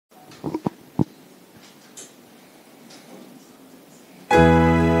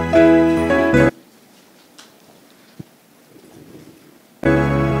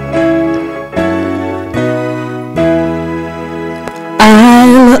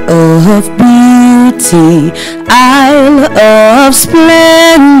of beauty, isle of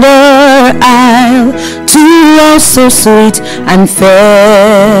splendor, isle to all so sweet and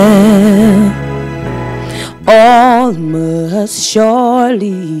fair. All must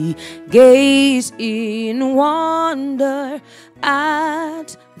surely gaze in wonder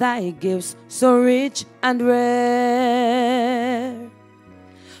at thy gifts so rich and rare.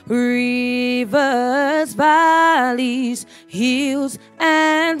 Rivers, valleys, hills,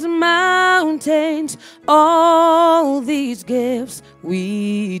 and mountains, all these gifts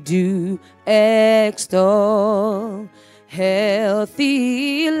we do extol.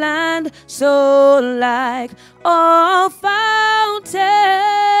 Healthy land, so like all fountains,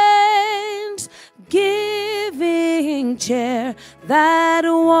 giving cheer that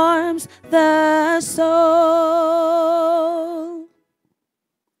warms the soul.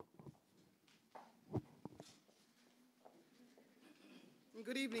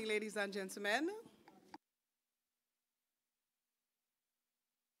 Good evening, ladies and gentlemen.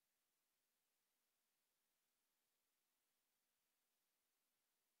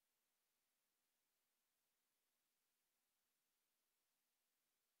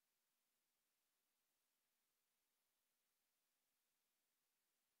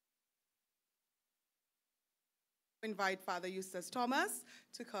 Invite Father Eustace Thomas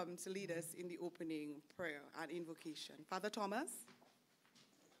to come to lead us in the opening prayer and invocation. Father Thomas.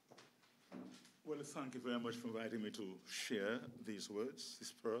 Well, thank you very much for inviting me to share these words,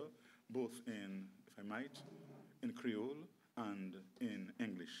 this prayer, both in, if I might, in Creole and in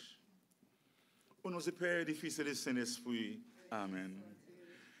English. Au nom du Père, du Fils et du Saint-Esprit, Amen.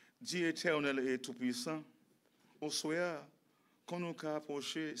 Dieu éternel et tout-puissant, au soir, qu'on nous a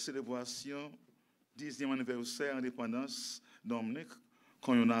approché célébration 10e anniversaire indépendance Dominique,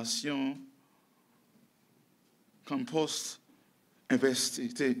 nation Campus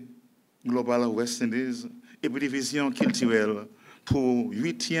Université Global West Indies et puis division culturelle pour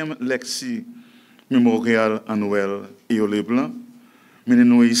 8e lecture mémorial annuel et au LeBLANC. Mais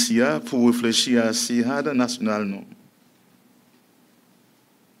nous ici pour réfléchir à SIHAD national. Non.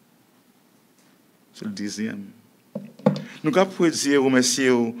 C'est le 10e. Nous avons dire remercier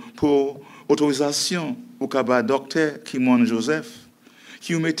pour autorisation au cabas docteur Kimon Joseph,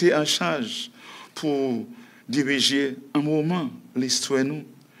 qui nous mettait en charge pour diriger un moment l'histoire nous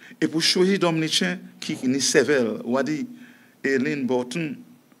et pour choisir Dominicain qui ni Sevel, Wadi, Eileen Borton,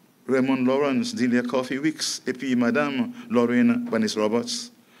 Raymond Lawrence, Delia Coffee Weeks et puis Madame Lorraine Banis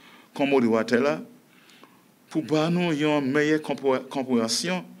Roberts, comme on dit là, pour nous une meilleure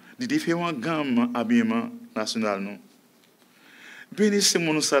compréhension des différentes gammes habillement national nous. Bénissez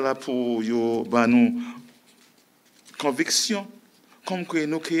mon sala pour yo ba nous conviction comme que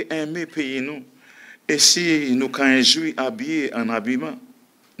nous qui aimer pays nous et si nous quand jouir habillé en habillement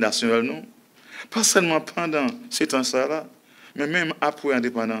national nous pas seulement pendant ces temps là mais même après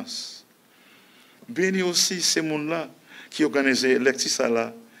l'indépendance. Bénis aussi ces monde là qui organisaient lecture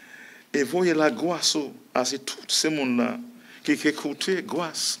là et voyez la grâce à tous ces monde là qui écoutaient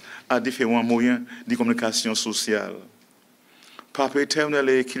grâce à différents moyens de communication sociale. Papa éternel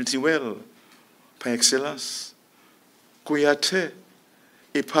et culturel, par excellence, Kouyate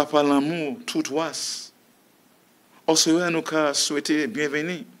et Papa l'amour, tout ouas. On serait nous qu'à souhaiter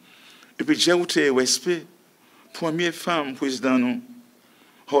bienvenue. Et puis j'ai outé respect, première femme président nous,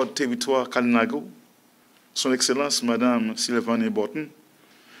 hors territoire Kalinago, son excellence Madame Sylvanie Borton,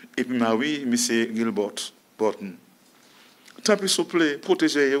 et puis Marie, Monsieur Gilbert Borton. Tant pis s'il vous plaît,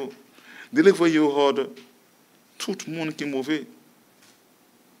 protégez-vous, délivrez-vous hors tout le monde qui est mauvais.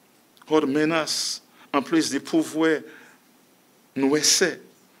 Hors menace, en plus des pouvoirs, nous essayons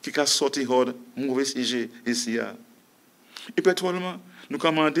qui a sorti hors mauvais sujet ici. Et pétrolement, nous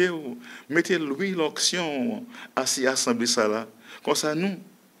commandons, mettez lui l'action à cette assemblée là. Comme ça,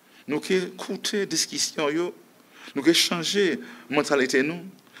 nous qui écouter discussion, nous qui changer mentalité nous,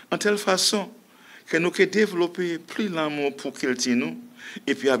 en telle façon que nous qui développer plus l'amour pour culture nous,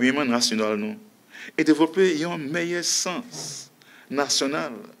 et puis habillement national nous, et développer un meilleur sens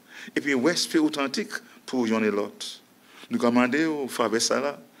national. Et puis, respect authentique pour y'en et l'autre. Nous commandons au faveur ça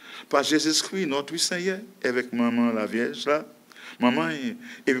là, par Jésus-Christ, notre Seigneur, avec maman la Vierge là, maman, et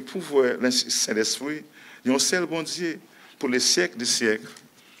puis pouvoir le Saint-Esprit, y'en seul bon Dieu pour les siècles des siècles.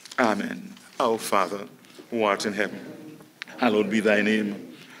 Amen. Our Father, who art in heaven, hallowed be thy name.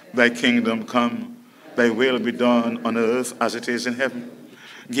 Thy kingdom come, thy will be done on earth as it is in heaven.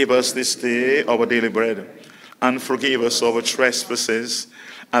 Give us this day our daily bread, and forgive us our trespasses,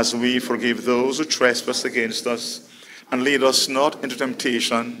 as we forgive those who trespass against us. And lead us not into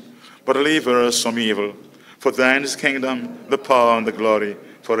temptation, but deliver us from evil. For thine is the kingdom, the power, and the glory,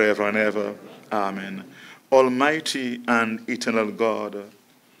 forever and ever. Amen. Almighty and eternal God,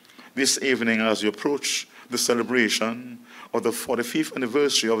 this evening as you approach the celebration of the 45th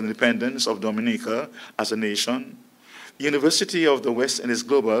anniversary of the independence of Dominica as a nation, University of the West Indies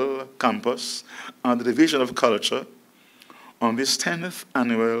Global Campus and the Division of Culture, on this 10th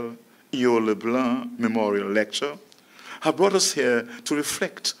annual E.O. LeBlanc Memorial Lecture, have brought us here to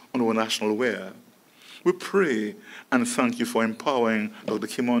reflect on our national wear. We pray and thank you for empowering Dr.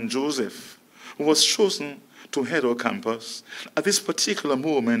 Kimon Joseph, who was chosen to head our campus at this particular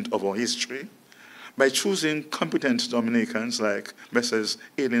moment of our history by choosing competent Dominicans like Messrs.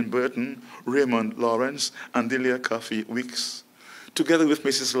 Aileen Burton, Raymond Lawrence, and Delia Coffey Weeks, together with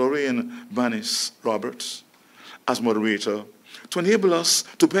Mrs. Lorraine Banis Roberts as moderator, to enable us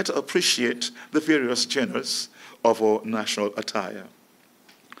to better appreciate the various genres of our national attire.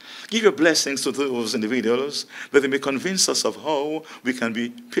 Give your blessings to those individuals that they may convince us of how we can be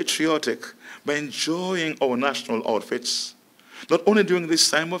patriotic by enjoying our national outfits, not only during this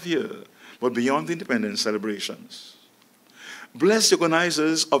time of year, but beyond the independence celebrations. Bless the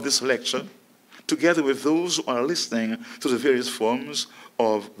organizers of this lecture, together with those who are listening to the various forms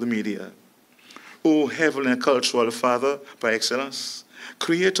of the media. O Heavenly and Cultural Father, by excellence,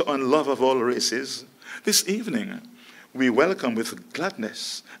 Creator and Lover of all races, this evening we welcome with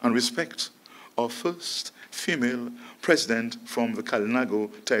gladness and respect our first female president from the Kalinago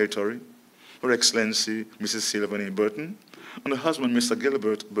territory, Her Excellency Mrs. Sylvanie Burton, and her husband Mr.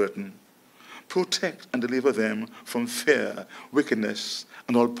 Gilbert Burton. Protect and deliver them from fear, wickedness,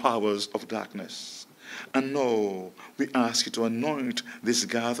 and all powers of darkness. And now we ask you to anoint this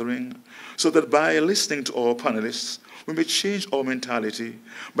gathering so that by listening to our panelists, we may change our mentality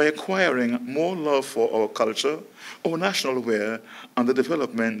by acquiring more love for our culture, our national wear, and the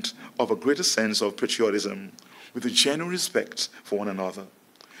development of a greater sense of patriotism with a genuine respect for one another.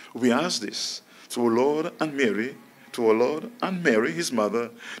 We ask this to our Lord and Mary, his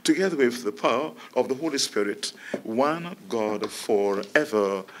mother, together with the power of the Holy Spirit, one God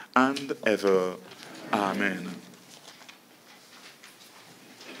forever and ever. Amen.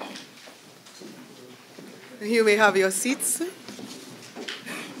 You may have your seats.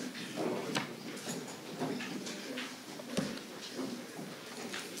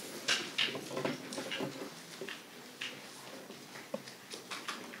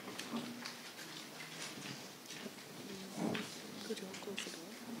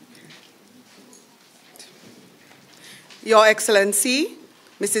 Your Excellency,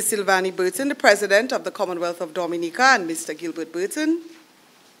 Mrs. Sylvanie Burton, the President of the Commonwealth of Dominica, and Mr. Gilbert Burton,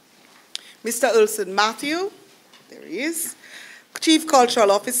 Mr. Ulson Matthew, there he is, Chief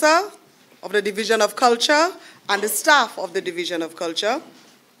Cultural Officer of the Division of Culture and the staff of the Division of Culture,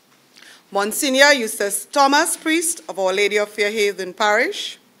 Monsignor Eustace Thomas, priest of Our Lady of Fairhaven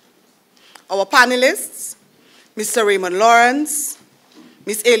Parish, our panelists, Mr. Raymond Lawrence,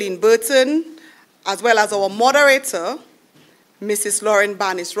 Miss Aileen Burton, as well as our moderator, Mrs. Lauren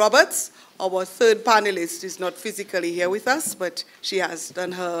Banis Roberts. Our third panelist is not physically here with us, but she has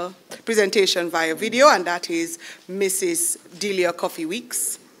done her presentation via video, and that is Mrs. Delia Coffey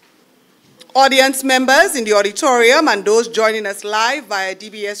Weeks. Audience members in the auditorium and those joining us live via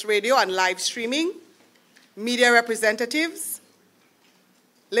DBS radio and live streaming, media representatives,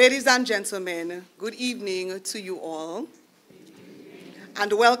 ladies and gentlemen, good evening to you all.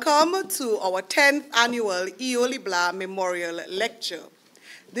 And welcome to our 10th annual E.O. LeBlanc Memorial Lecture.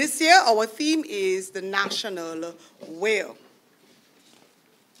 This year, our theme is the national wear.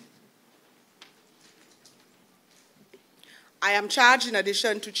 I am charged in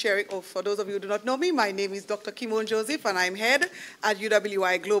addition to chairing, for those of you who do not know me, my name is Dr. Kimon Joseph, and I'm head at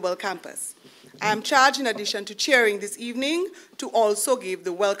UWI Global Campus. I am charged in addition to chairing this evening to also give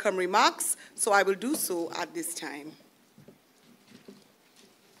the welcome remarks, so I will do so at this time.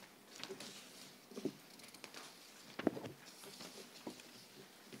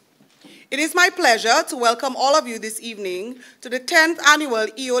 It is my pleasure to welcome all of you this evening to the 10th annual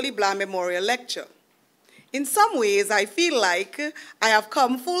E.O. LeBlanc Memorial Lecture. In some ways, I feel like I have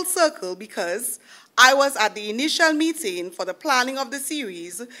come full circle because I was at the initial meeting for the planning of the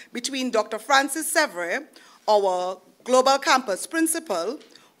series between Dr. Francis Sevre, our Global Campus principal,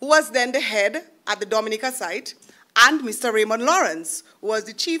 who was then the head at the Dominica site, and Mr. Raymond Lawrence, who was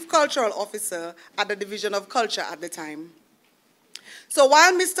the Chief Cultural Officer at the Division of Culture at the time. So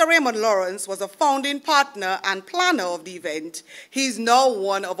while Mr. Raymond Lawrence was a founding partner and planner of the event, he is now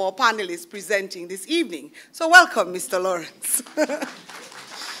one of our panelists presenting this evening. So welcome, Mr. Lawrence.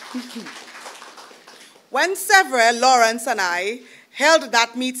 When Sevre, Lawrence, and I held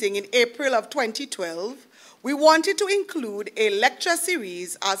that meeting in April of 2012, we wanted to include a lecture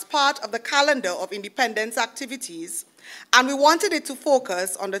series as part of the calendar of independence activities, and we wanted it to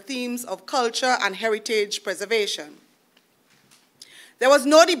focus on the themes of culture and heritage preservation. There was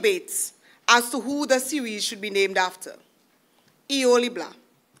no debate as to who the series should be named after. E.O. LeBlanc,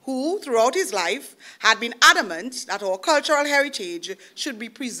 who, throughout his life, had been adamant that our cultural heritage should be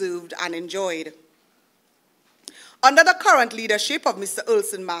preserved and enjoyed. Under the current leadership of Mr.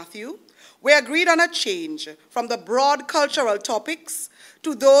 Ulson Matthew, we agreed on a change from the broad cultural topics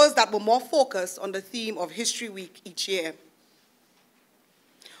to those that were more focused on the theme of History Week each year.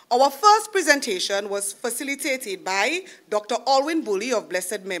 Our first presentation was facilitated by Dr. Alwyn Bully of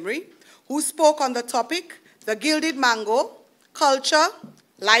blessed memory, who spoke on the topic, The Gilded Mango, Culture,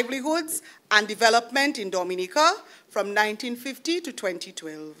 Livelihoods, and Development in Dominica from 1950 to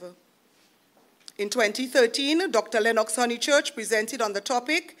 2012. In 2013, Dr. Lennox Honeychurch presented on the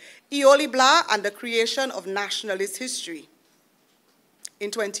topic, E.O. LeBlanc and the Creation of Nationalist History.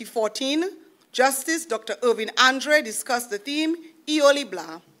 In 2014, Justice Dr. Irvin Andre discussed the theme, E.O.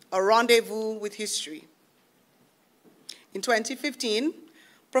 LeBlanc, a rendezvous with history. In 2015,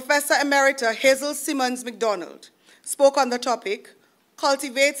 Professor Emerita Hazel Simmons McDonald spoke on the topic,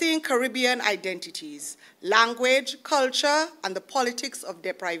 Cultivating Caribbean Identities, Language, Culture, and the Politics of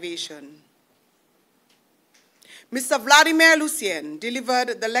Deprivation. Mr. Vladimir Lucien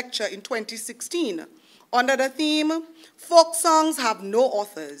delivered the lecture in 2016 under the theme, Folk Songs Have No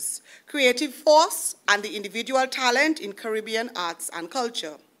Authors, Creative Force and the Individual Talent in Caribbean Arts and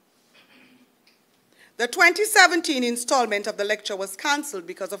Culture. The 2017 installment of the lecture was canceled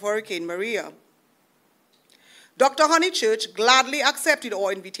because of Hurricane Maria. Dr. Honeychurch gladly accepted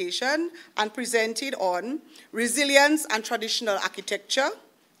our invitation and presented on resilience and traditional architecture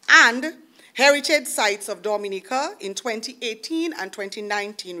and heritage sites of Dominica in 2018 and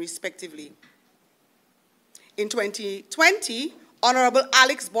 2019, respectively. In 2020, Honorable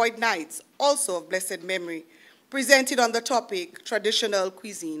Alex Boyd Knights, also of blessed memory, presented on the topic, Traditional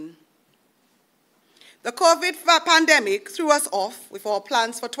Cuisine. The COVID pandemic threw us off with our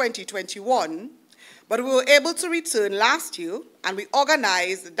plans for 2021, but we were able to return last year, and we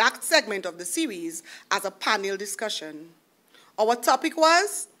organized that segment of the series as a panel discussion. Our topic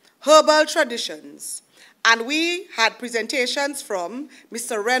was Herbal Traditions, and we had presentations from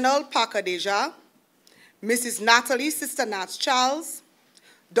Mr. Reynold Parker-Deja, Mrs. Natalie Sister Nats Charles,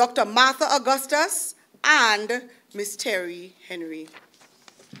 Dr. Martha Augustus, and Ms. Terry Henry.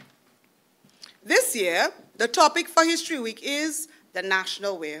 This year, the topic for History Week is the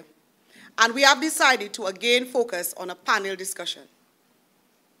national wear, and we have decided to again focus on a panel discussion.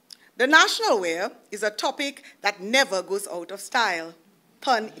 The national wear is a topic that never goes out of style,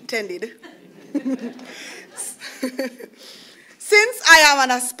 pun intended. Since I am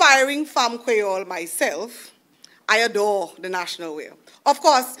an aspiring femme creole myself, I adore the national wear. Of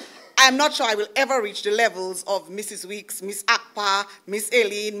course, I'm not sure I will ever reach the levels of Mrs. Weeks, Miss Akpa, Miss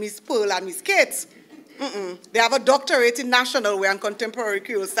Eileen, Miss Pearl, and Miss Kate. They have a doctorate in national wear and contemporary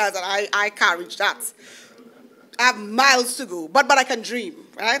Creole styles, and I can't reach that. I have miles to go, but I can dream,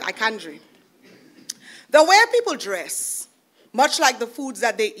 right? I can dream. The way people dress, much like the foods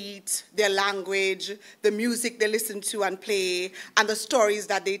that they eat, their language, the music they listen to and play, and the stories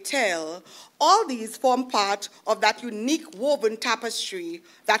that they tell, all these form part of that unique woven tapestry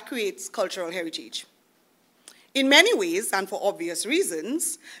that creates cultural heritage. In many ways, and for obvious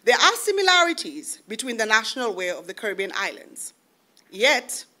reasons, there are similarities between the national wear of the Caribbean islands.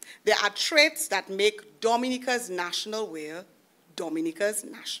 Yet, there are traits that make Dominica's national wear Dominica's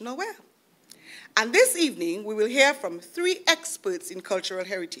national wear. And this evening, we will hear from 3 experts in cultural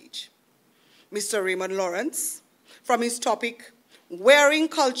heritage. Mr. Raymond Lawrence, from his topic, Wearing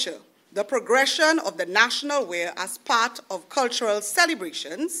Culture, the progression of the national wear as part of cultural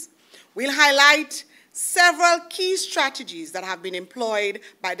celebrations, will highlight several key strategies that have been employed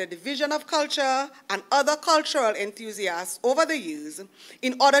by the Division of Culture and other cultural enthusiasts over the years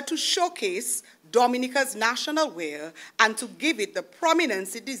in order to showcase Dominica's national wear and to give it the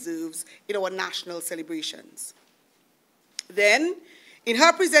prominence it deserves in our national celebrations. Then, in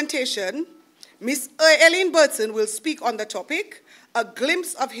her presentation, Ms. Eileen Burton will speak on the topic, A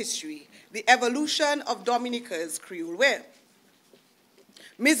Glimpse of History, the Evolution of Dominica's Creole Wear.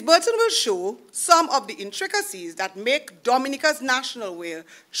 Ms. Burton will show some of the intricacies that make Dominica's national wear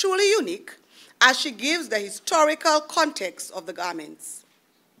truly unique as she gives the historical context of the garments.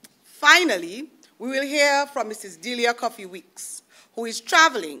 Finally, we will hear from Mrs. Delia Coffey Weeks, who is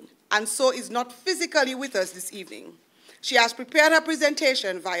traveling and so is not physically with us this evening. She has prepared her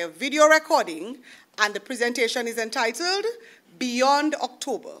presentation via video recording, and the presentation is entitled Beyond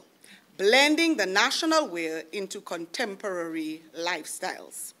October, blending the national wear into contemporary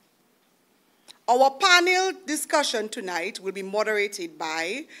lifestyles. Our panel discussion tonight will be moderated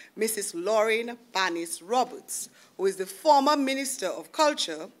by Mrs. Lauren Bannis-Roberts, who is the former Minister of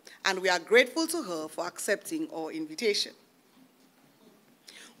Culture, and we are grateful to her for accepting our invitation.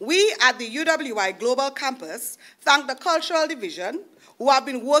 We at the UWI Global Campus thank the Cultural Division, who have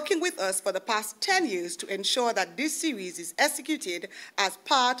been working with us for the past 10 years to ensure that this series is executed as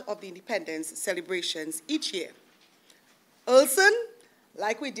part of the Independence celebrations each year. Ulson,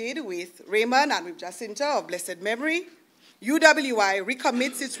 like we did with Raymond and with Jacinta of blessed memory, UWI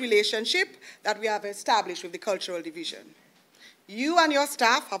recommits its relationship that we have established with the Cultural Division. You and your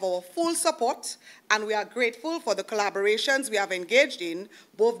staff have our full support, and we are grateful for the collaborations we have engaged in,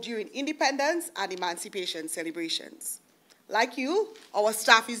 both during independence and emancipation celebrations. Like you, our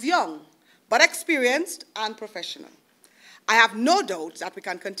staff is young, but experienced and professional. I have no doubt that we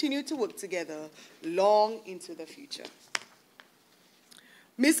can continue to work together long into the future.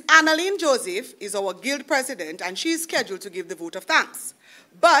 Ms. Annalyn Joseph is our Guild President, and she is scheduled to give the vote of thanks.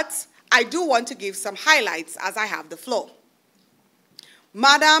 But I do want to give some highlights as I have the floor.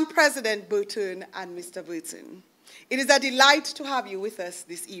 Madam President Burton and Mr. Burton, it is a delight to have you with us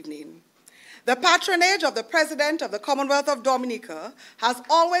this evening. The patronage of the President of the Commonwealth of Dominica has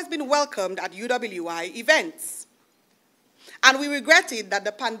always been welcomed at UWI events. And we regretted that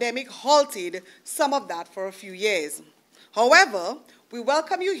the pandemic halted some of that for a few years. However, we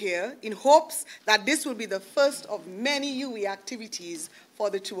welcome you here in hopes that this will be the first of many UE activities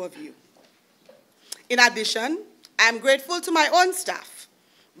for the two of you. In addition, I am grateful to my own staff,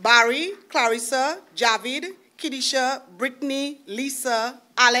 Barry, Clarissa, Javid, Kidisha, Brittany, Lisa,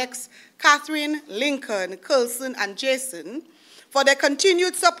 Alex, Catherine, Lincoln, Coulson, and Jason for their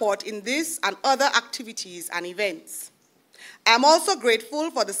continued support in this and other activities and events. I am also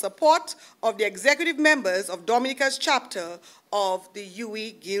grateful for the support of the executive members of Dominica's chapter of the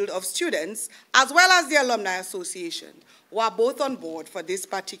UE Guild of Students, as well as the Alumni Association, who are both on board for this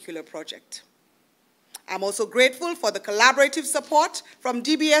particular project. I'm also grateful for the collaborative support from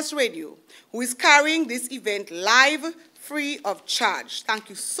DBS Radio, who is carrying this event live, free of charge. Thank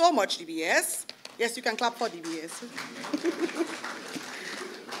you so much, DBS. Yes, you can clap for DBS.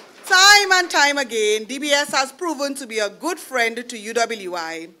 Time and time again, DBS has proven to be a good friend to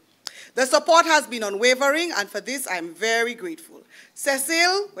UWI. The support has been unwavering, and for this, I'm very grateful.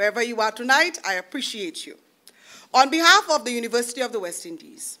 Cecile, wherever you are tonight, I appreciate you. On behalf of the University of the West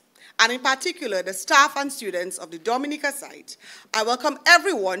Indies, and in particular the staff and students of the Dominica site, I welcome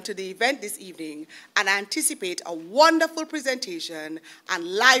everyone to the event this evening, and I anticipate a wonderful presentation and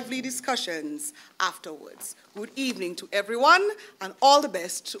lively discussions afterwards. Good evening to everyone, and all the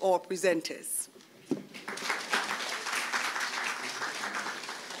best to our presenters.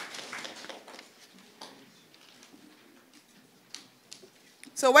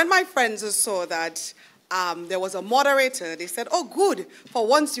 So when my friends saw that there was a moderator, they said, "Oh, good, for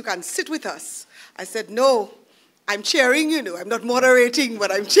once you can sit with us." I said, "No, I'm chairing, you know. I'm not moderating,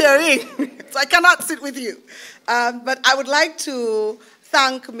 but I'm chairing, so I cannot sit with you." But I would like to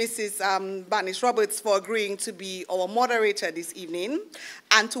thank Mrs. Bannis-Roberts for agreeing to be our moderator this evening.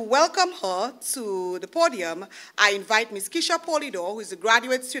 And to welcome her to the podium, I invite Ms. Kisha Polidor, who is a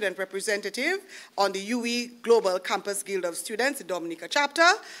graduate student representative on the UE Global Campus Guild of Students, the Dominica chapter.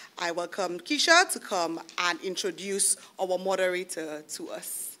 I welcome Kisha to come and introduce our moderator to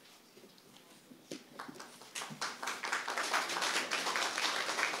us.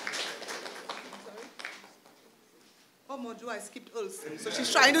 Oh, Mojo, I skipped Ulson. So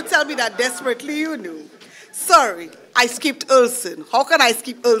she's trying to tell me that desperately, you know. Sorry, I skipped Ulson. How can I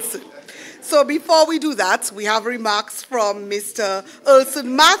skip Ulson? So before we do that, we have remarks from Mr. Ulson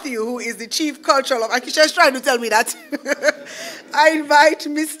Matthew, who is the Chief Cultural Officer. She's trying to tell me that. I invite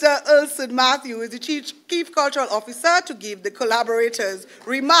Mr. Ulson Matthew, who is the Chief Cultural Officer, to give the collaborators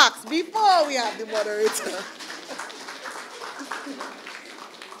remarks before we have the moderator.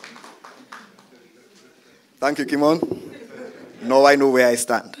 Thank you, Kimon. Now I know where I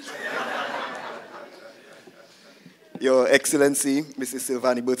stand. Your Excellency, Mrs.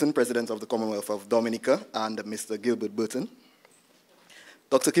 Sylvanie Burton, President of the Commonwealth of Dominica, and Mr. Gilbert Burton.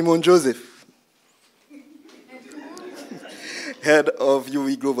 Dr. Kimon Joseph, Head of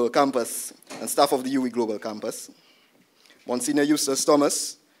UE Global Campus and staff of the UE Global Campus. Monsignor Eustace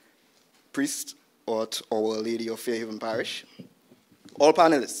Thomas, Priest at Our Lady of Fairhaven Parish. All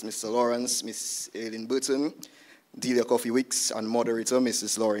panelists, Mr. Lawrence, Ms. Aileen Burton, Delia Coffey Wicks, and moderator,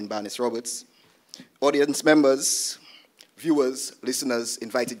 Mrs. Lauren Bannis-Roberts. Audience members, viewers, listeners,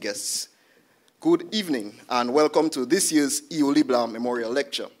 invited guests, good evening, and welcome to this year's E.O. LeBlanc Memorial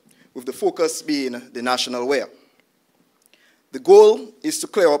Lecture, with the focus being the national wear. The goal is to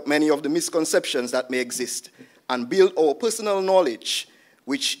clear up many of the misconceptions that may exist and build our personal knowledge,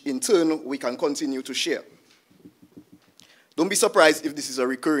 which in turn we can continue to share. Don't be surprised if this is a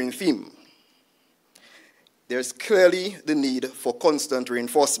recurring theme. There's clearly the need for constant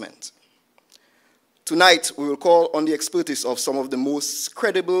reinforcement. Tonight, we will call on the expertise of some of the most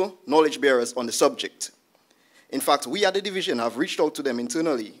credible knowledge bearers on the subject. In fact, we at the division have reached out to them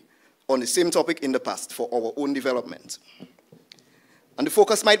internally on the same topic in the past for our own development. And the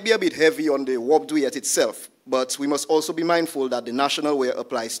focus might be a bit heavy on the WUWI itself, but we must also be mindful that the national wear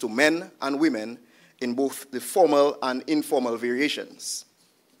applies to men and women in both the formal and informal variations.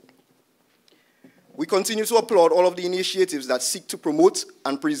 We continue to applaud all of the initiatives that seek to promote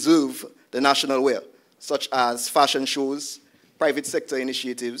and preserve the national wear, such as fashion shows, private sector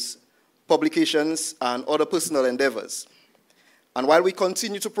initiatives, publications, and other personal endeavors. And while we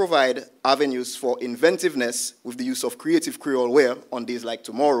continue to provide avenues for inventiveness with the use of creative Creole wear on days like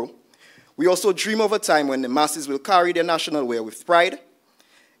tomorrow, we also dream of a time when the masses will carry their national wear with pride,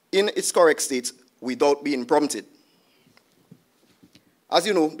 in its correct state, without being prompted. As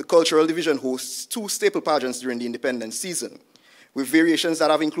you know, the Cultural Division hosts 2 staple pageants during the independence season, with variations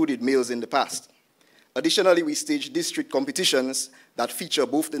that have included males in the past. Additionally, we stage district competitions that feature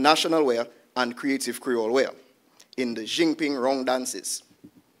both the national wear and creative Creole wear in the Jingping Rong dances.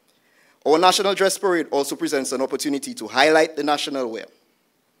 Our National Dress Parade also presents an opportunity to highlight the national wear.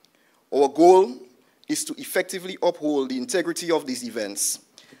 Our goal is to effectively uphold the integrity of these events.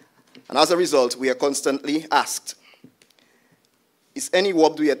 And as a result, we are constantly asked, is any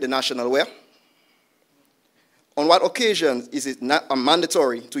WUWI at the national wear? On what occasions is it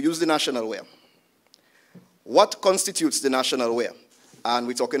mandatory to use the national wear? What constitutes the national wear? And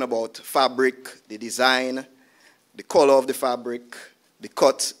we're talking about fabric, the design, the color of the fabric, the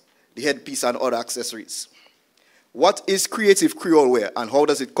cut, the headpiece, and other accessories. What is creative Creole wear, and how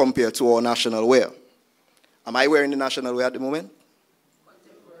does it compare to our national wear? Am I wearing the national wear at the moment?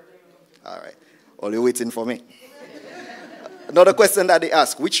 All right. All you waiting for me. Another question that they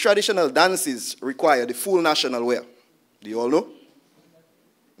ask, which traditional dances require the full national wear? Do you all know?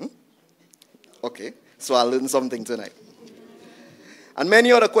 Okay, so I'll learn something tonight. And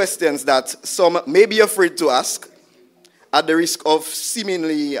many other questions that some may be afraid to ask at the risk of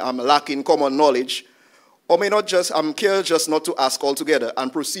seemingly lacking common knowledge, or may not just care just not to ask altogether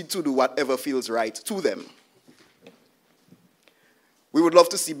and proceed to do whatever feels right to them. We would love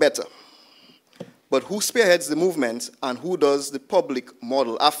to see better. But who spearheads the movement and who does the public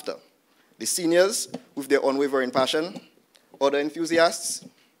model after? The seniors with their unwavering passion, other enthusiasts?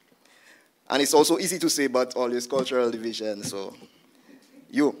 And it's also easy to say, but always Cultural Division, so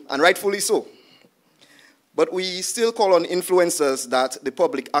you, and rightfully so. But we still call on influencers that the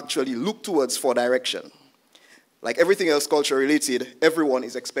public actually look towards for direction. Like everything else culture-related, everyone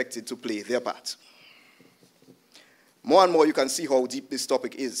is expected to play their part. More and more, you can see how deep this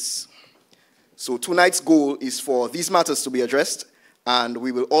topic is. So tonight's goal is for these matters to be addressed, and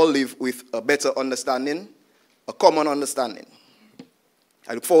we will all live with a better understanding, a common understanding.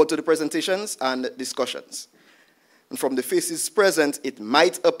 I look forward to the presentations and discussions. And from the faces present, it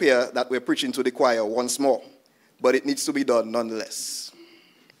might appear that we're preaching to the choir once more, but it needs to be done nonetheless.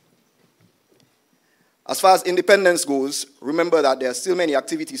 As far as independence goes, remember that there are still many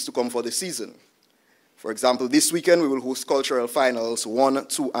activities to come for the season. For example, this weekend we will host cultural finals 1,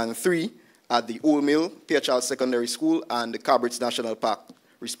 2, and 3 at the Old Mill, Pierre Charles Secondary School, and the Cabritz National Park,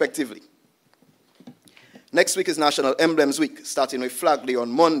 respectively. Next week is National Emblems Week, starting with Flag Day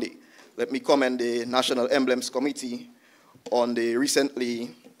on Monday. Let me commend the National Emblems Committee on the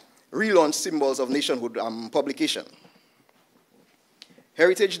recently relaunched Symbols of Nationhood publication.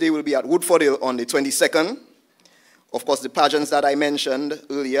 Heritage Day will be at Woodford Hill on the 22nd. Of course, the pageants that I mentioned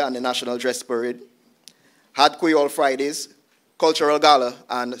earlier and the National Dress Parade, Had Creole Fridays, Cultural Gala,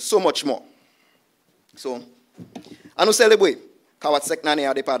 and so much more. So, anu celebrate, kawat sek nane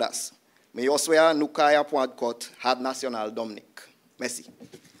ade padas. Me yoswea nukaya point court had National Dominic. Merci.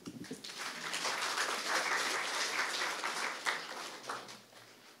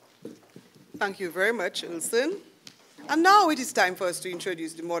 Thank you very much, Ilson. And now it is time for us to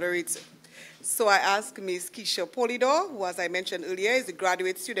introduce the moderator. So I ask Ms. Keisha Polidor, who, as I mentioned earlier, is the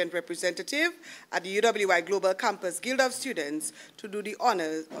graduate student representative at the UWI Global Campus Guild of Students, to do the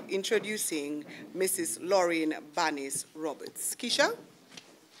honors of introducing Mrs. Lauren Banis Roberts. Keisha?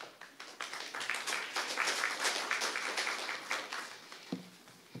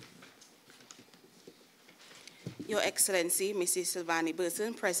 Your Excellency, Mrs. Sylvani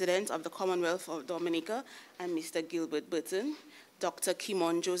Burton, President of the Commonwealth of Dominica, and Mr. Gilbert Burton, Dr.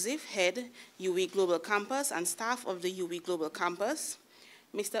 Kimon Joseph, Head, UWI Global Campus, and staff of the UWI Global Campus.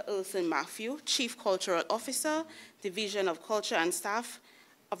 Mr. Ulson Matthew, Chief Cultural Officer, Division of Culture, and staff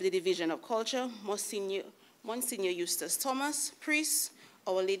of the Division of Culture. Monsignor Eustace Thomas, priest,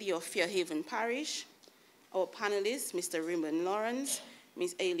 Our Lady of Fairhaven Parish. Our panelists, Mr. Raymond Lawrence,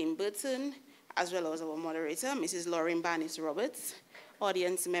 Ms. Aileen Burton, as well as our moderator, Mrs. Lauren Barnes Roberts,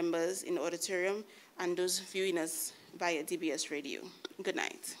 audience members in the auditorium, and those viewing us via DBS Radio. Good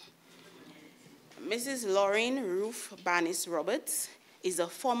night. Mrs. Lauren Ruth Barnes Roberts is a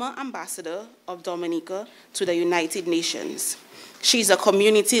former ambassador of Dominica to the United Nations. She's a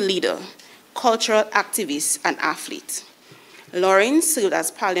community leader, cultural activist, and athlete. Lauren served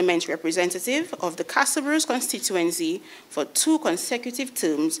as parliamentary representative of the Castlebrooks constituency for 2 consecutive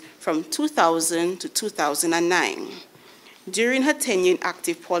terms from 2000 to 2009. During her tenure in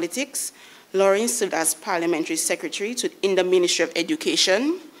active politics, Lauren served as parliamentary secretary in the Ministry of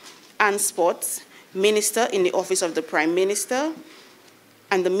Education and Sports, minister in the Office of the Prime Minister,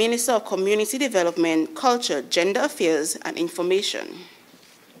 and the Minister of Community Development, Culture, Gender Affairs, and Information.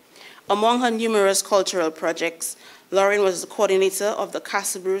 Among her numerous cultural projects, Lauren was the coordinator of the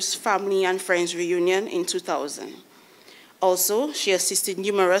Castlebrooks Family and Friends Reunion in 2000. Also, she assisted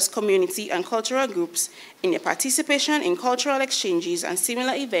numerous community and cultural groups in their participation in cultural exchanges and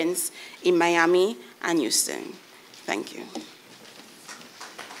similar events in Miami and Houston. Thank you.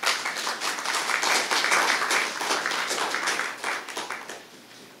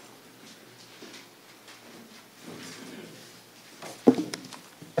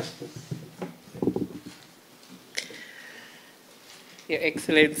 Your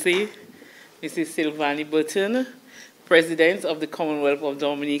Excellency, Mrs. Sylvanie Burton, President of the Commonwealth of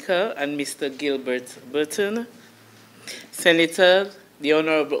Dominica, and Mr. Gilbert Burton, Senator, the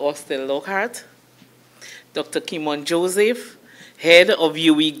Honorable Austell Lockhart, Dr. Kimon Joseph, Head of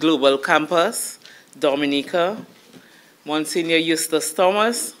UWI Global Campus, Dominica, Monsignor Eustace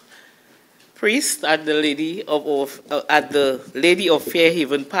Thomas, Priest at the Lady of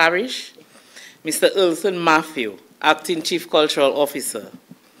Fairhaven Parish, Mr. Ulson Matthew, Acting Chief Cultural Officer,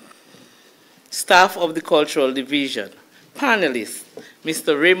 staff of the Cultural Division, panelists,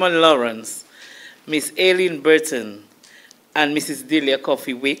 Mr. Raymond Lawrence, Ms. Aileen Burton, and Mrs. Delia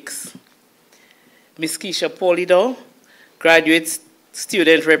Coffey Wicks, Ms. Keisha Polidor, Graduate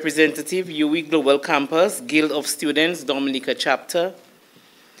Student Representative, UWI Global Campus, Guild of Students, Dominica Chapter,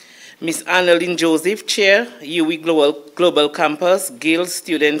 Ms. Annalyn Joseph, Chair, UWI Global Campus, Guild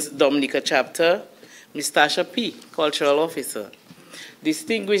Students, Dominica Chapter, Ms. Tasha P., Cultural Officer.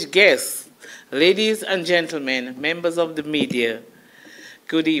 Distinguished guests, ladies and gentlemen, members of the media,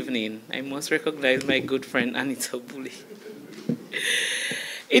 good evening. I must recognize my good friend Anita Bully.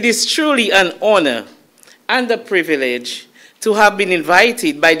 It is truly an honor and a privilege to have been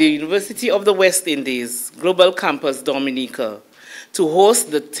invited by the University of the West Indies Global Campus Dominica to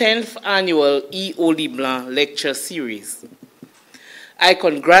host the 10th Annual E.O. LeBLANC Lecture Series. I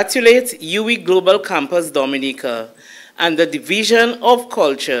congratulate UWI Global Campus Dominica and the Division of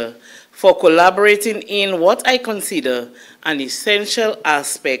Culture for collaborating in what I consider an essential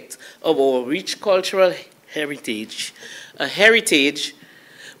aspect of our rich cultural heritage, a heritage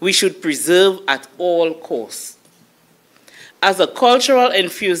we should preserve at all costs. As a cultural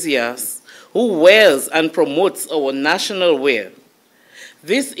enthusiast who wears and promotes our national wear,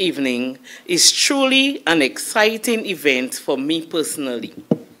 this evening is truly an exciting event for me personally.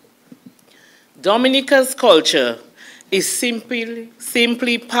 Dominica's culture is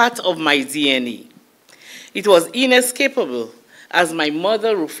simply part of my DNA. It was inescapable as my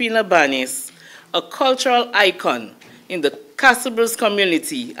mother, Rufina Barnes, a cultural icon in the Castlebrooks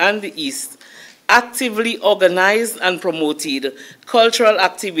community and the East, actively organized and promoted cultural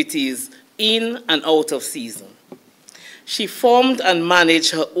activities in and out of season. She formed and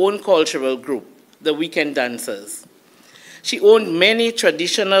managed her own cultural group, the Weekend Dancers. She owned many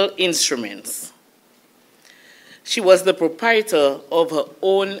traditional instruments. She was the proprietor of her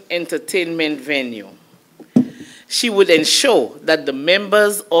own entertainment venue. She would ensure that the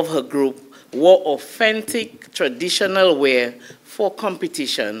members of her group wore authentic traditional wear for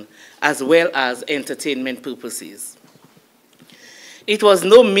competition as well as entertainment purposes. It was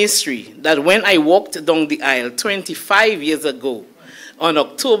no mystery that when I walked down the aisle 25 years ago, on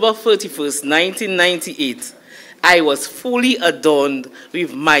October 31st, 1998, I was fully adorned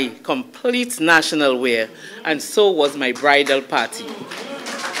with my complete national wear, and so was my bridal party.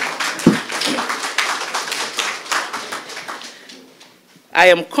 I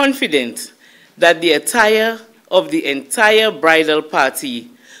am confident that the attire of the entire bridal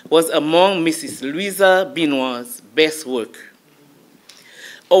party was among Mrs. Louisa Benoit's best work.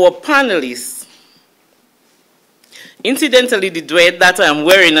 Our panelists, incidentally, the duet that I'm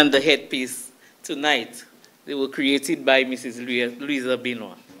wearing on the headpiece tonight, they were created by Mrs. Louisa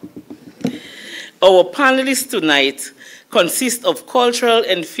Benoit. Our panelists tonight consist of cultural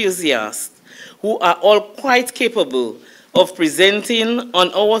enthusiasts who are all quite capable of presenting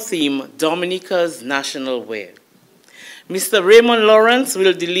on our theme, Dominica's National Wear. Mr. Raymond Lawrence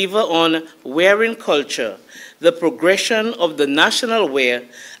will deliver on Wearing Culture, the progression of the national wear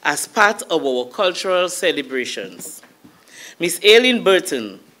as part of our cultural celebrations. Ms. Aileen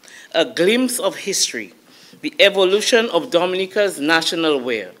Burton, A Glimpse of History, the evolution of Dominica's national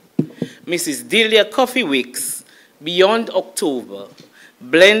wear. Mrs. Delia Coffee Wicks, Beyond October,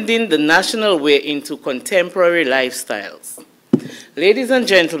 blending the national wear into contemporary lifestyles. Ladies and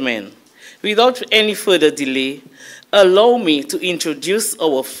gentlemen, without any further delay, allow me to introduce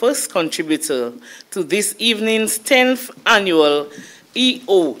our first contributor to this evening's 10th annual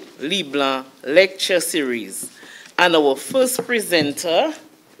E.O. LeBLANC lecture series. And our first presenter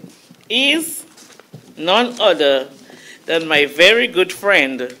is none other than my very good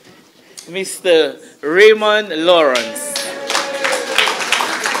friend, Mr. Raymond Lawrence.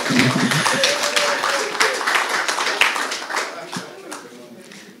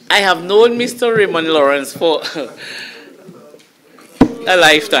 I have known Mr. Raymond Lawrence for a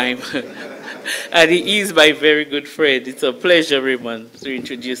lifetime, and he is my very good friend. It's a pleasure, Raymond, to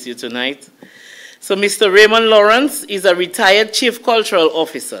introduce you tonight. So Mr. Raymond Lawrence is a retired Chief Cultural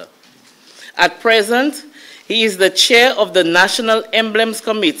Officer. At present, he is the chair of the National Emblems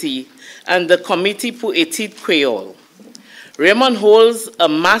Committee and the Committee pour Études Créole. Raymond holds a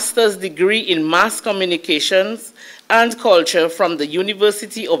master's degree in mass communications and culture from the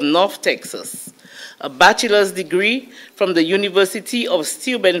University of North Texas, a bachelor's degree from the University of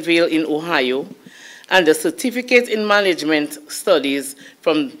Steubenville in Ohio, and a certificate in management studies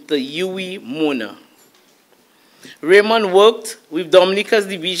from the UWI Mona. Raymond worked with Dominica's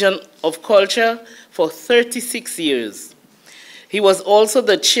Division of Culture for 36 years. He was also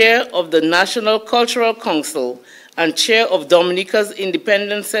the chair of the National Cultural Council and chair of Dominica's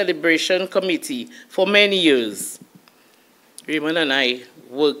Independence Celebration Committee for many years. Raymond and I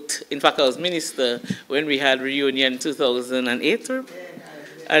worked, in fact, I was minister when we had reunion in 2008, and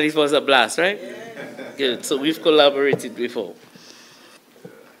it was a blast, right? Good, so we've collaborated before.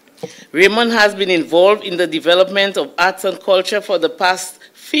 Raymond has been involved in the development of arts and culture for the past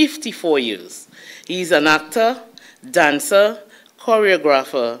 54 years. He is an actor, dancer,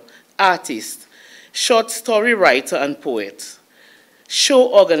 choreographer, artist, short story writer and poet, show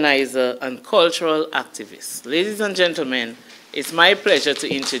organizer, and cultural activist. Ladies and gentlemen, it's my pleasure to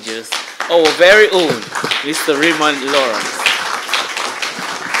introduce our very own Mr. Raymond Lawrence.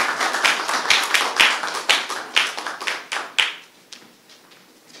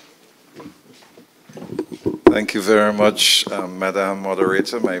 Thank you very much, Madam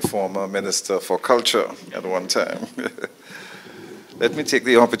Moderator, my former Minister for Culture at one time. Let me take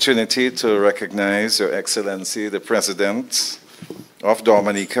the opportunity to recognize Your Excellency, the President of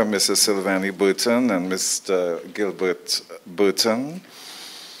Dominica, Mrs. Sylvanie Burton and Mr. Gilbert Burton,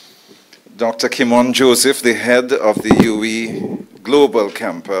 Dr. Kimon Joseph, the head of the UWI Global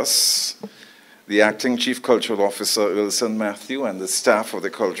Campus, the Acting Chief Cultural Officer, Wilson Matthew, and the staff of the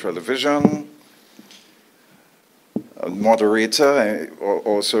Cultural Division. Moderator, I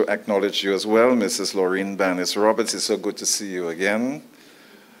also acknowledge you as well, Mrs. Laureen Bannis-Roberts. It's so good to see you again.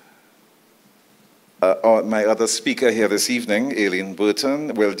 My other speaker here this evening, Aileen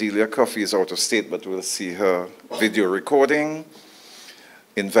Burton. Well, Delia Coffey is out of state, but we'll see her video recording.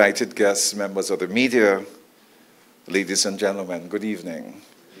 Invited guests, members of the media, ladies and gentlemen, good evening.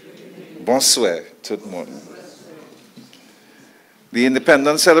 Bonsoir, tout le monde. The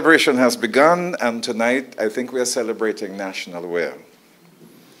Independence celebration has begun, and tonight I think we are celebrating national wear.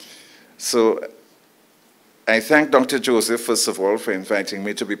 So I thank Dr. Joseph, first of all, for inviting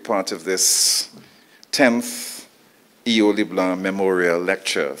me to be part of this 10th E.O. LeBLANC Memorial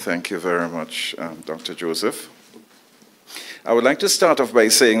Lecture. Thank you very much, Dr. Joseph. I would like to start off by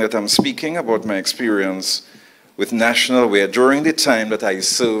saying that I'm speaking about my experience with national wear during the time that I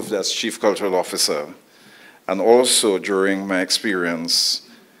served as Chief Cultural Officer, and also during my experience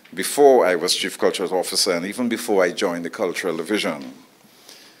before I was Chief Cultural Officer and even before I joined the Cultural Division.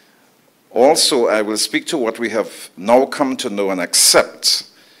 Also, I will speak to what we have now come to know and accept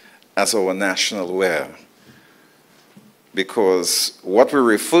as our national wear, because what we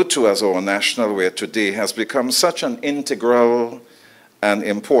refer to as our national wear today has become such an integral and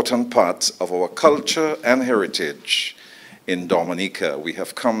important part of our culture and heritage in Dominica. We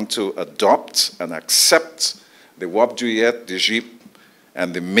have come to adopt and accept the wap-juillet, the jeep,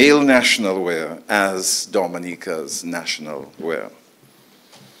 and the male national wear as Dominica's national wear.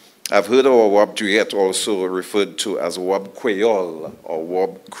 I've heard our Wab duet also referred to as Wab Creole or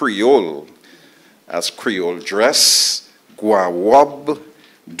Wab Creole, as Creole dress, Gua Wab,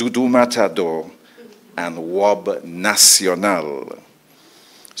 Dudu Matador, and Wab Nacional.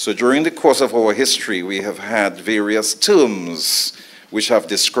 So during the course of our history, we have had various terms which have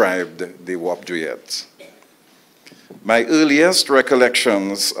described the Wab duet. My earliest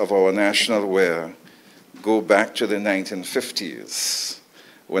recollections of our national wear go back to the 1950s,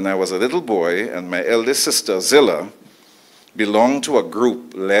 when I was a little boy and my eldest sister, Zilla, belonged to a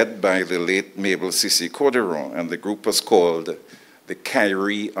group led by the late Mabel Sissi Corderon, and the group was called the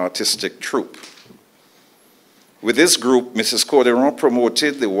Kyrie Artistic Troupe. With this group, Mrs. Corderon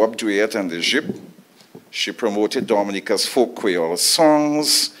promoted the Wab duet and the jip. She promoted Dominica's folk Creole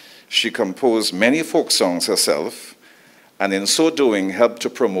songs. She composed many folk songs herself, and in so doing helped to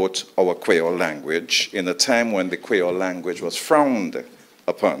promote our Creole language in a time when the Creole language was frowned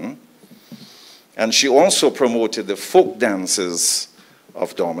upon. And she also promoted the folk dances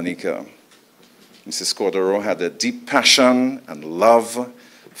of Dominica. Mrs. Corderon had a deep passion and love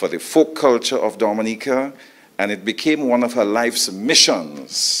for the folk culture of Dominica, and it became one of her life's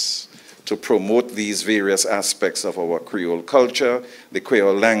missions to promote these various aspects of our Creole culture, the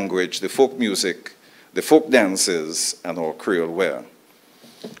Creole language, the folk music, the folk dances, and our Creole wear.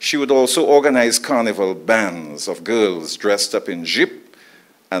 She would also organize carnival bands of girls dressed up in jip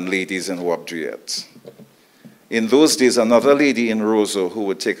and ladies in Wab duet. In those days, another lady in Roseau who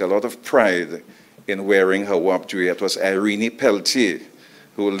would take a lot of pride in wearing her Wab duet was Irene Pelletier,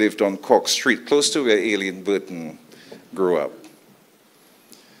 who lived on Cork Street, close to where Aileen Burton grew up.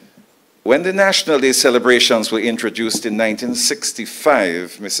 When the National Day celebrations were introduced in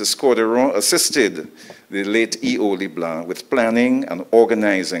 1965, Mrs. Corderon assisted the late E.O. LeBLANC with planning and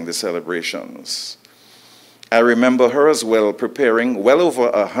organizing the celebrations. I remember her as well preparing well over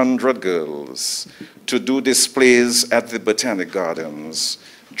 100 girls to do displays at the Botanic Gardens,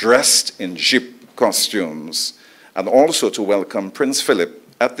 dressed in jip costumes, and also to welcome Prince Philip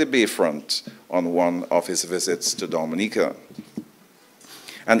at the Bayfront on one of his visits to Dominica.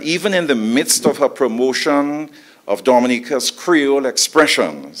 And even in the midst of her promotion of Dominica's Creole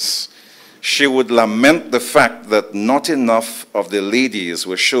expressions, she would lament the fact that not enough of the ladies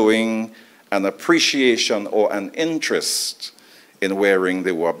were showing an appreciation or an interest in wearing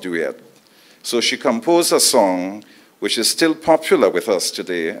the Wab duet. So she composed a song which is still popular with us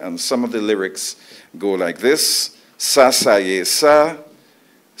today, and some of the lyrics go like this: Sa sa ye sa,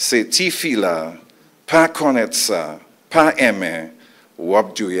 se tifila, pa konet sa, pa eme,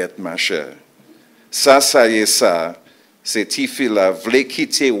 Wab duet ma chère. Sa sa ye sa, se tifila, vle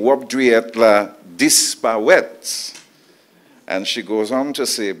kite Wab duet la dispawet. And she goes on to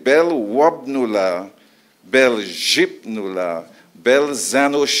say, Bel Wab nou la, bel jip nou la, bel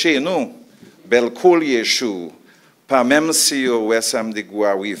zano che nou, bel kolye chou, pa mem si yo wesam di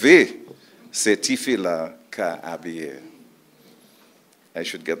gwa wive, se tifila ka abye. I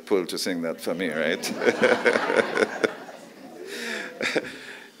should get Paul to sing that for me, right?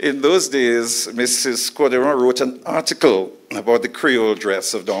 In those days, Mrs. Corderon wrote an article about the Creole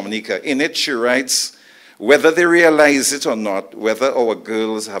dress of Dominica. In it, she writes, whether they realize it or not, whether our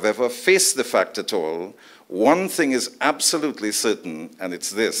girls have ever faced the fact at all, one thing is absolutely certain, and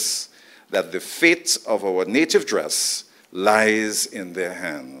it's this, that the fate of our native dress lies in their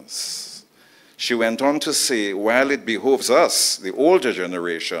hands. She went on to say, while it behoves us, the older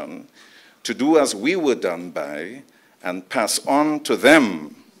generation, to do as we were done by and pass on to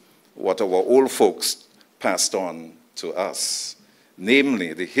them what our old folks passed on to us,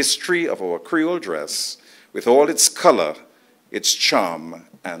 namely the history of our Creole dress with all its color, its charm,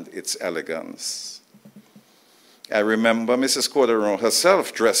 and its elegance. I remember Mrs. Corderon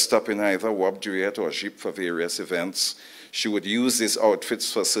herself dressed up in either Wab duet or jip for various events. She would use these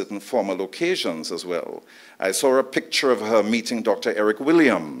outfits for certain formal occasions as well. I saw a picture of her meeting Dr. Eric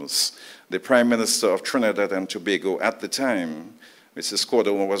Williams, the Prime Minister of Trinidad and Tobago at the time. Mrs.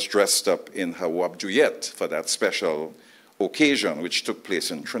 Corderon was dressed up in her Wab duet for that special occasion, which took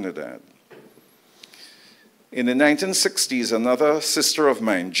place in Trinidad. In the 1960s, another sister of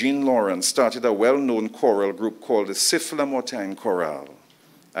mine, Jean Lawrence, started a well-known choral group called the Siffla Mortain Chorale.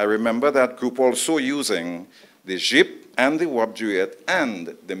 I remember that group also using the jip and the Wab duet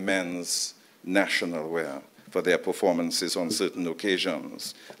and the men's national wear for their performances on certain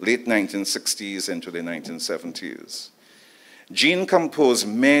occasions, late 1960s into the 1970s. Jean composed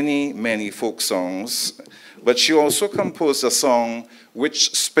many, many folk songs, but she also composed a song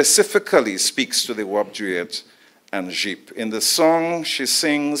which specifically speaks to the Wab duet and jupe. In the song, she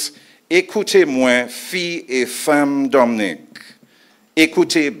sings, Écoutez-moi, filles et femmes Dominique.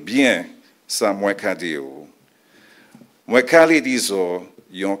 Écoutez bien sa moi ka di yo. Moi ka li dizo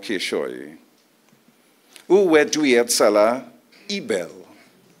yon keshoy. Ou we duyet sa la, ibel.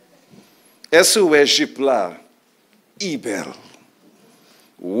 Est-ce we jupe la, ibel.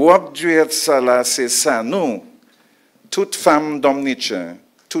 Wap duyet sa la, c'est ça nous. Toute femme dominicaine,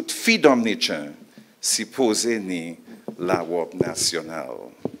 toute fille dominicaine, si posé ni la wap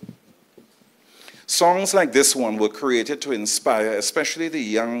nationale. Songs like this one were created to inspire, especially the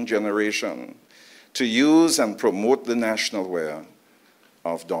young generation, to use and promote the national wear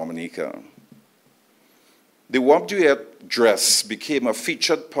of Dominica. The wap duet dress became a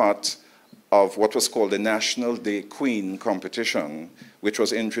featured part of what was called the National Day Queen competition, which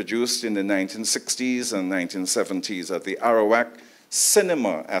was introduced in the 1960s and 1970s at the Arawak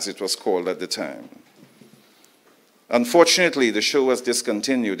Cinema, as it was called at the time. Unfortunately, the show was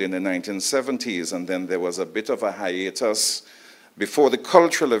discontinued in the 1970s, and then there was a bit of a hiatus before the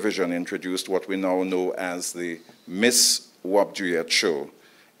Cultural Division introduced what we now know as the Miss Wap Duet Show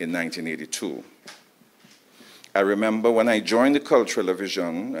in 1982. I remember when I joined the Cultural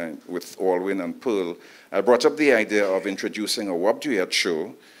Division with Alwyn and Pearl, I brought up the idea of introducing a Wap Duet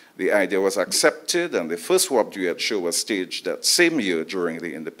show. The idea was accepted, and the first Wap Duet show was staged that same year during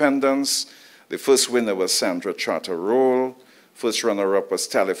the independence. The first winner was Sandra Charter Roll. First runner-up was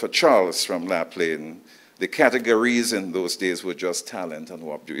Talifa Charles from La Plaine. The categories in those days were just talent and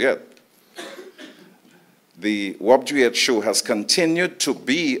Wap Duet. The Wap Duet show has continued to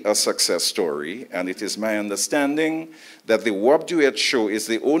be a success story, and it is my understanding that the Wap Duet show is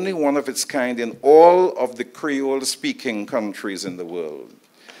the only one of its kind in all of the Creole-speaking countries in the world.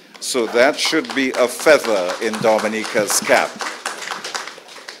 So that should be a feather in Dominica's cap.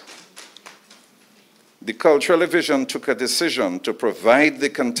 The Cultural Division took a decision to provide the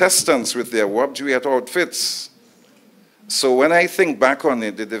contestants with their Wap Duet outfits. So when I think back on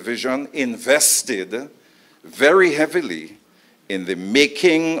it, the division invested very heavily in the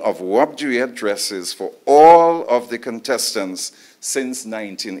making of Wap Duet dresses for all of the contestants since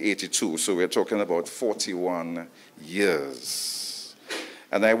 1982. So we're talking about 41 years.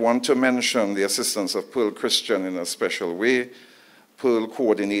 And I want to mention the assistance of Pearl Christian in a special way. Pearl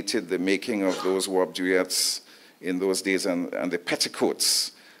coordinated the making of those Wap Duets in those days and the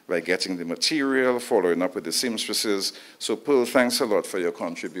petticoats by getting the material, following up with the seamstresses. So Pearl, thanks a lot for your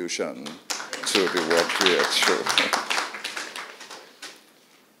contribution to the Wap Duet show.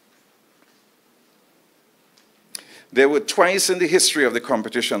 There were twice in the history of the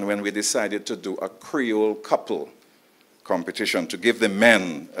competition when we decided to do a Creole couple competition to give the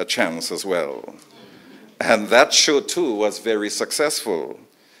men a chance as well. And that show too was very successful.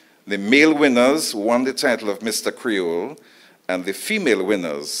 The male winners won the title of Mr. Creole, and the female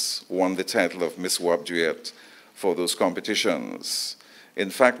winners won the title of Miss Wap Duet for those competitions.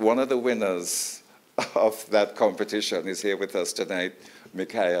 In fact, one of the winners of that competition is here with us tonight,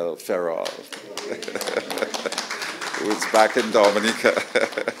 Mikhail Ferrol, who's back in Dominica.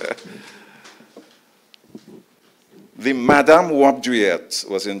 The Madame Wap Duet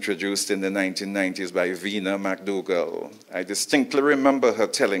was introduced in the 1990s by Vina McDougall. I distinctly remember her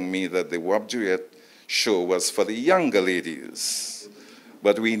telling me that the Wap Duet show was for the younger ladies,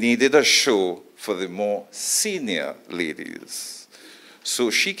 but we needed a show for the more senior ladies.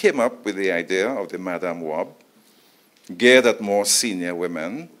 So she came up with the idea of the Madame Wap, geared at more senior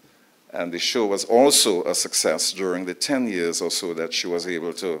women, and the show was also a success during the 10 years or so that she was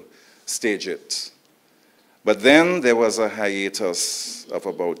able to stage it. But then there was a hiatus of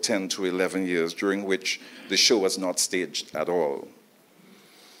about 10 to 11 years during which the show was not staged at all.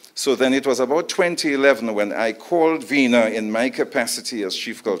 So then it was about 2011 when I called Vina in my capacity as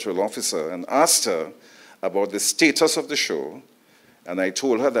Chief Cultural Officer and asked her about the status of the show. And I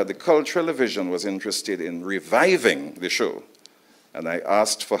told her that the Cultural Division was interested in reviving the show. And I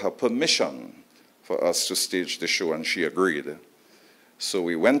asked for her permission for us to stage the show, and she agreed. So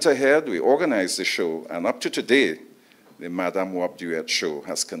we went ahead, we organized the show, and up to today, the Madame Wap Duet show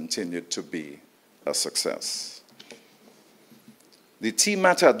has continued to be a success. The Tea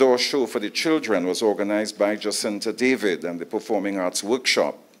Matador show for the children was organized by Jacinta David and the Performing Arts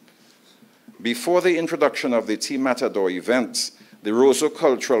Workshop. Before the introduction of the Tea Matador event, the Roseau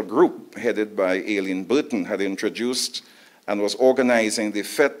Cultural Group, headed by Aileen Burton, had introduced and was organizing the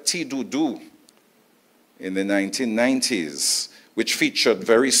Fête Tea Doudou in the 1990s, which featured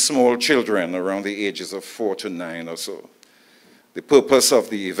very small children around the ages of 4 to 9 or so. The purpose of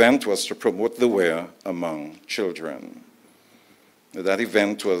the event was to promote the wear among children. That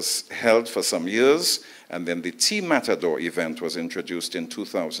event was held for some years, And then the Tea Matador event was introduced in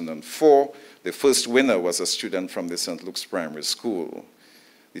 2004. The first winner was a student from the St. Luke's Primary School.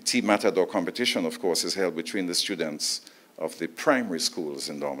 The Tea Matador competition, of course, is held between the students of the primary schools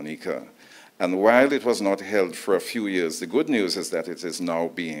in Dominica. And while it was not held for a few years, the good news is that it is now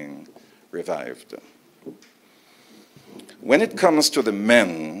being revived. When it comes to the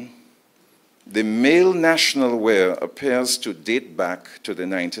men, the male national wear appears to date back to the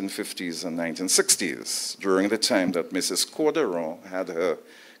 1950s and 1960s, during the time that Mrs. Corderon had her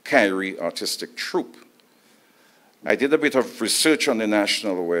Kyrie artistic troupe. I did a bit of research on the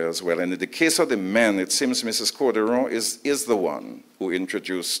national wear as well, and in the case of the men, it seems Mrs. Corderon is the one who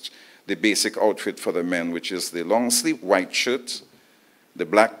introduced the basic outfit for the men, which is the long-sleeve white shirt, the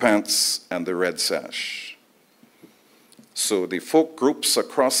black pants, and the red sash. So the folk groups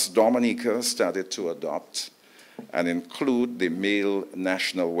across Dominica started to adopt and include the male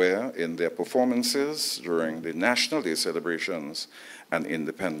national wear in their performances during the National Day celebrations and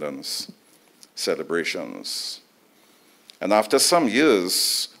Independence celebrations. And after some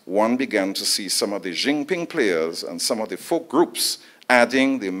years, one began to see some of the Jingping players and some of the folk groups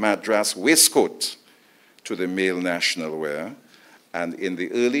adding the Madras waistcoat to the male national wear. And in the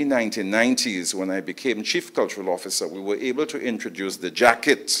early 1990s, when I became Chief Cultural Officer, we were able to introduce the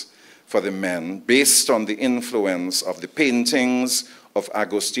jacket for the men based on the influence of the paintings of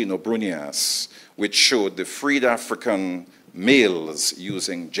Agostino Brunias, which showed the freed African males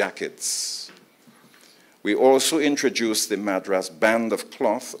using jackets. We also introduced the Madras band of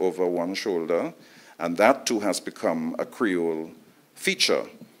cloth over one shoulder, and that too has become a Creole feature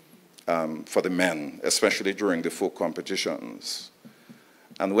for the men, especially during the folk competitions.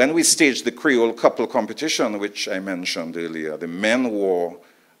 And when we staged the Creole couple competition, which I mentioned earlier, the men wore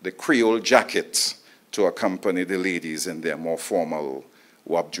the Creole jacket to accompany the ladies in their more formal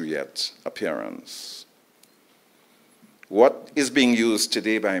Wabjuyet appearance. What is being used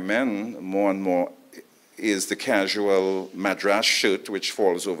today by men more and more is the casual Madras shirt, which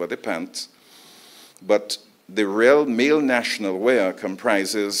falls over the pant. But the real male national wear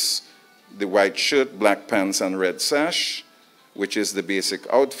comprises the white shirt, black pants, and red sash, which is the basic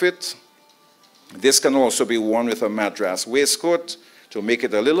outfit. This can also be worn with a Madras waistcoat to make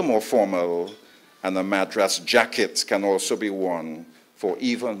it a little more formal, and a Madras jacket can also be worn for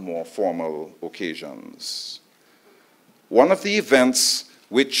even more formal occasions. One of the events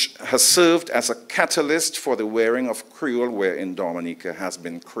which has served as a catalyst for the wearing of Creole wear in Dominica has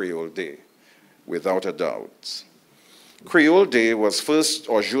been Creole Day, without a doubt. Creole Day was first,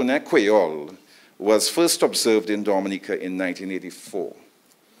 or Journée Créole, was first observed in Dominica in 1984.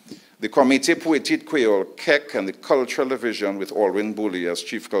 The Comité Poétique Créole, KEC, and the Cultural Division, with Alwyn Booley as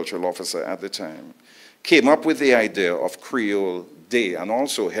Chief Cultural Officer at the time, came up with the idea of Creole Day and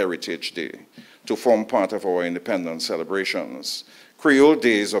also Heritage Day to form part of our independence celebrations. Creole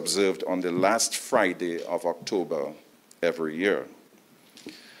Day is observed on the last Friday of October every year.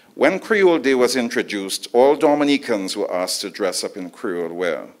 When Creole Day was introduced, all Dominicans were asked to dress up in Creole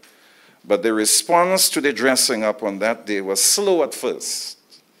wear. But the response to the dressing up on that day was slow at first.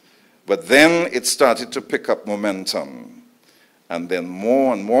 But then it started to pick up momentum. And then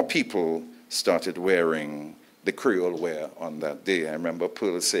more and more people started wearing the Creole wear on that day. I remember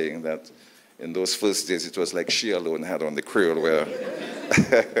Pearl saying that in those first days, it was like she alone had on the Creole wear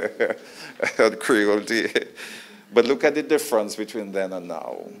on Creole Day. But look at the difference between then and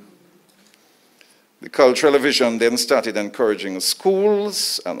now. The Cultural Division then started encouraging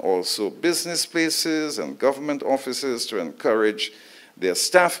schools and also business places and government offices to encourage their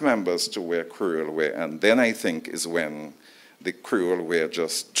staff members to wear Creole wear. And then I think is when the Creole wear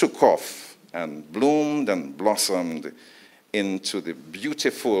just took off and bloomed and blossomed into the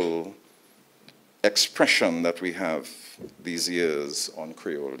beautiful expression that we have these years on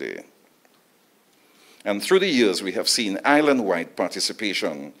Creole Day. And through the years, we have seen island-wide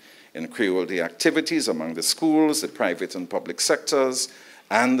participation in Creole Day activities among the schools, the private and public sectors,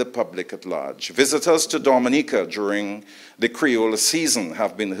 and the public at large. Visitors to Dominica during the Creole season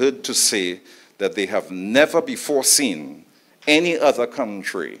have been heard to say that they have never before seen any other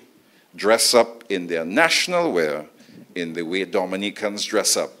country dress up in their national wear in the way Dominicans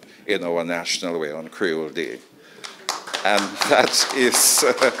dress up in our national wear on Creole Day. And that is,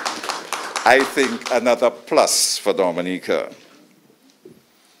 I think, another plus for Dominica.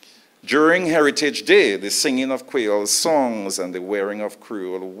 During Heritage Day, the singing of Creole songs and the wearing of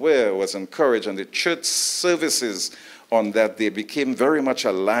Creole wear was encouraged, and the church services on that day became very much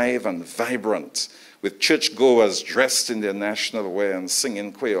alive and vibrant, with churchgoers dressed in their national wear and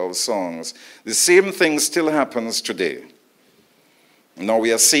singing Creole songs. The same thing still happens today. Now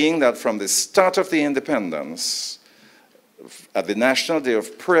we are seeing that from the start of the independence, at the National Day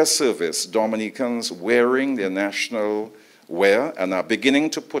of Prayer Service, Dominicans wearing their national wear and are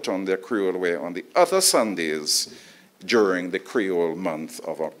beginning to put on their Creole wear on the other Sundays during the Creole month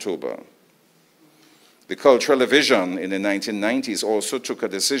of October. The Cultural Division in the 1990s also took a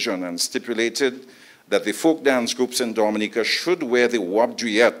decision and stipulated that the folk dance groups in Dominica should wear the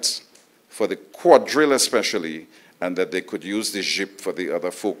wabduyet for the quadrille especially, and that they could use the jip for the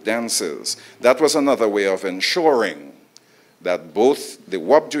other folk dances. That was another way of ensuring that both the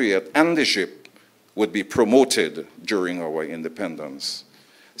wabduyet and the jip would be promoted during our independence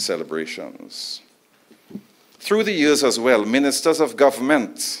celebrations. Through the years as well, ministers of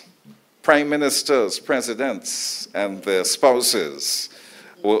government, prime ministers, presidents, and their spouses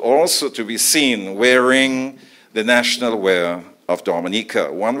were also to be seen wearing the national wear of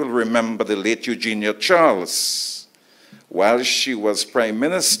Dominica. One will remember the late Eugenia Charles, while she was prime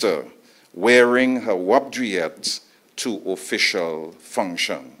minister, wearing her wabduyet to official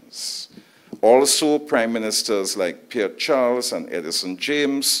functions. Also, prime ministers like Pierre Charles and Edison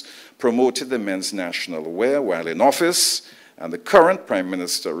James promoted the men's national wear while in office, and the current Prime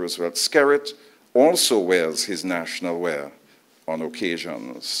Minister, Roosevelt Skerritt, also wears his national wear on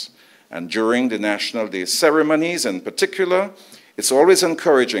occasions. And during the National Day ceremonies in particular, it's always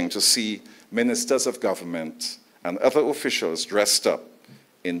encouraging to see ministers of government and other officials dressed up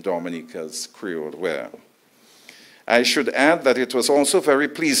in Dominica's Creole wear. I should add that it was also very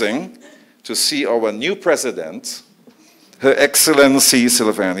pleasing to see our new president, Her Excellency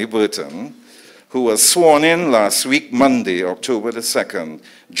Sylvanie Burton, who was sworn in last week, Monday, October the 2nd,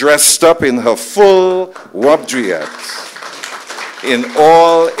 dressed up in her full wabduyet in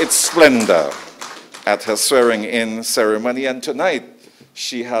all its splendor at her swearing-in ceremony. And tonight,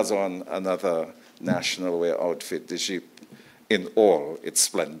 she has on another national wear outfit, the jip, in all its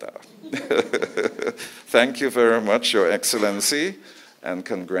splendor. Thank you very much, Your Excellency, and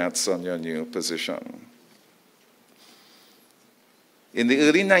congrats on your new position. In the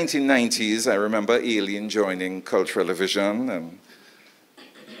early 1990s, I remember Aileen joining Cultural Division, and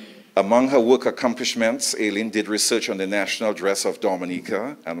among her work accomplishments, Aileen did research on the national dress of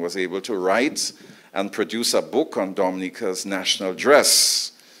Dominica and was able to write and produce a book on Dominica's national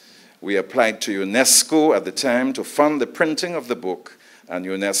dress. We applied to UNESCO at the time to fund the printing of the book, and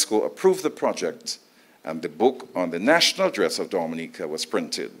UNESCO approved the project, and the book on the national dress of Dominica was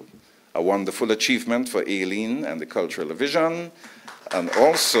printed. A wonderful achievement for Aileen and the Cultural Division, and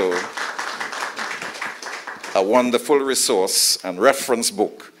also a wonderful resource and reference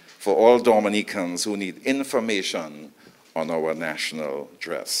book for all Dominicans who need information on our national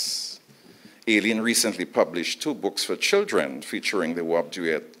dress. Aileen recently published 2 books for children featuring the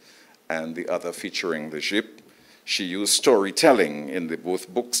wabduyet and the other featuring the jip. She used storytelling in both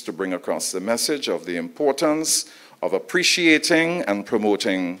books to bring across the message of the importance of appreciating and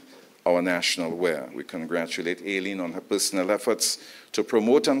promoting our national wear. We congratulate Aileen on her personal efforts to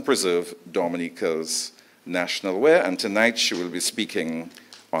promote and preserve Dominica's national wear, and tonight she will be speaking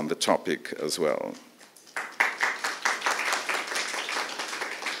on the topic as well.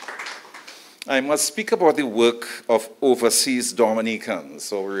 I must speak about the work of overseas Dominicans,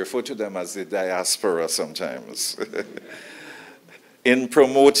 so we refer to them as the diaspora sometimes, in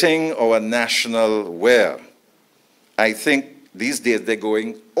promoting our national wear. I think these days they're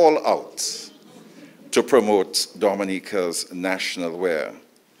going all out to promote Dominica's national wear.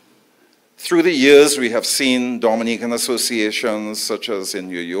 Through the years, we have seen Dominican associations such as in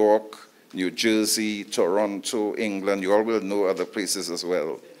New York, New Jersey, Toronto, England, you all will know other places as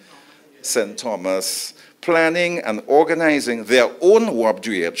well, St. Thomas, planning and organizing their own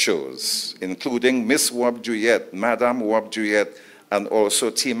wabduyet shows, including Miss Wabduyet, Madame Wabduyet, and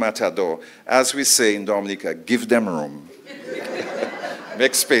also Team Matador. As we say in Dominica, give them room.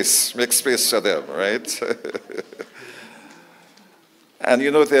 Make space for them, right? And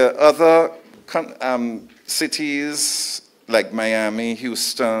you know, there are other cities like Miami,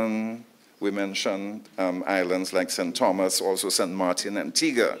 Houston, we mentioned islands like St. Thomas, also St. Martin,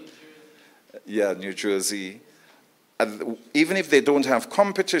 Antigua, yeah, New Jersey. And even if they don't have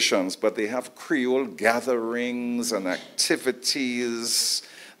competitions, but they have Creole gatherings and activities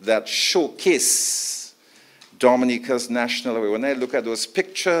that showcase Dominica's national wear. When I look at those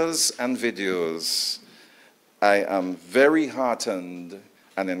pictures and videos, I am very heartened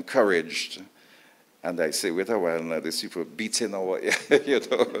and encouraged. And I say, wait a while now, these people beating our, you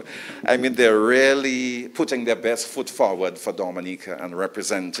know. I mean, they're really putting their best foot forward for Dominica and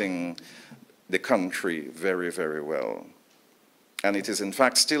representing the country very, very well. And it is, in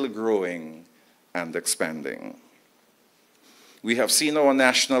fact, still growing and expanding. We have seen our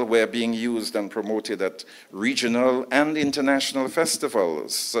national wear being used and promoted at regional and international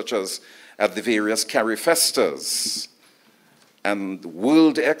festivals, such as at the various Carifestas and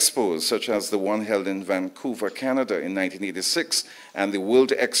World Expos, such as the one held in Vancouver, Canada in 1986, and the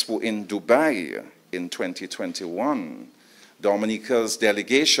World Expo in Dubai in 2021. Dominica's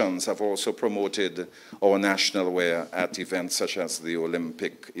delegations have also promoted our national wear at events such as the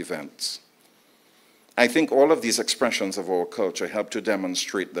Olympic events. I think all of these expressions of our culture help to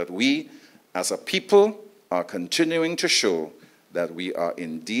demonstrate that we, as a people, are continuing to show that we are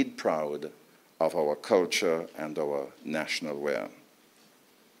indeed proud of our culture and our national wear.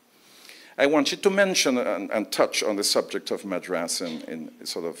 I want you to mention and touch on the subject of Madras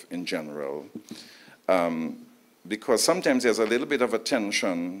in general, because sometimes there's a little bit of a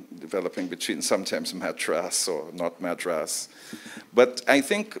tension developing between sometimes Madras or not Madras. But I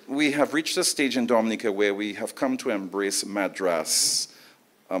think we have reached a stage in Dominica where we have come to embrace Madras,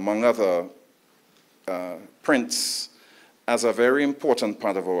 among other prints, as a very important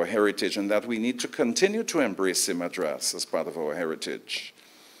part of our heritage, and that we need to continue to embrace the Madras as part of our heritage.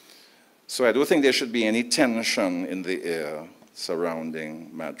 So I don't think there should be any tension in the air surrounding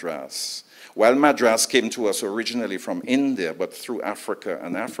Madras. While Madras came to us originally from India, but through Africa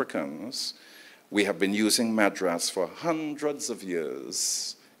and Africans, we have been using Madras for hundreds of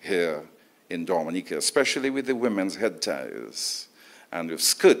years here in Dominica, especially with the women's head ties and with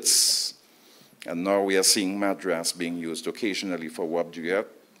skirts. And now we are seeing Madras being used occasionally for wabduet,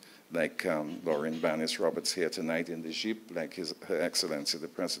 like Lauren Banis Roberts here tonight in the Jeep, like Her Excellency the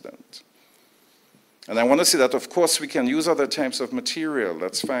President. And I want to say that, of course, we can use other types of material.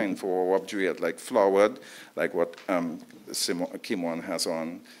 That's fine for wabduet, like flowered, like what Kimon has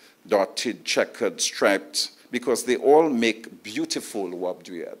on, dotted, checkered, striped, because they all make beautiful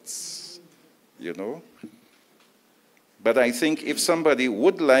wabduets, you know? But I think if somebody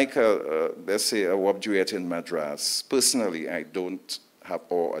would like, let's say, a wabduet in Madras, personally, I don't have,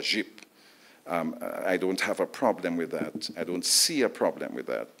 or a jeep, I don't have a problem with that. I don't see a problem with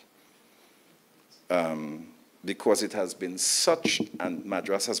that. Because it has been such, and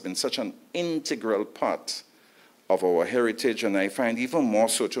Madras has been such an integral part of our heritage, and I find even more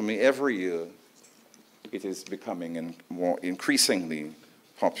so to me every year, it is becoming more increasingly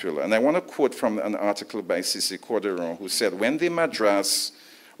popular. And I want to quote from an article by Cici Corderon, who said, when the Madras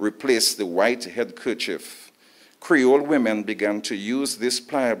replaced the white headkerchief, Creole women began to use this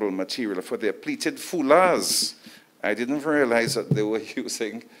pliable material for their pleated foulards. I didn't realize that they were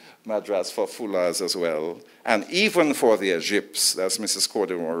using Madras for foulards as well, and even for their jibs. That's Mrs.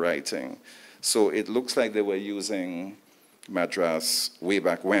 Corderon writing. So it looks like they were using Madras way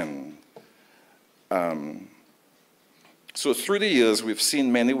back when. So through the years, we've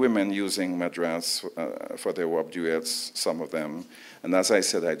seen many women using Madras for their wabduets, some of them. And as I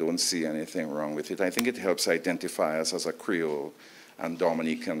said, I don't see anything wrong with it. I think it helps identify us as a Creole and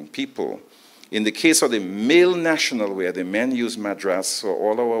Dominican people. In the case of the male national wear, the men use Madras for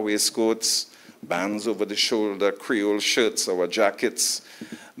all our waistcoats, bands over the shoulder, Creole shirts, our jackets.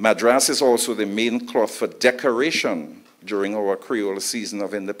 Madras is also the main cloth for decoration during our Creole season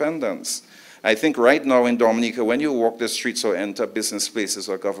of independence. I think right now in Dominica, when you walk the streets or enter business places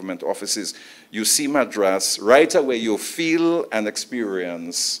or government offices, you see Madras, right away you feel and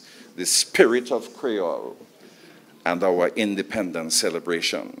experience the spirit of Creole and our independence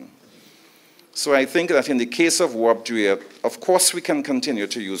celebration. So I think that in the case of wabduet, of course we can continue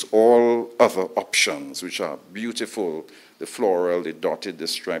to use all other options, which are beautiful, the floral, the dotted, the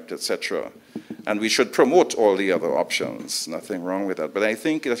striped, etc. And we should promote all the other options, nothing wrong with that. But I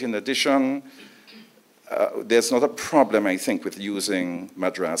think that in addition, there's not a problem, I think, with using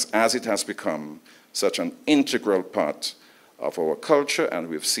Madras as it has become such an integral part of our culture, and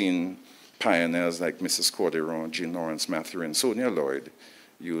we've seen pioneers like Mrs. Corderon, Jean Lawrence Matthew, and Sonia Lloyd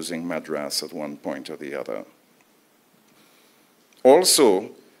using Madras at one point or the other. Also,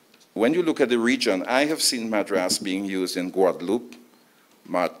 when you look at the region, I have seen Madras being used in Guadeloupe,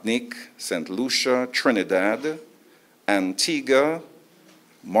 Martinique, St. Lucia, Trinidad, Antigua,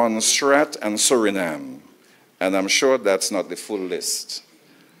 Montserrat, and Suriname. And I'm sure that's not the full list.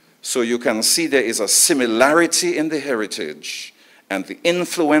 So you can see there is a similarity in the heritage and the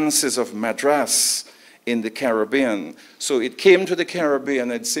influences of Madras in the Caribbean. So it came to the Caribbean,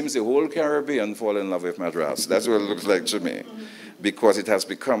 it seems the whole Caribbean fall in love with Madras. That's what it looks like to me, because it has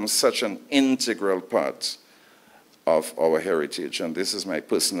become such an integral part of our heritage, and this is my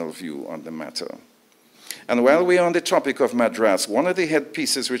personal view on the matter. And while we're on the topic of Madras, one of the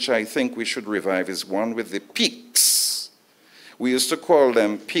headpieces which I think we should revive is one with the peaks. We used to call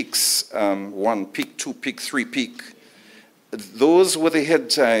them peaks, 1 peak, 2 peak, 3 peak. those were the head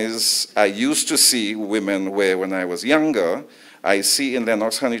ties I used to see women wear when I was younger. I see in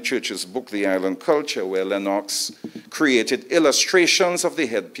Lennox Honeychurch's book, The Island Culture, where Lennox created illustrations of the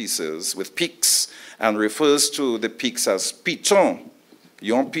headpieces with peaks and refers to the peaks as pitons.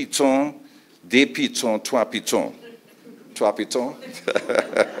 Yon piton, des pitons, trois pitons. Trois pitons?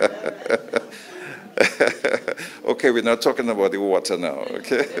 Okay, we're not talking about the water now,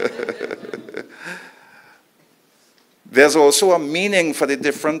 okay? There's also a meaning for the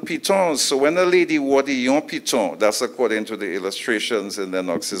different pitons. So when a lady wore the yon piton, that's according to the illustrations in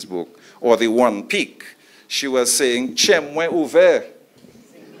Lennox's book, or the one peak, she was saying, Chem mwen ouvert.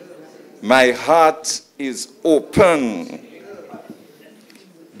 My heart is open.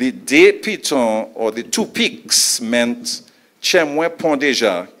 The deux pitons, or the two peaks, meant Chem mwen pon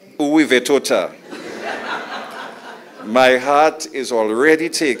deja, ouive tota. My heart is already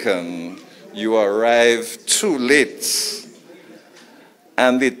taken. You arrive too late.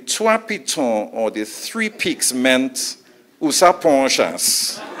 And the trois pitons, or the three peaks, meant ou sa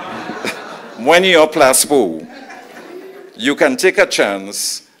ponchas. When you're place pour. You can take a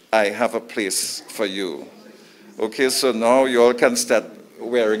chance. I have a place for you. Okay, so now you all can start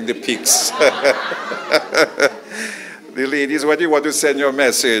wearing the peaks. The ladies, what do you want to send your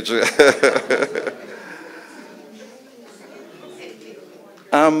message?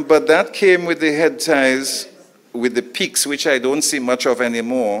 But that came with the head ties, with the peaks, which I don't see much of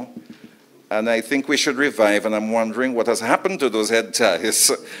anymore. And I think we should revive, and I'm wondering what has happened to those head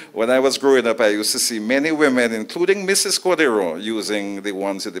ties. When I was growing up, I used to see many women, including Mrs. Cordero, using the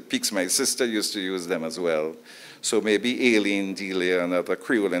ones with the peaks. My sister used to use them as well. So maybe Aileen, Delia, and other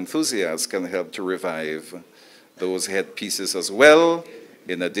Creole enthusiasts can help to revive those headpieces as well,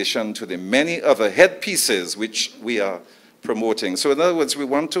 in addition to the many other headpieces which we are promoting. So in other words, we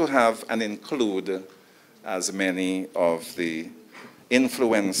want to have and include as many of the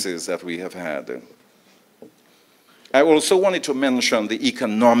influences that we have had. I also wanted to mention the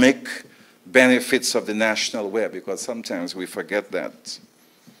economic benefits of the national wear, because sometimes we forget that,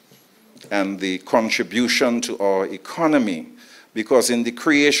 and the contribution to our economy, because in the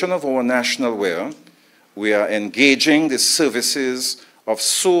creation of our national wear, we are engaging the services of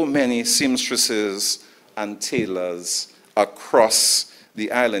so many seamstresses and tailors across the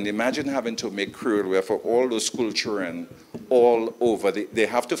island. Imagine having to make Creole wear for all those school children all over. They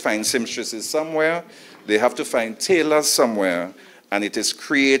have to find seamstresses somewhere, they have to find tailors somewhere, and it is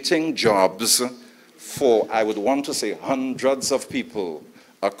creating jobs for, I would want to say, hundreds of people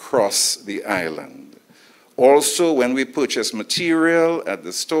across the island. Also, when we purchase material at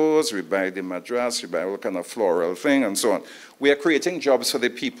the stores, we buy the madras, we buy all kind of floral thing and so on. We are creating jobs for the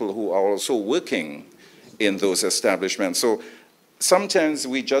people who are also working in those establishments. So sometimes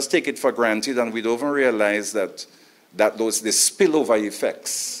we just take it for granted and we don't even realize that the spillover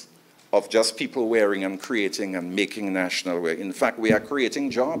effects of just people wearing and creating and making national wear. In fact, we are creating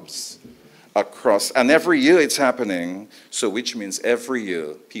jobs across, and every year it's happening, so which means every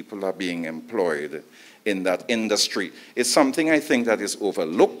year people are being employed in that industry. It's something I think that is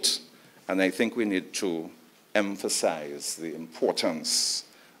overlooked, and I think we need to emphasize the importance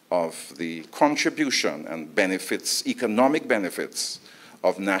of the contribution and benefits, economic benefits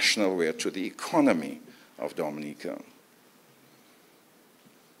of national wear to the economy of Dominica.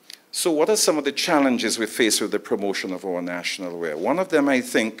 So what are some of the challenges we face with the promotion of our national wear? One of them, I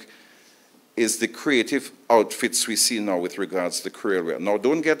think, is the creative outfits we see now with regards to Creole wear. Now,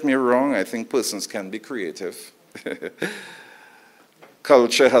 don't get me wrong, I think persons can be creative.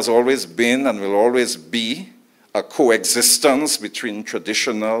 Culture has always been and will always be a coexistence between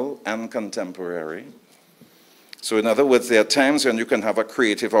traditional and contemporary. So in other words, there are times when you can have a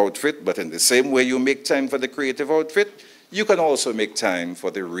creative outfit, but in the same way you make time for the creative outfit, you can also make time for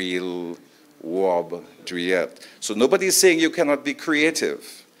the real wob duet. So nobody's saying you cannot be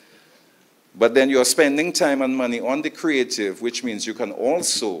creative, but then you're spending time and money on the creative, which means you can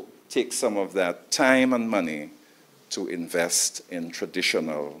also take some of that time and money to invest in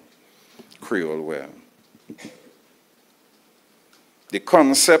traditional Creole wear. The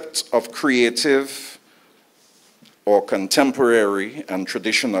concept of creative or contemporary and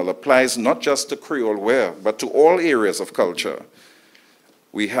traditional applies not just to Creole wear, but to all areas of culture.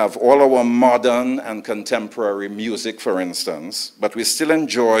 We have all our modern and contemporary music, for instance, but we still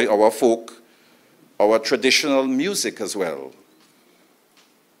enjoy our folk, our traditional music as well.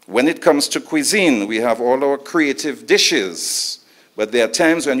 When it comes to cuisine, we have all our creative dishes, but there are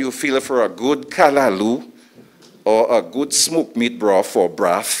times when you feel for a good kalalu, or a good smoked meat broth, or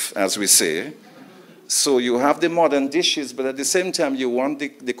broth, as we say. So you have the modern dishes, but at the same time you want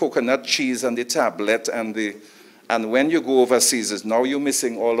the coconut cheese and the tablet and And when you go overseas, now you're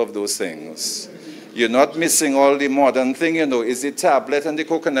missing all of those things. You're not missing all the modern thing, you know, is the tablet and the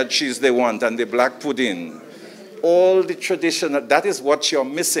coconut cheese they want and the black pudding. All the traditional, that is what you're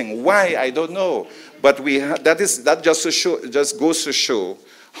missing. Why? I don't know. But that just goes to show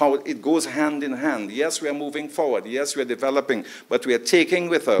how it goes hand in hand. Yes, we are moving forward. Yes, we are developing, but we are taking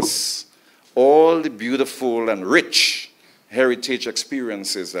with us all the beautiful and rich heritage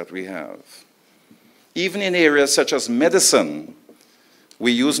experiences that we have. Even in areas such as medicine,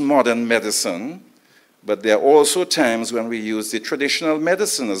 we use modern medicine, but there are also times when we use the traditional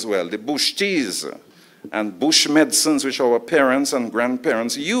medicine as well, the bush teas and bush medicines which our parents and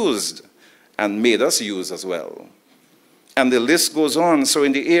grandparents used and made us use as well. And the list goes on. So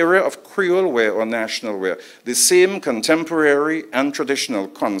in the area of Creole wear or national wear, the same contemporary and traditional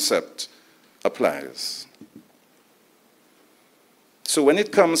concept applies. So when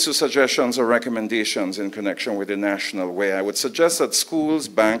it comes to suggestions or recommendations in connection with the national wear, I would suggest that schools,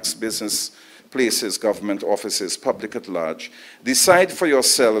 banks, business places, government offices, public at large, decide for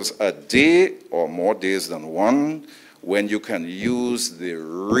yourselves a day or more days than one when you can use the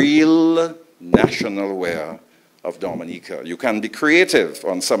real national wear of Dominica. You can be creative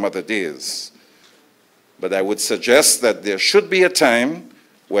on some other days, but I would suggest that there should be a time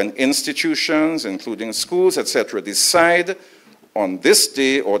when institutions, including schools, etc., decide on this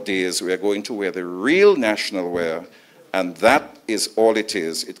day or days we are going to wear the real national wear, and that is all it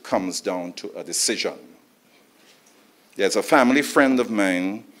is. It comes down to a decision. There's a family friend of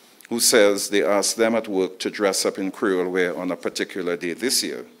mine who says they asked them at work to dress up in Creole wear on a particular day this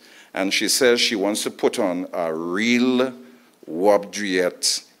year. And she says she wants to put on a real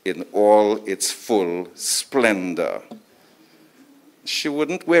wabdriette in all its full splendor. She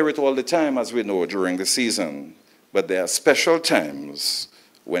wouldn't wear it all the time, as we know, during the season, but there are special times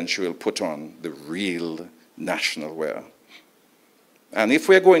when she will put on the real national wear. And if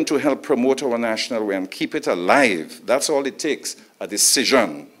we're going to help promote our national wear and keep it alive, that's all it takes, a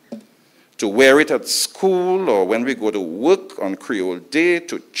decision. To wear it at school or when we go to work on Creole Day,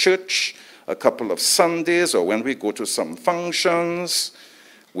 to church a couple of Sundays, or when we go to some functions,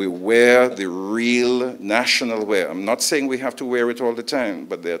 we wear the real national wear. I'm not saying we have to wear it all the time,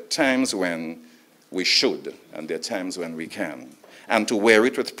 but there are times when we should, and there are times when we can. And to wear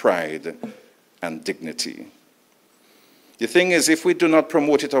it with pride and dignity. The thing is, if we do not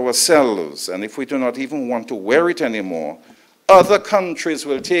promote it ourselves, and if we do not even want to wear it anymore, other countries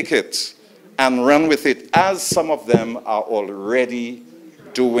will take it and run with it, as some of them are already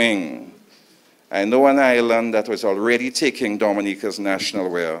doing. I know an island that was already taking Dominica's national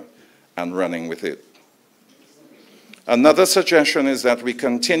wear and running with it. Another suggestion is that we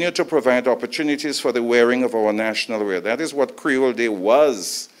continue to provide opportunities for the wearing of our national wear. That is what Creole Day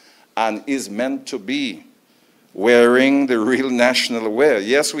was and is meant to be, wearing the real national wear.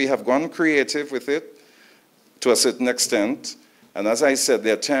 Yes, we have gone creative with it to a certain extent. And as I said,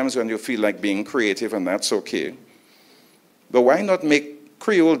 there are times when you feel like being creative, and that's okay. But why not make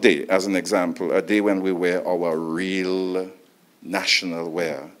Creole Day, as an example, a day when we wear our real national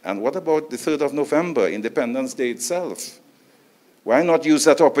wear? And what about the 3rd of November, Independence Day itself? Why not use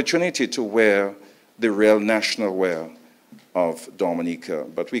that opportunity to wear the real national wear of Dominica?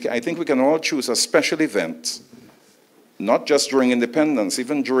 But I think we can all choose a special event, not just during Independence,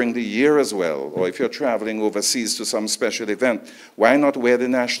 even during the year as well, or if you're traveling overseas to some special event, why not wear the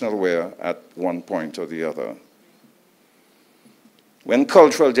national wear at one point or the other? When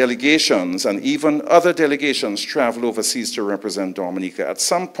cultural delegations and even other delegations travel overseas to represent Dominica, at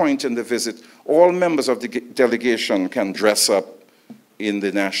some point in the visit, all members of the delegation can dress up in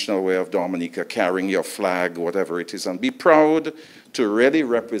the national wear of Dominica, carrying your flag, whatever it is, and be proud to really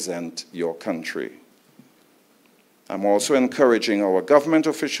represent your country. I'm also encouraging our government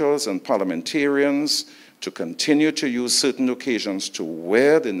officials and parliamentarians to continue to use certain occasions to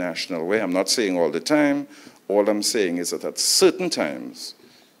wear the national wear. I'm not saying all the time. All I'm saying is that at certain times,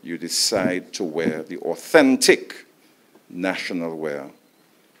 you decide to wear the authentic national wear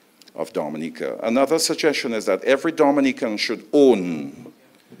of Dominica. Another suggestion is that every Dominican should own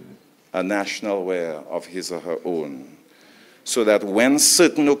a national wear of his or her own, so that when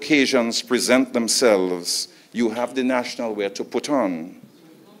certain occasions present themselves, you have the national wear to put on.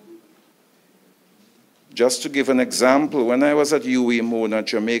 Just to give an example, when I was at UWI Mona,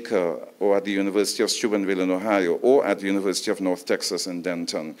 Jamaica, or at the University of Steubenville in Ohio, or at the University of North Texas in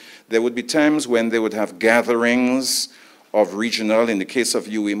Denton, there would be times when they would have gatherings of regional, in the case of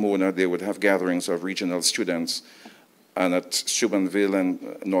UWI Mona, they would have gatherings of regional students, and at Steubenville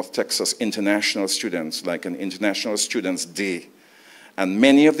and North Texas, international students, like an International Students' Day. And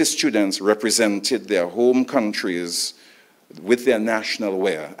many of the students represented their home countries with their national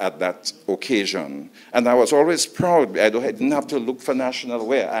wear at that occasion. And I was always proud. I didn't have to look for national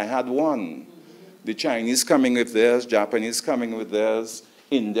wear. I had one. The Chinese coming with theirs, Japanese coming with theirs,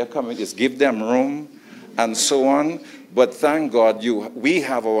 India coming, just give them room, and so on. But thank God we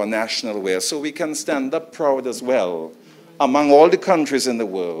have our national wear, so we can stand up proud as well among all the countries in the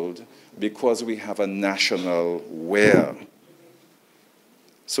world because we have a national wear.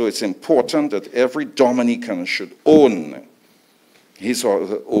 So it's important that every Dominican should own his or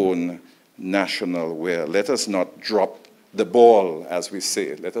her own national wear. Let us not drop the ball, as we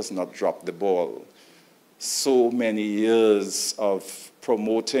say. Let us not drop the ball. So many years of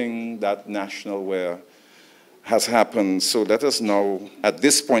promoting that national wear has happened. So let us now, at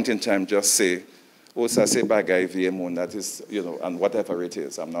this point in time, just say, oh, ça c'est bagay VMO, that is, and whatever it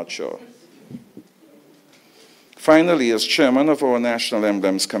is, I'm not sure. Finally, as chairman of our National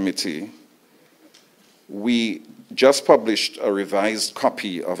Emblems Committee, we just published a revised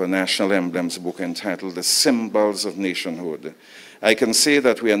copy of a national emblems book entitled The Symbols of Nationhood. I can say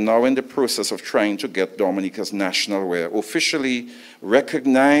that we are now in the process of trying to get Dominica's national wear officially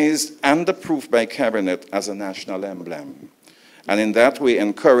recognized and approved by Cabinet as a national emblem. And in that way,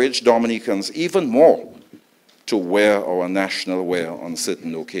 encourage Dominicans even more to wear our national wear on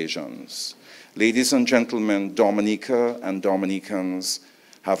certain occasions. Ladies and gentlemen, Dominica and Dominicans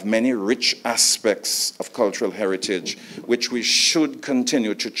have many rich aspects of cultural heritage which we should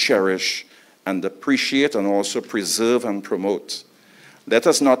continue to cherish and appreciate and also preserve and promote. Let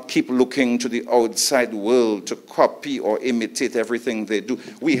us not keep looking to the outside world to copy or imitate everything they do.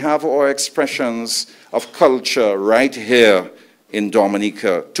 We have our expressions of culture right here in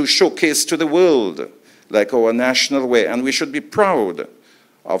Dominica to showcase to the world, like our national wear, and we should be proud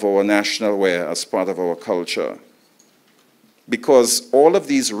of our national wear as part of our culture. Because all of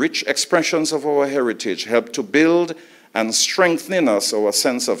these rich expressions of our heritage help to build and strengthen in us our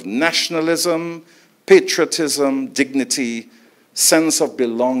sense of nationalism, patriotism, dignity, sense of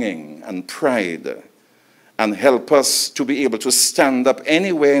belonging and pride, and help us to be able to stand up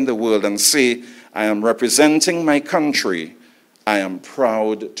anywhere in the world and say, I am representing my country. I am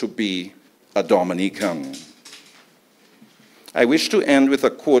proud to be a Dominican. I wish to end with a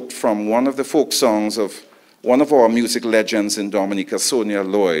quote from one of the folk songs of one of our music legends in Dominica, Sonia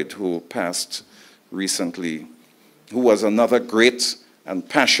Lloyd, who passed recently, who was another great and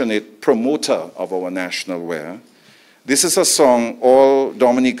passionate promoter of our national wear. This is a song all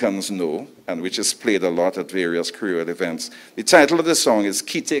Dominicans know, and which is played a lot at various Creole events. The title of the song is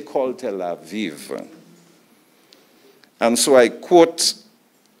Quitte Colte la Vive. And so I quote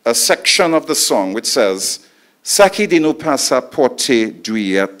a section of the song which says, Saki di nou pasa porte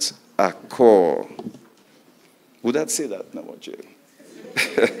duyet akor. Would that say that now, Jill?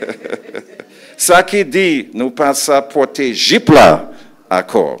 Saki di nou pasa porte jipla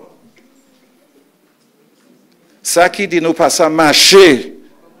akor. Saki di nou pasa marche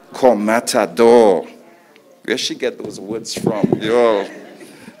comme matador. Where she get those words from? Yo.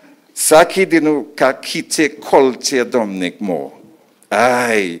 Saki di nou ka kite kolte Dominic mo.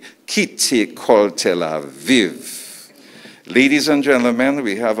 Ay, kite kolte la vive. Ladies and gentlemen,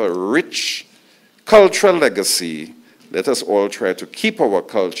 we have a rich cultural legacy. Let us all try to keep our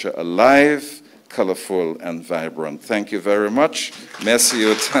culture alive, colorful, and vibrant. Thank you very much. Merci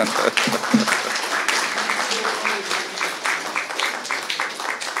autant.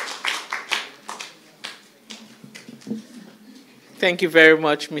 Thank you very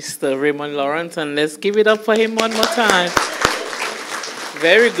much, Mr. Raymond Lawrence, and let's give it up for him one more time.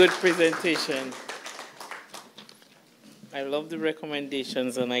 Very good presentation. I love the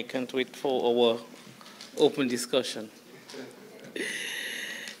recommendations, and I can't wait for our open discussion.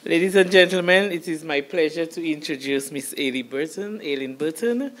 Ladies and gentlemen, it is my pleasure to introduce Miss Aileen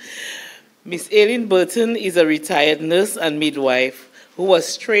Burton. Miss Aileen Burton is a retired nurse and midwife who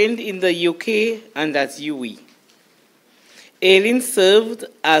was trained in the UK and at UWI. Aileen served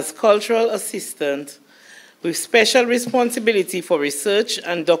as cultural assistant with special responsibility for research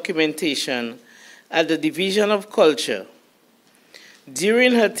and documentation at the Division of Culture.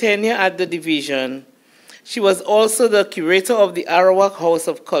 During her tenure at the division, she was also the curator of the Arawak House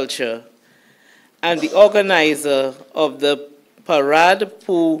of Culture and the organizer of the Parade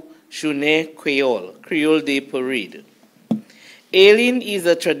pour Journée Creole, Creole Day Parade. Aileen is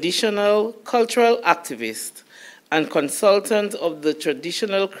a traditional cultural activist and consultant of the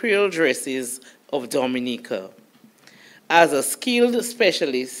traditional Creole dresses of Dominica. As a skilled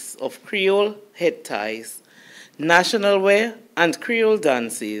specialist of Creole head ties, national wear, and Creole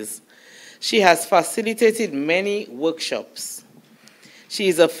dances, she has facilitated many workshops. She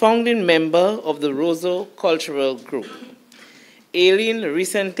is a founding member of the Roseau Cultural Group. Aileen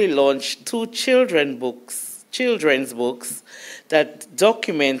recently launched 2 children's books that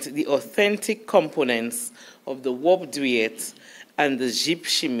document the authentic components of the Wop Duet and the Jeep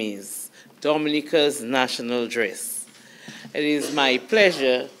Chemise, Dominica's national dress. It is my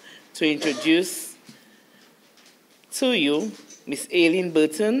pleasure to introduce to you Ms. Aileen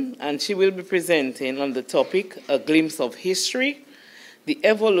Burton, and she will be presenting on the topic, A Glimpse of History, the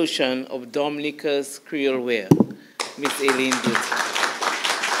Evolution of Dominica's Creole Wear. Ms. Aileen Burton.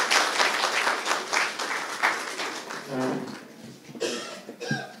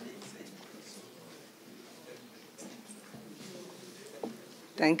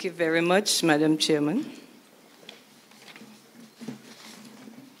 Thank you very much, Madam Chairman.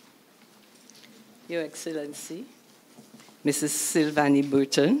 Your Excellency, Mrs. Silvani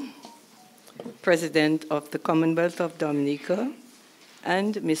Burton, President of the Commonwealth of Dominica,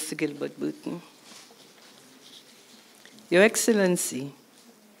 and Mr. Gilbert Burton. Your Excellency,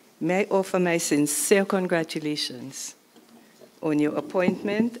 may I offer my sincere congratulations on your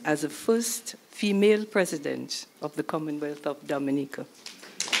appointment as the first female president of the Commonwealth of Dominica.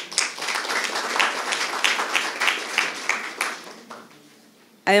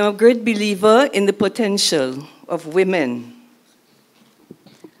 I am a great believer in the potential of women.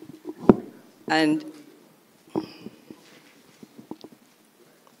 And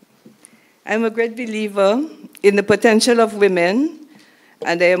I'm a great believer in the potential of women,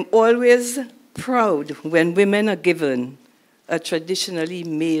 and I am always proud when women are given a traditionally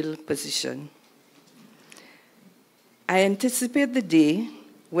male position. I anticipate the day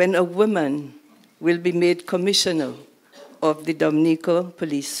when a woman will be made commissioner of the Dominica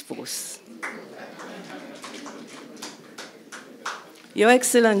Police Force. Your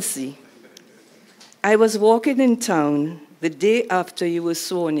Excellency, I was walking in town the day after you were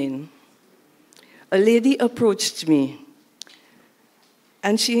sworn in. A lady approached me,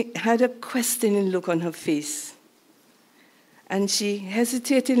 and she had a questioning look on her face. And she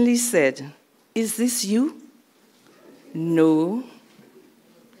hesitatingly said, "Is this you?" "No."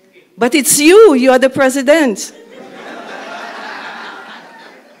 "But it's you, you're the president."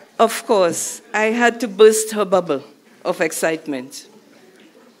 Of course, I had to burst her bubble of excitement.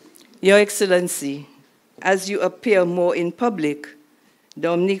 Your Excellency, as you appear more in public,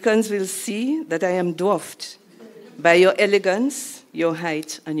 Dominicans will see that I am dwarfed by your elegance, your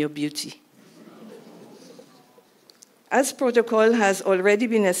height, and your beauty. As protocol has already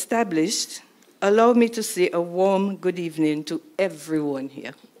been established, allow me to say a warm good evening to everyone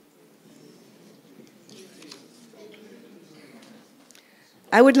here.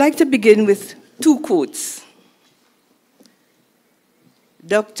 I would like to begin with 2 quotes.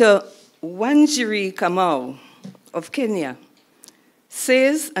 Dr. Wanjiri Kamau of Kenya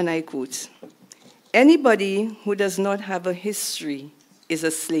says, and I quote, "Anybody who does not have a history is a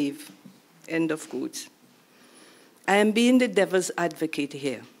slave," end of quote. I am being the devil's advocate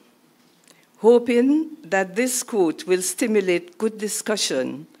here, hoping that this quote will stimulate good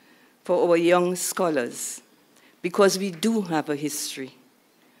discussion for our young scholars, because we do have a history,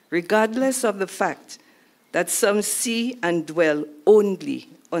 regardless of the fact that some see and dwell only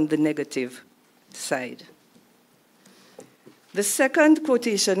on the negative side. The second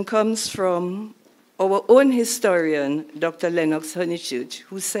quotation comes from our own historian, Dr. Lennox Honeychurch,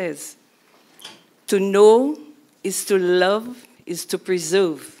 who says, "To know is to love, is to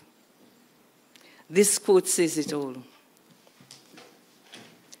preserve." This quote says it all.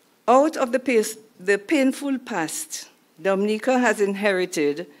 Out of the painful past, Dominica has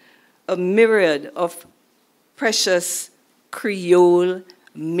inherited a myriad of precious Creole,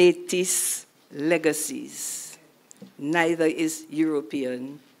 Métis legacies. Neither is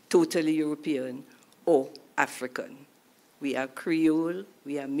European, totally European, or African. We are Creole,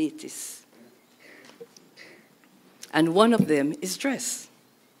 we are Métis. And one of them is dress.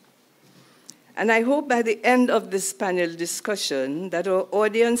 And I hope by the end of this panel discussion that our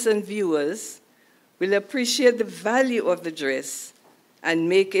audience and viewers will appreciate the value of the dress and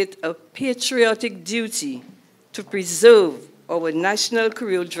make it a patriotic duty to preserve our national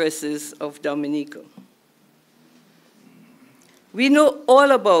Creole dresses of Dominica. We know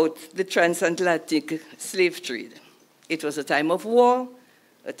all about the transatlantic slave trade. It was a time of war,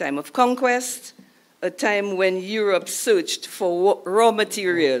 a time of conquest, a time when Europe searched for raw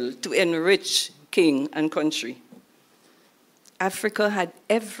material to enrich king and country. Africa had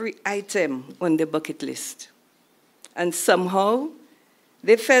every item on their bucket list. And somehow,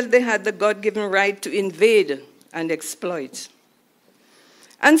 they felt they had the God-given right to invade and exploit.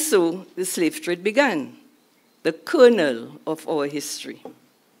 And so the slave trade began. the kernel of our history.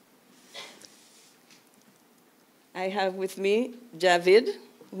 I have with me Javid,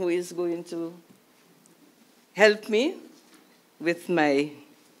 who is going to help me with my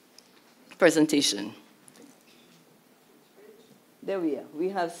presentation. There we are. We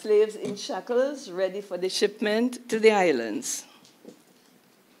have slaves in shackles ready for the shipment to the islands.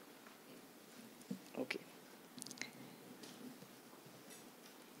 Okay.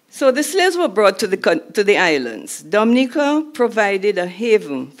 So the slaves were brought to the islands. Dominica provided a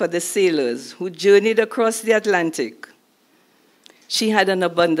haven for the sailors who journeyed across the Atlantic. She had an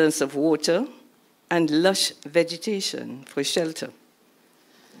abundance of water and lush vegetation for shelter.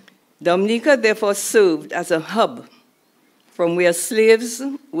 Dominica therefore served as a hub from where slaves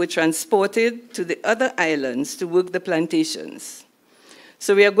were transported to the other islands to work the plantations.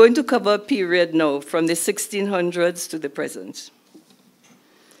 So we are going to cover a period now from the 1600s to the present.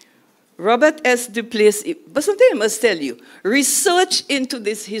 Robert S. Duplessis, but something I must tell you, research into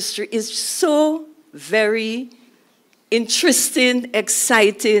this history is so very interesting,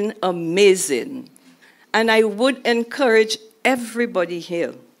 exciting, amazing. And I would encourage everybody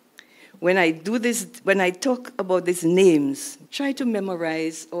here, when I do this, when I talk about these names, try to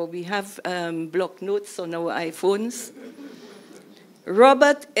memorize, or we have block notes on our iPhones.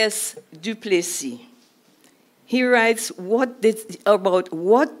 Robert S. Duplessis. He writes about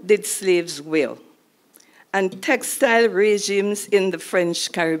what did slaves wear and textile regimes in the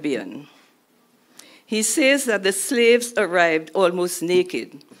French Caribbean. He says that the slaves arrived almost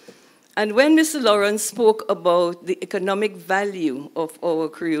naked. And when Mr. Lawrence spoke about the economic value of our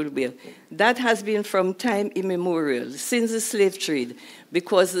Creole wear, that has been from time immemorial, since the slave trade,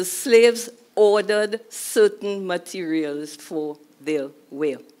 because the slaves ordered certain materials for their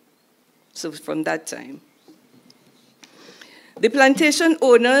wear. So from that time. The plantation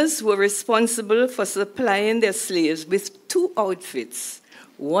owners were responsible for supplying their slaves with 2 outfits,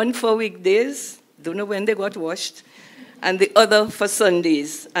 one for weekdays, don't know when they got washed, and the other for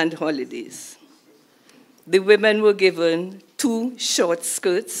Sundays and holidays. The women were given 2 short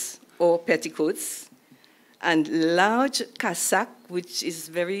skirts or petticoats and large cassack, which is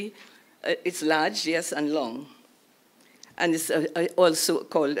it's large, yes, and long. And it's also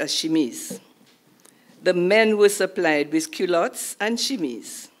called a chemise. The men were supplied with culottes and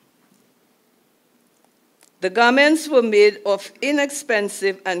chemises. The garments were made of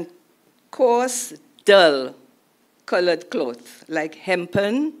inexpensive and coarse, dull colored cloth, like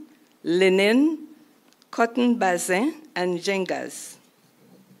hempen, linen, cotton basin, and jengas.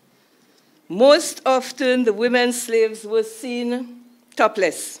 Most often, the women slaves were seen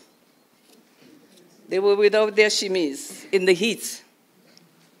topless. They were without their chemises in the heat.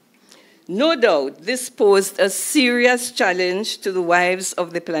 No doubt, this posed a serious challenge to the wives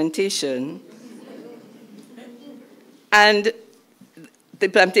of the plantation and the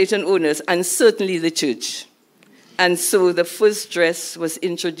plantation owners, and certainly the church. And so the first dress was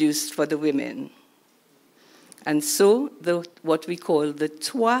introduced for the women. And so what we call the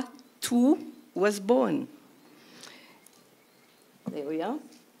toit-tout was born. There we are.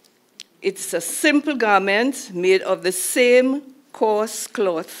 It's a simple garment made of the same coarse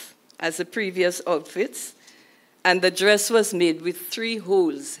cloth as the previous outfits, and the dress was made with 3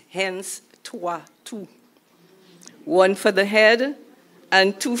 holes, hence toit-tout. 1 for the head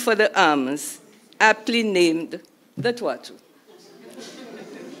and 2 for the arms, aptly named the toit-tout.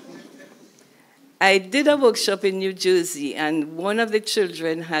 I did a workshop in New Jersey, and one of the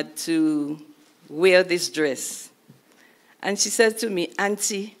children had to wear this dress. And she said to me,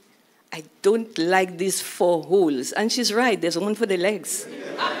 "Auntie, I don't like these 4 holes." And she's right, there's one for the legs.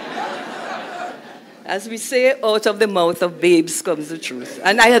 As we say, out of the mouth of babes comes the truth.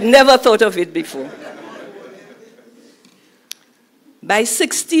 And I had never thought of it before. By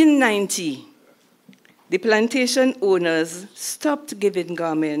 1690, the plantation owners stopped giving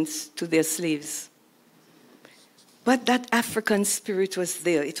garments to their slaves. But that African spirit was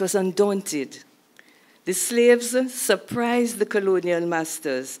there. It was undaunted. The slaves surprised the colonial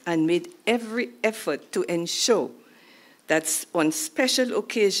masters and made every effort to ensure that on special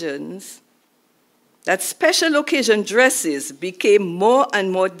occasions, that special occasion dresses became more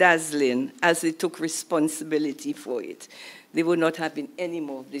and more dazzling as they took responsibility for it. They were not having any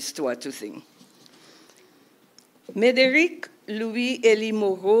more of this toit-tout thing. Médéric Louis-Élie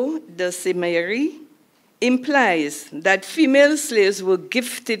Moreau de Saint-Méry implies that female slaves were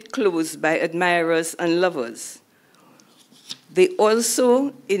gifted clothes by admirers and lovers. They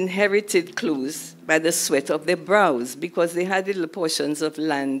also inherited clothes by the sweat of their brows, because they had little portions of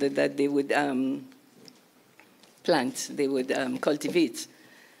land that they would plant, they would cultivate.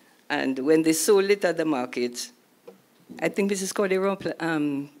 And when they sold it at the market, I think Mrs. Cordero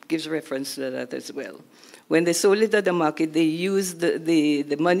gives reference to that as well. When they sold it at the market, they used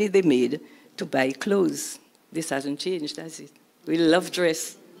the money they made to buy clothes. This hasn't changed, has it? We love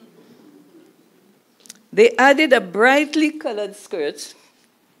dress. They added a brightly colored skirt.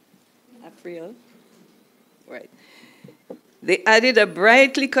 April? Right. They added a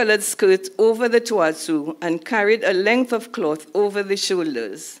brightly colored skirt over the tuatsu and carried a length of cloth over the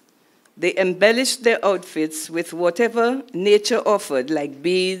shoulders. They embellished their outfits with whatever nature offered, like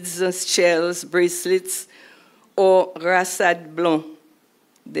beads, shells, bracelets, or rassad blanc.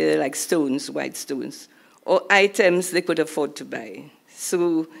 They're like stones, white stones, or items they could afford to buy.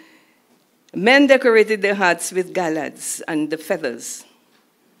 So men decorated their hats with galads and the feathers.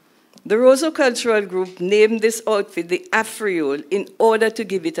 The Roseau Cultural Group named this outfit the Afriole in order to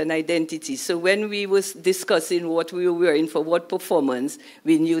give it an identity. So when we was discussing what we were wearing for what performance,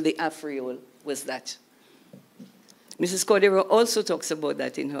 we knew the Afriole was that. Mrs. Cordero also talks about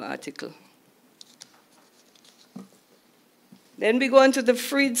that in her article. Then we go on to the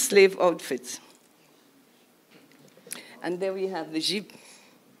freed slave outfit. And there we have the Jeep.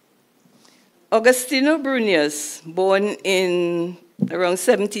 Agostino Brunius, born in around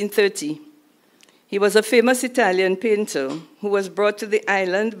 1730. He was a famous Italian painter who was brought to the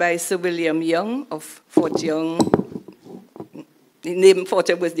island by Sir William Young of Fort Young.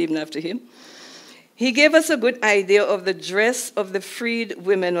 Fort was named after him. He gave us a good idea of the dress of the freed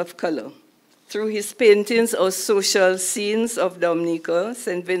women of color through his paintings of social scenes of Dominica,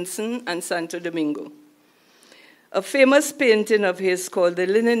 St. Vincent, and Santo Domingo. A famous painting of his called The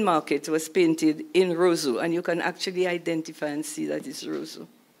Linen Market was painted in Roseau, and you can actually identify and see that it's Roseau.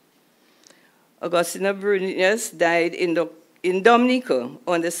 Agostino Brunius died in Dominica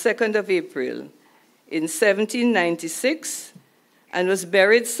on the 2nd of April in 1796 and was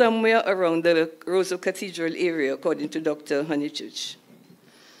buried somewhere around the Roseau Cathedral area, according to Dr. Honeychurch.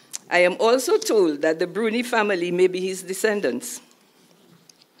 I am also told that the Bruni family may be his descendants.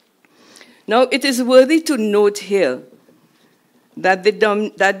 Now, it is worthy to note here that,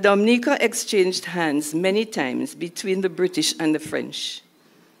 that Dominica exchanged hands many times between the British and the French,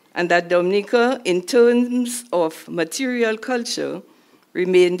 and that Dominica, in terms of material culture,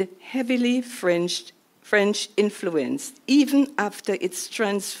 remained heavily French influenced, even after its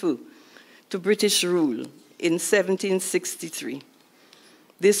transfer to British rule in 1763.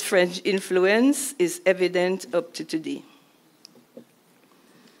 This French influence is evident up to today.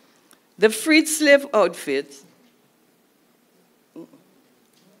 The freed slave outfit,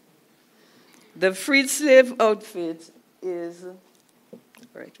 is, all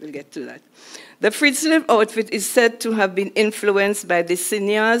right, we'll get to that. The freed slave outfit is said to have been influenced by the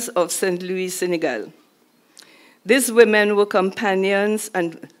seigneurs of St. Louis, Senegal. These women were companions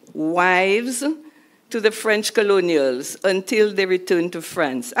and wives to the French colonials until they returned to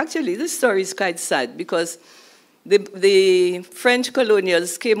France. Actually, this story is quite sad because the French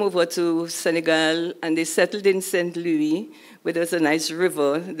colonials came over to Senegal and they settled in St. Louis, where there's a nice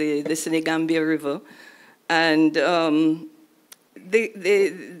river, the Senegambia River. And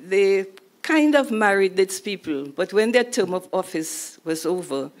they kind of married these people, but when their term of office was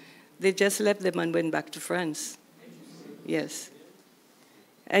over, they just left them and went back to France. Yes.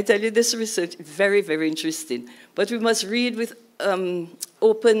 I tell you, this research is very, very interesting. But we must read with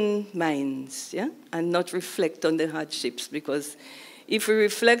open minds, yeah? And not reflect on the hardships, because if we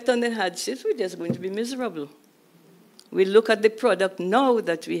reflect on the hardships, we're just going to be miserable. We look at the product now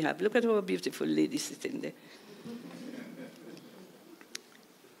that we have. Look at our beautiful lady sitting there.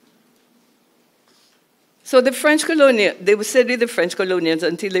 So the French colonial, they were said with the French colonials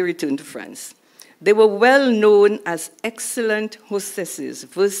until they returned to France. They were well known as excellent hostesses,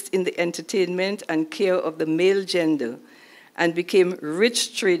 versed in the entertainment and care of the male gender, and became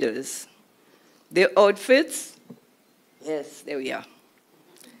rich traders. Their outfits, yes, there we are.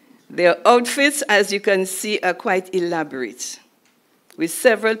 Their outfits, as you can see, are quite elaborate, with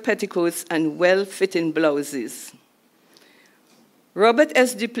several petticoats and well-fitting blouses. Robert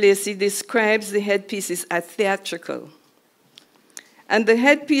S. Duplessis describes the headpieces as theatrical. And the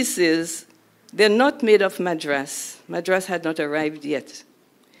headpieces, they're not made of madras. Madras had not arrived yet.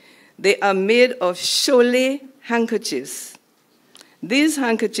 They are made of Cholet handkerchiefs. These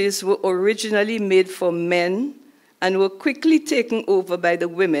handkerchiefs were originally made for men and were quickly taken over by the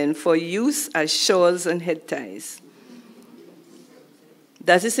women for use as shawls and head ties.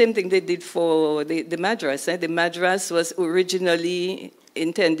 That's the same thing they did for the madras. The madras was originally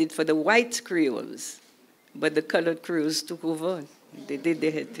intended for the white Creoles, but the colored Creoles took over. They did their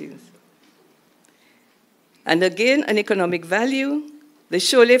head things. And again, an economic value. The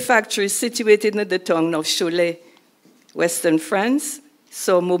Cholet factory, situated in the town of Cholet, Western France,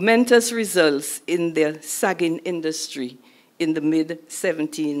 saw momentous results in their sagging industry in the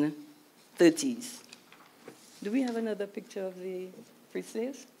mid-1730s. Do we have another picture of the free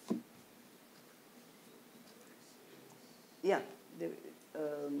slaves? Yeah, there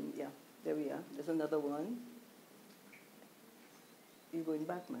we are. There's another one. You're going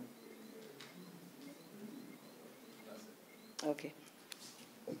back, man? Okay.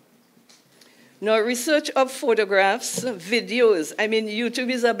 Now, research of photographs, videos. I mean,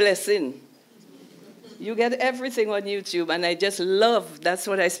 YouTube is a blessing. You get everything on YouTube, and I just love, that's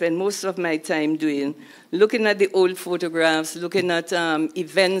what I spend most of my time doing, looking at the old photographs, looking at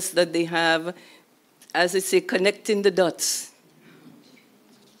events that they have, as I say, connecting the dots.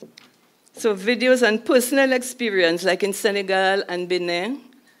 So videos and personal experience, like in Senegal and Benin,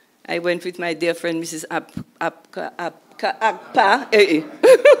 I went with my dear friend, Mrs. Akpa.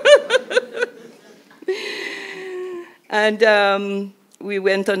 And we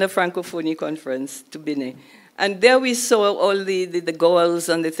went on a Francophonie conference to Benin. And there we saw all the goals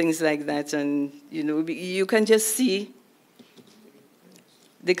and the things like that. And, you know, you can just see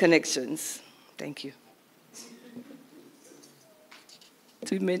the connections. Thank you.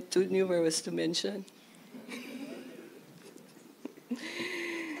 Too numerous to mention.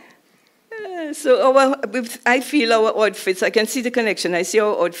 So I feel our outfits, I can see the connection. I see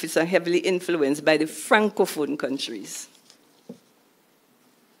our outfits are heavily influenced by the Francophone countries.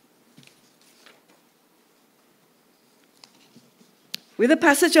 With the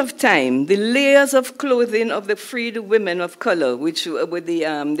passage of time, the layers of clothing of the freed women of color, which were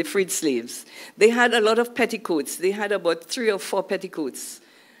the freed slaves, they had a lot of petticoats. They had about 3 or 4 petticoats,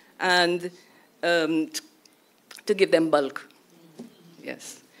 and to give them bulk.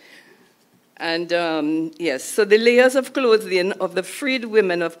 Yes. And yes, so the layers of clothing of the freed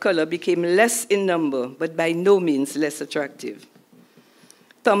women of color became less in number, but by no means less attractive.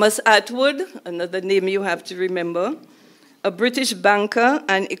 Thomas Atwood, another name you have to remember, a British banker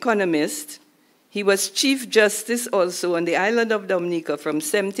and economist. He was Chief Justice also on the island of Dominica from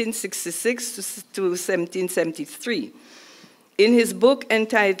 1766 to 1773. In his book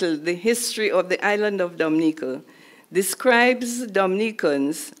entitled The History of the Island of Dominica, describes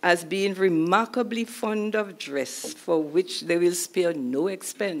Dominicans as being remarkably fond of dress, for which they will spare no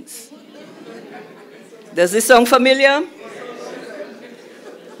expense. Does this sound familiar?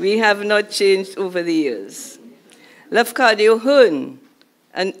 We have not changed over the years. Lafcadio Hearn,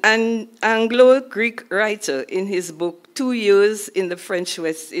 an Anglo-Greek writer, in his book 2 Years in the French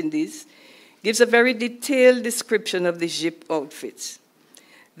West Indies, gives a very detailed description of the gyp outfits.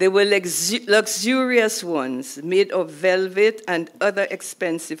 They were luxurious ones made of velvet and other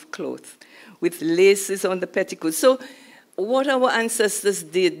expensive cloth with laces on the petticoats. So what our ancestors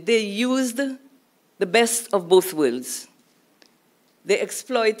did, they used the best of both worlds. They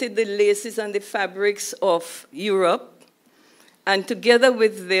exploited the laces and the fabrics of Europe, and together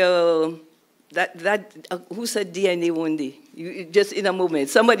with their, who said DNA one day? Just in a moment.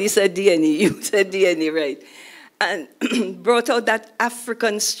 Somebody said DNA, you said DNA, right? And brought out that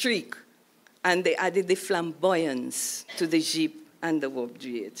African streak, and they added the flamboyance to the gyp and the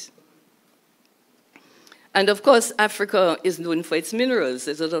wobdriet. And of course, Africa is known for its minerals.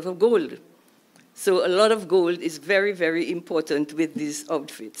 There's a lot of gold. So a lot of gold is very, very important with these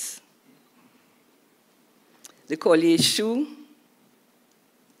outfits. The collier shoe.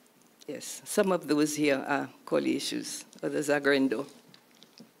 Yes, some of those here are collier shoes. Others are grendo.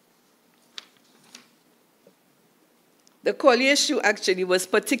 The collier shoe actually was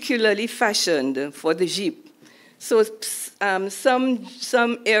particularly fashioned for the gyp. So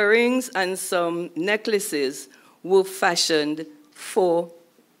some earrings and some necklaces were fashioned for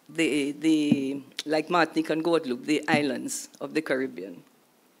like Martinique and Guadeloupe, the islands of the Caribbean.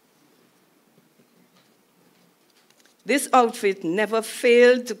 This outfit never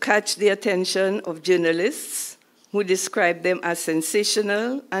failed to catch the attention of journalists who described them as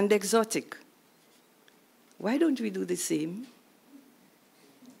sensational and exotic. Why don't we do the same?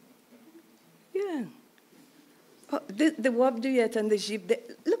 Yeah. Oh, the wobdriet and the gyp,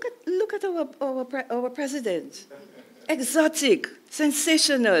 look at our president. Exotic,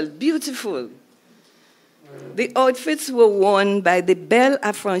 sensational, beautiful. The outfits were worn by the belles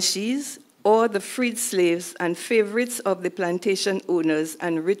affranchies or the freed slaves and favorites of the plantation owners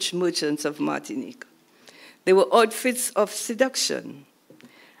and rich merchants of Martinique. They were outfits of seduction,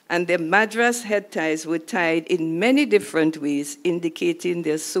 and their madras head ties were tied in many different ways, indicating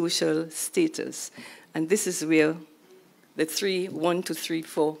their social status. And this is where the 1, 2, 3,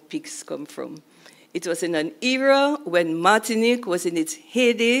 4 peaks come from. It was in an era when Martinique was in its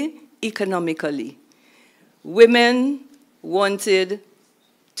heyday economically. Women wanted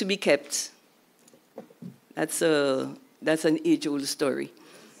to be kept. That's an age-old story.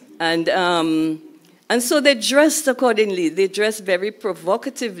 And so they dressed accordingly. They dressed very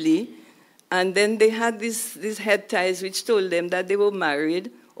provocatively, and then they had these head ties which told them that they were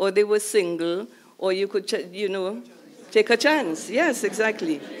married, or they were single, or you could, take a chance. Yes,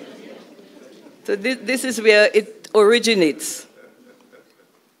 exactly. So this is where it originates.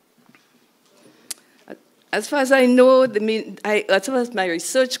 As far as I know, as far as my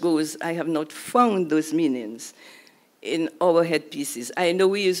research goes, I have not found those meanings in our headpieces. I know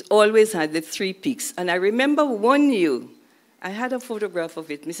we always had the 3 peaks. And I remember one year, I had a photograph of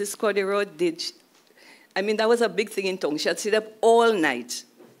it. Mrs. Cordero did, that was a big thing in town. She had stayed up all night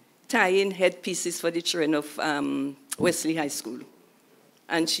tying headpieces for the children of Wesley High School.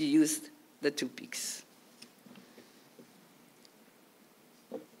 And she used the 2 peaks.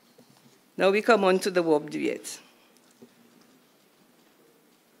 Now we come on to the warp duet.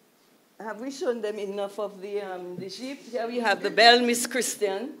 Have we shown them enough of the Jeep? Here we have the belle, Miss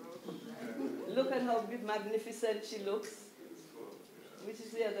Christian. Look at how magnificent she looks. Which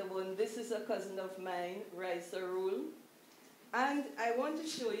is the other one? This is a cousin of mine, Raisa Rule. And I want to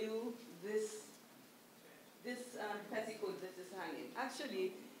show you this petticoat that is hanging.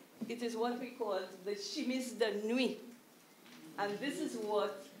 Actually, it is what we call the chemise de nuit. And this is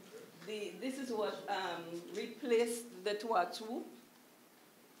what replaced the tuatu.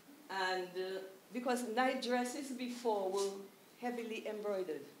 And because night dresses before were heavily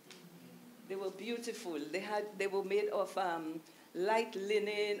embroidered. They were beautiful. They were made of light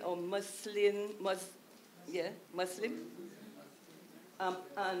linen or muslin,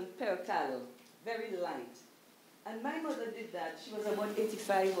 and percale, very light. And my mother did that. She was about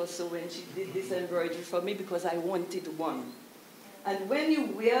 85 or so when she did this embroidery for me because I wanted one. And when you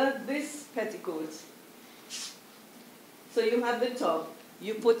wear this petticoat, so you have the top,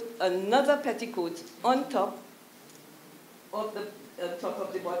 you put another petticoat on top of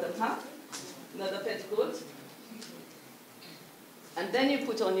the bottom half, another petticoat, and then you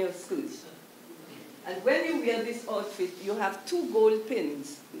put on your skirt. And when you wear this outfit, you have 2 gold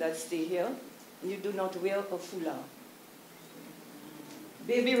pins that stay here, and you do not wear a foulard.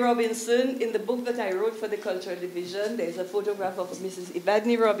 Baby Robinson, in the book that I wrote for the Cultural Division, there's a photograph of Mrs.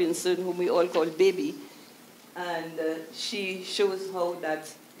 Evadne Robinson, whom we all call Baby, and she shows how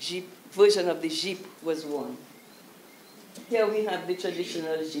that Jeep, version of the Jeep was worn. Here we have the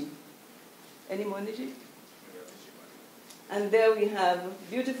traditional Jeep. Any more in the Jeep? And there we have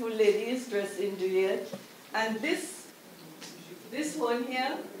beautiful ladies dressed in duet. And this one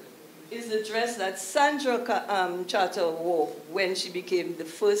here is the dress that Sandra Charter wore when she became the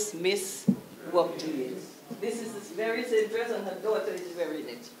first Miss Warp Duet. This is this very same dress, and her daughter is wearing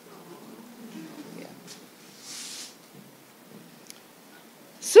it. Yeah.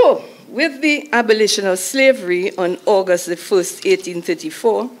 So, with the abolition of slavery on August the 1st,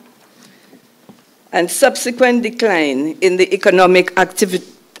 1834, and subsequent decline in the economic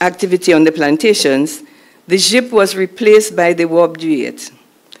activity on the plantations, the Jeep was replaced by the warp duet.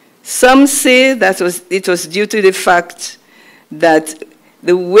 Some say that it was due to the fact that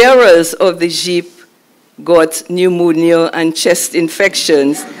the wearers of the Jeep got pneumonia and chest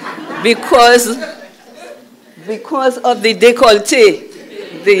infections because of the décolleté.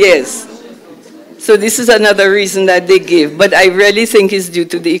 Yes. So this is another reason that they give, but I really think it's due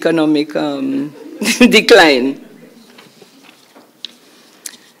to the economic decline.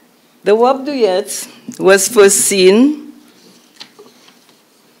 The warp duet was first seen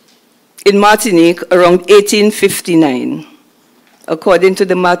in Martinique around 1859, according to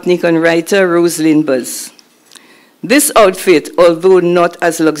the Martinican writer Roselyne Buzz. This outfit, although not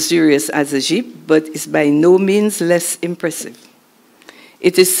as luxurious as a Jeep, but is by no means less impressive.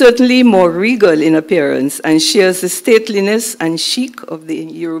 It is certainly more regal in appearance and shares the stateliness and chic of the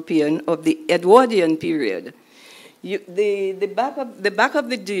Edwardian period. The back of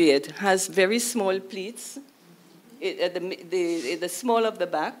the duet has very small pleats at the small of the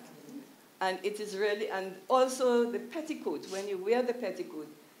back, and it is really, and also the petticoat, when you wear the petticoat,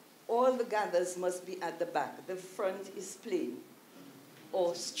 all the gathers must be at the back. The front is plain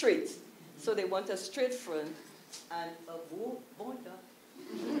or straight. So they want a straight front and a border.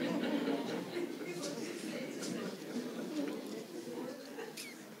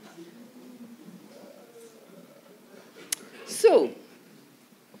 So,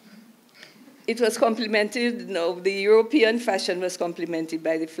 it was complemented, the European fashion was complemented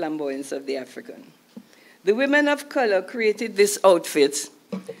by the flamboyance of the African. The women of color created this outfit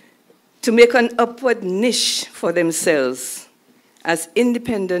to make an upward niche for themselves as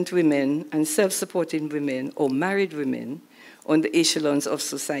independent women and self-supporting women or married women on the echelons of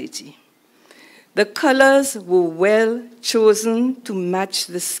society. The colors were well chosen to match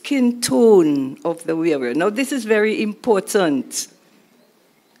the skin tone of the wearer. Now, this is very important.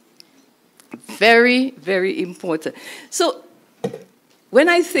 Very, very important. So, when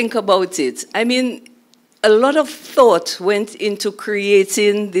I think about it, I mean, a lot of thought went into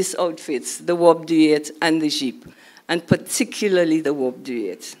creating these outfits, the warp duet and the jeep, and particularly the warp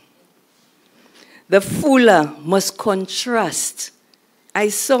duet. The foulard must contrast. I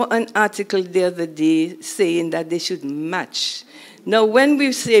saw an article the other day saying that they should match. Now, when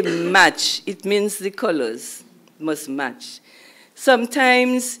we say match, it means the colors must match.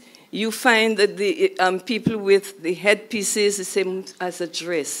 Sometimes you find that the people with the headpieces the same as a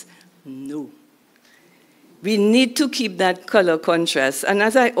dress. No. We need to keep that color contrast. And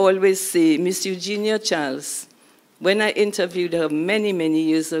as I always say, Miss Eugenia Charles, when I interviewed her many, many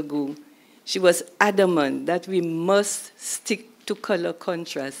years ago, she was adamant that we must stick to color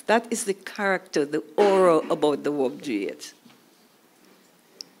contrast. That is the character, the aura about the warp duet.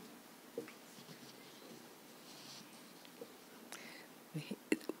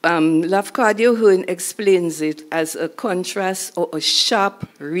 Lafcadio Hearn explains it as a contrast or a sharp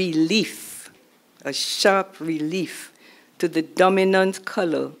relief to the dominant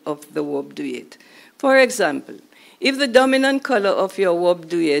color of the warp duet. For example, if the dominant color of your warp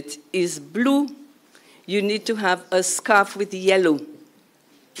duet is blue, you need to have a scarf with yellow.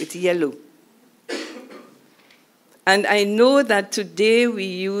 And I know that today we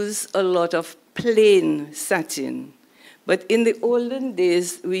use a lot of plain satin. But in the olden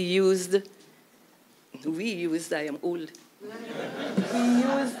days, I am old. We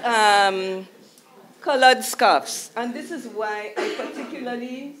used colored scarves. And this is why I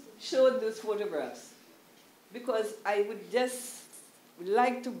particularly showed those photographs. Because I would just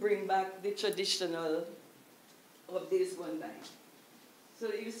like to bring back the traditional of this one time.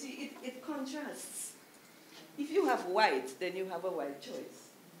 So you see, it contrasts. If you have white, then you have a white choice.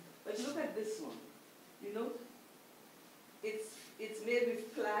 But look at this one. You know, it's made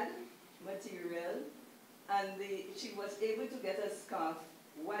with plaid material, and she was able to get a scarf,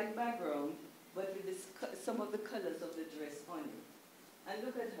 white background, but with some of the colors of the dress on it. And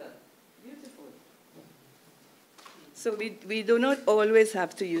look at her, beautiful. So we do not always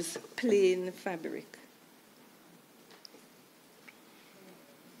have to use plain fabric.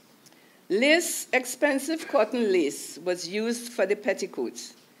 Lace, expensive cotton lace was used for the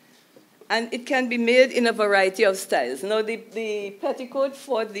petticoats. And it can be made in a variety of styles. Now, the petticoat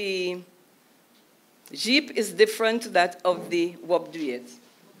for the jeep is different to that of the warp duet.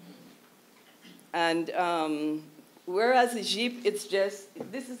 And whereas the jeep, it's just,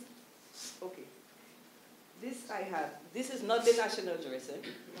 this is, okay. This I have. This is not the national dress.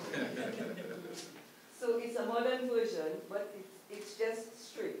 So it's a modern version, but it's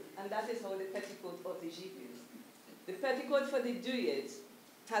just straight. And that is how the petticoat of the jeep is. The petticoat for the duet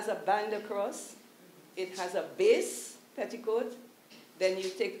has a band across. It has a base petticoat. Then you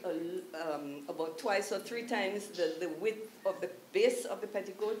take about twice or three times the width of the base of the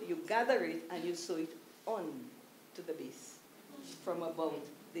petticoat. You gather it and you sew it on to the base from about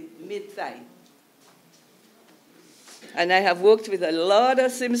the mid-thigh. And I have worked with a lot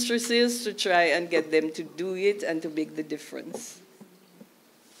of seamstresses to try and get them to do it and to make the difference.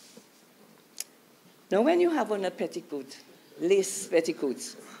 Now, when you have on a petticoat, lace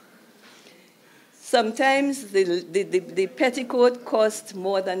petticoats, sometimes the petticoat cost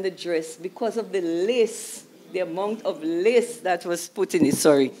more than the dress because of the lace, the amount of lace that was put in it,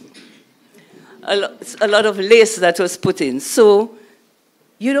 sorry. A lot of lace that was put in. So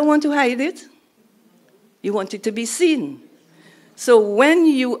you don't want to hide it. You want it to be seen. So when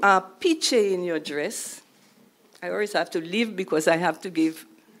you are piché your dress, I always have to leave because I have to give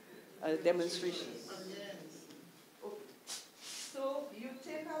a demonstration. So you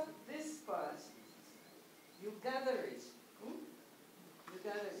take out this part, you gather it. You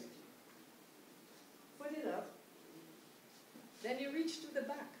gather it. Put it up. Then you reach to the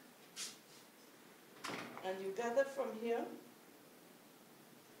back. And you gather from here.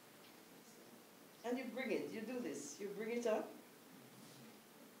 And you bring it, you do this, you bring it up,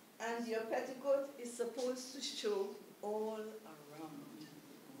 and your petticoat is supposed to show all around.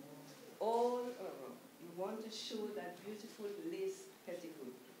 All around. You want to show that beautiful lace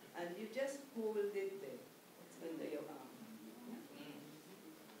petticoat, and you just hold it there under your arm.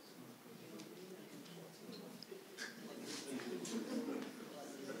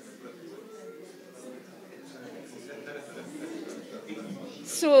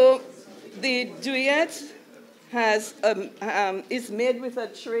 So The duet is made with a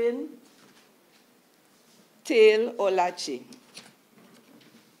train, tail, or lachi.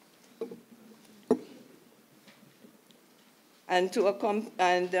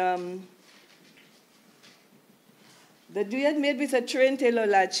 The duet made with a train, tail, or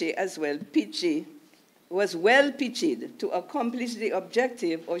lachi as well, pitchy, was well pitched to accomplish the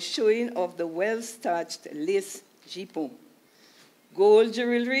objective of showing off the well-starched lace jupon. Gold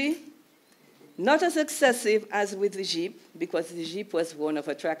jewelry, not as excessive as with the jeep, because the jeep was one of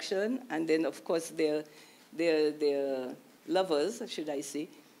attraction, and then, of course, their lovers, should I say,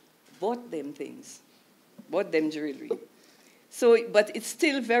 bought them things, bought them jewelry. So, but it's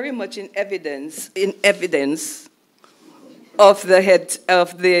still very much in evidence of the head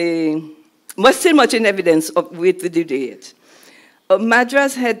of the, was still much in evidence with the duet. A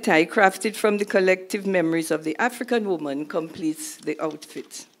Madras head tie crafted from the collective memories of the African woman completes the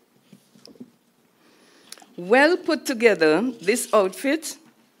outfit. Well put together, this outfit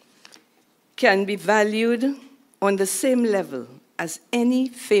can be valued on the same level as any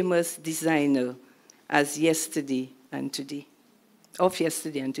famous designer as yesterday and today, of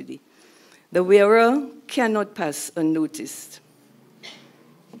yesterday and today. The wearer cannot pass unnoticed.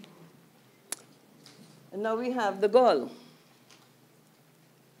 And now we have the gall.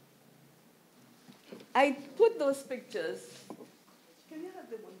 I put those pictures. Can you have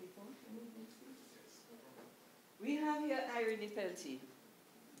the one before? We have here Irene Peltier.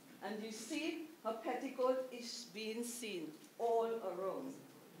 And you see her petticoat is being seen all around.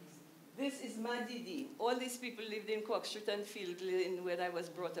 This is Madidi. All these people lived in Cork Street and Field where I was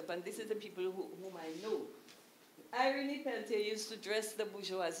brought up, and this is the people whom I know. Irene Peltier used to dress the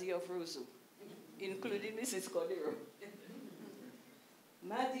bourgeoisie of Roseau, including Mrs. Cordero.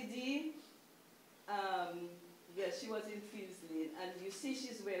 Madidi, yes, she was in Fields Lane, and you see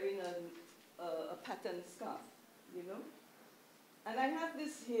she's wearing a patterned scarf, you know? And I have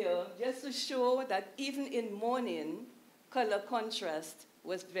this here just to show that even in mourning, color contrast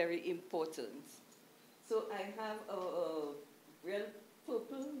was very important. So I have a real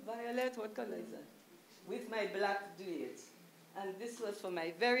purple, violet, what color is that? With my black duet. And this was for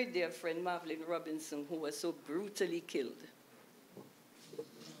my very dear friend, Marvelyn Robinson, who was so brutally killed.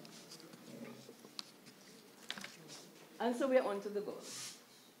 And so we're on to the goal.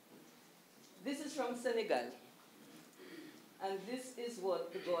 This is from Senegal. And this is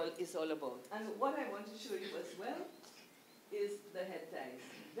what the goal is all about. And what I want to show you as well is the head ties.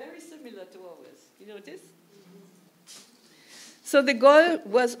 Very similar to ours. You notice? So the goal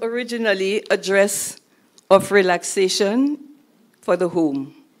was originally a dress of relaxation for the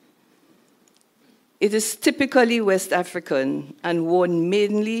home. It is typically West African and worn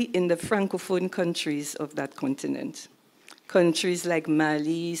mainly in the Francophone countries of that continent. Countries like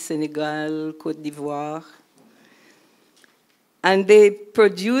Mali, Senegal, Côte d'Ivoire. And they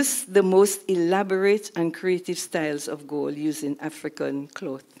produce the most elaborate and creative styles of gold using African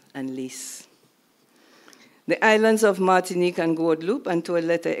cloth and lace. The islands of Martinique and Guadeloupe, and to a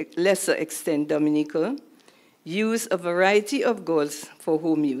lesser extent Dominica, use a variety of golds for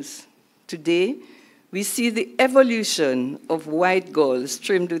home use. Today, we see the evolution of white golds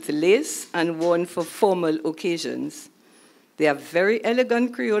trimmed with lace and worn for formal occasions. They are very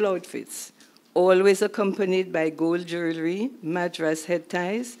elegant Creole outfits, always accompanied by gold jewelry, Madras head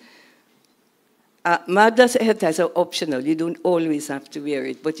ties. Madras head ties are optional. You don't always have to wear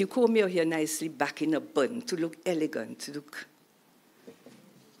it, but you comb your hair nicely back in a bun to look elegant, to look.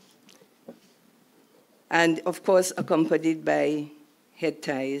 And of course, accompanied by head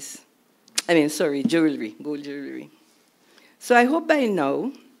ties. Jewelry, gold jewelry. So I hope by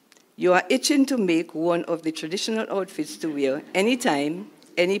now you are itching to make one of the traditional outfits to wear anytime,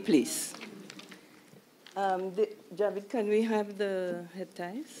 any place. Javid, can we have the head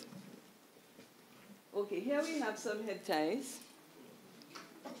ties? Okay, here we have some head ties.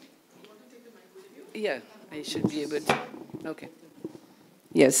 You want to take the mic with you? Yeah, I should be able to. Okay.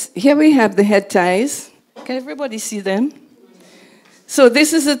 Yes, here we have the head ties. Can everybody see them? So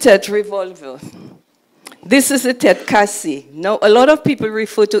this is a tête revolver. This is a tête cassée. Now, a lot of people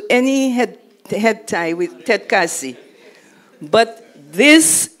refer to any head tie with tête cassée. But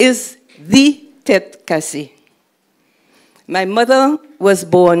this is the tête cassée. My mother was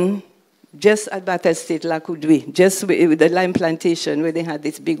born just at Bata Estate, La Coudoué, just with the lime plantation where they had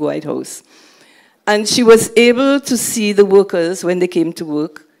this big white house. And she was able to see the workers when they came to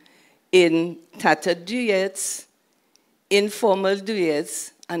work in tattered duets, informal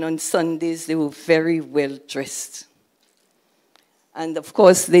duets, and on Sundays they were very well dressed. And of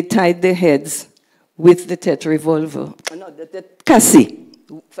course they tied their heads with the tête revolver. No, the tête cassée.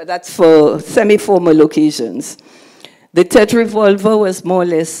 That's for semi-formal occasions. The Tet revolver was more or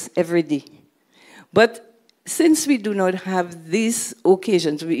less every day. But since we do not have these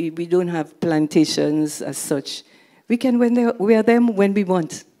occasions, we don't have plantations as such, we can wear them when we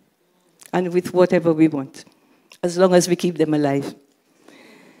want and with whatever we want, as long as we keep them alive.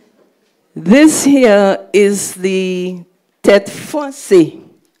 This here is the Tet foncé,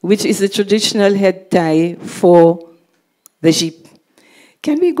 which is the traditional head tie for the sheep.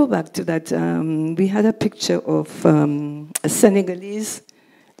 Can we go back to that? We had a picture of a Senegalese.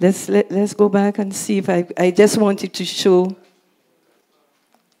 Let's go back and see if I just wanted to show.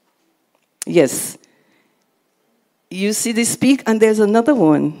 Yes. You see this peak, and there's another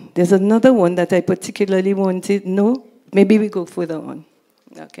one. There's another one that I particularly wanted. No? Maybe we go further on.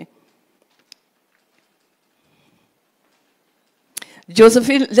 Okay.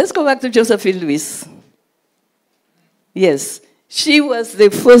 Josephine, let's go back to Josephine Louis. Yes. She was the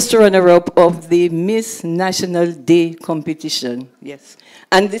first runner-up of the Miss National Day competition. Yes.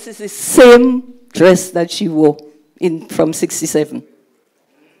 And this is the same dress that she wore from 67.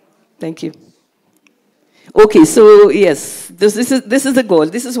 Thank you. Okay, so yes, this is the goal.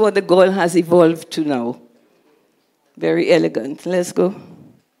 This is what the goal has evolved to now. Very elegant. Let's go.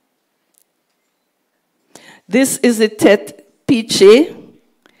 This is the Tet Piché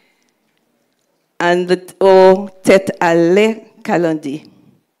and or Tet Ale Kalandi.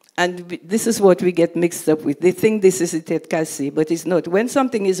 And this is what we get mixed up with. They think this is a Tet Cassé, but it's not. When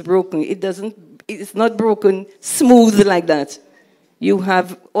something is broken, it's not broken smooth like that. You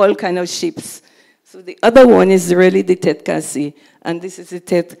have all kind of shapes. So the other one is really the Tet Cassé, and this is the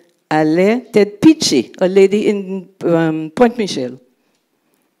Tet Ale, Tet Piché, a lady in Point Michel.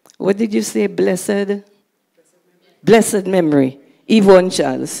 What did you say? Blessed memory. Yvonne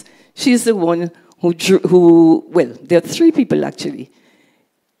Charles. She's the one well, there are three people actually.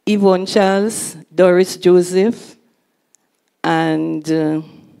 Yvonne Charles, Doris Joseph, and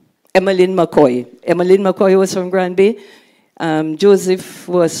Emmeline McCoy. Emmeline McCoy was from Grand Bay.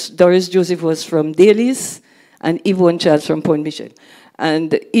 Doris Joseph was from Daly's, and Yvonne Charles from Point Michel.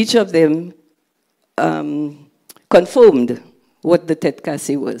 And each of them confirmed what the Tet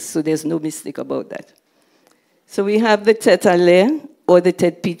Cassé was, so there's no mistake about that. So we have the Tet Ale, or the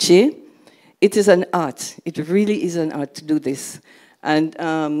Tet Piché. It is an art. It really is an art to do this. And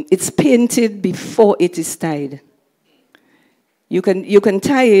it's painted before it is tied. You can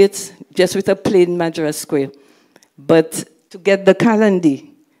tie it just with a plain Madras square. But to get the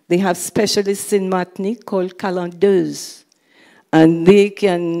calendie, they have specialists in Martinique called calendeuses. And they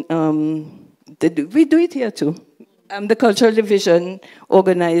can, we do it here too. The Cultural Division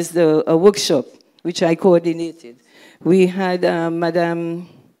organized a workshop, which I coordinated. We had Madame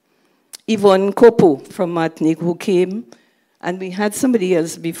Yvonne Copo from Martinique who came, and we had somebody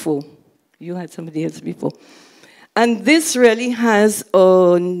else before. You had somebody else before. And this really has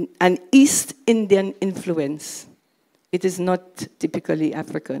an East Indian influence. It is not typically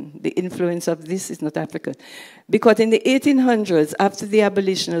African. The influence of this is not African. Because in the 1800s, after the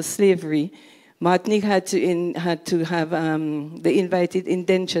abolition of slavery, Martinique had to have, they invited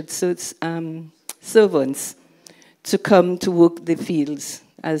indentured servants to come to work the fields,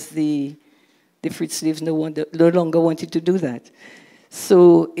 as the freed slaves no longer wanted to do that.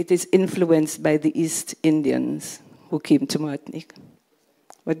 So it is influenced by the East Indians who came to Martinique.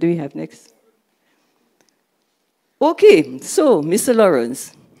 What do we have next? Okay, so Mr.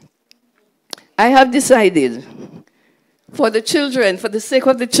 Lawrence, I have decided for the children, for the sake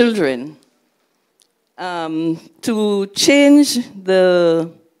of the children, to change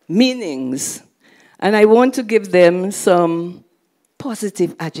the meanings, and I want to give them some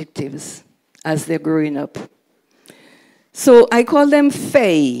positive adjectives as they're growing up. So I call them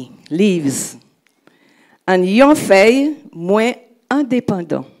feuilles, leaves. And yon feuille, moins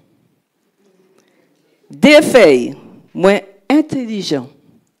indépendant. Deux feuilles, moins intelligent.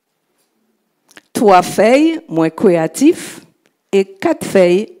 Trois feuilles, moins créatif. Et quatre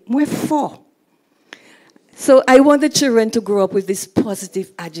feuilles, moins fort. So I want the children to grow up with these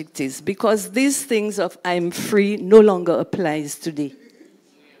positive adjectives, because these things of I'm free no longer applies today.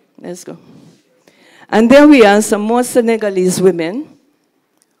 Let's go. And there we are, some more Senegalese women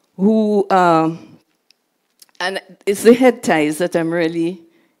who, and it's the head ties that I'm really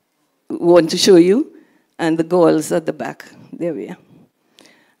want to show you, and the girls at the back. There we are.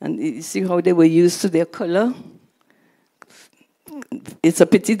 And you see how they were used to their color. It's a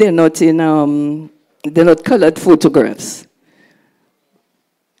pity they're not colored photographs.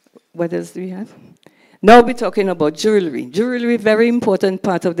 What else do we have? Now we're talking about jewelry. Jewelry, very important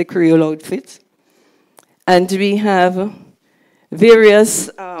part of the Creole outfit. And we have various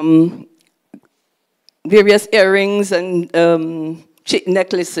various earrings and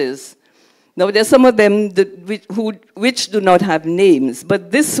necklaces. Now, there's some of them which do not have names,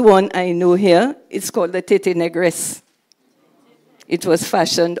 but this one I know here, it's called the Tete Negresse. It was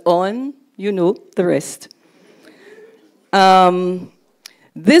fashioned on, you know, the rest.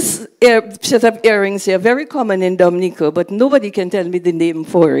 This set of earrings here, very common in Dominica, but nobody can tell me the name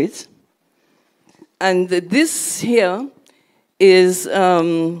for it. And this here is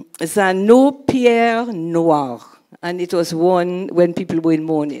Zanneau Pierre Noir, and it was worn when people were in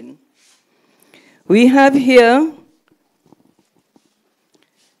mourning. We have here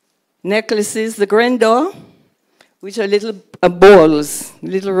necklaces, the grandeur, which are little balls,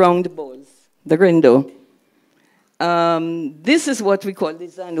 little round balls, the grandeur. This is what we call the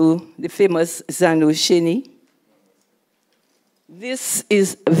Zanneau, the famous Zanneau Chenille. This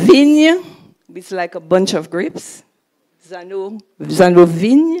is Vigne, it's like a bunch of grapes. Zanneau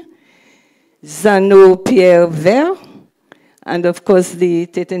Vigne, Zanneau Pierre Vert, and of course the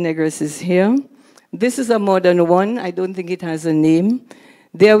Tete Negresse is here. This is a modern one. I don't think it has a name.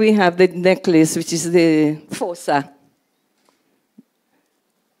 There we have the necklace, which is the Fossa.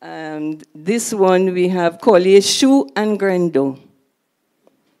 And this one we have Collier Chou and Grando.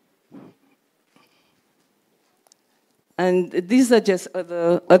 And these are just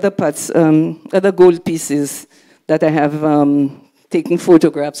other parts, other gold pieces that I have taken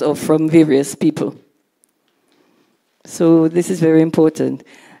photographs of from various people. So this is very important.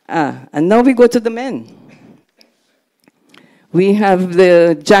 And now we go to the men. We have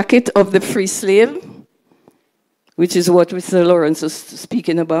the jacket of the free slave, which is what Mr. Lawrence was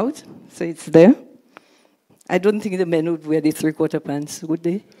speaking about. So it's there. I don't think the men would wear the three-quarter pants, would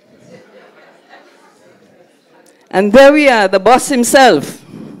they? And there we are, the boss himself.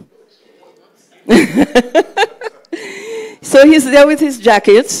 So he's there with his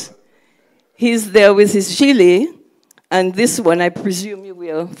jacket. He's there with his gilet. And this one, I presume you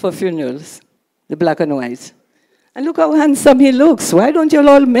wear for funerals, the black and white. And look how handsome he looks. Why don't you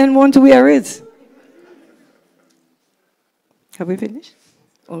all men want to wear it? Have we finished?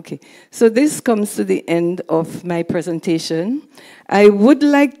 Okay. So this comes to the end of my presentation. I would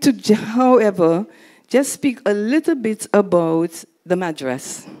like to, however, just speak a little bit about the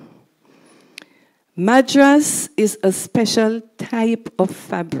madras. Madras is a special type of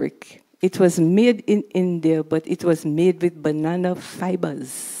fabric. It was made in India, but it was made with banana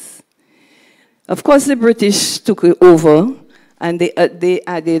fibers. Of course, the British took it over, and they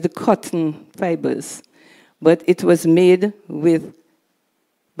added cotton fibers. But it was made with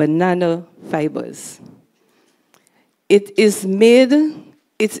banana fibers. It is made,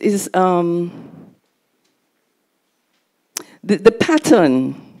 it is, the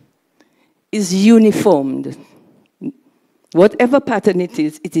pattern is uniformed. Whatever pattern it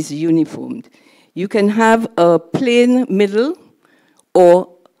is uniformed. You can have a plain middle, or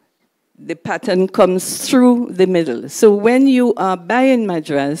the pattern comes through the middle. So when you are buying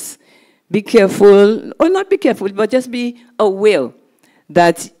madras, be careful, or not be careful, but just be aware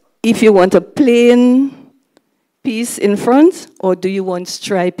that if you want a plain piece in front, or do you want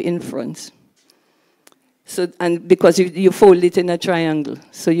stripe in front? So, and because you fold it in a triangle,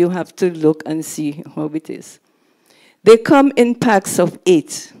 so you have to look and see how it is. They come in packs of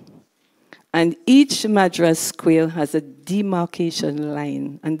 8, and each madras square has a demarcation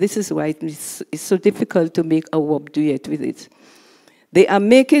line, and this is why it's so difficult to make a warp duet with it. They are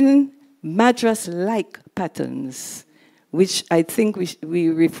making madras-like patterns, which I think we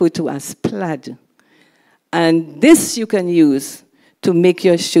refer to as plaid. And this you can use to make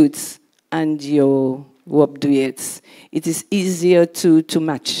your shoots and your warp duets. It is easier to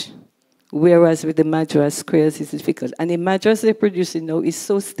match. Whereas with the madras squares, it's difficult. And the madras they're producing now is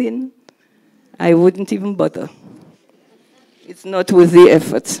so thin, I wouldn't even bother. It's not worth the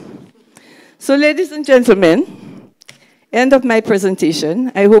effort. So ladies and gentlemen, end of my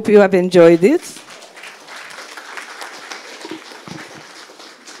presentation. I hope you have enjoyed it.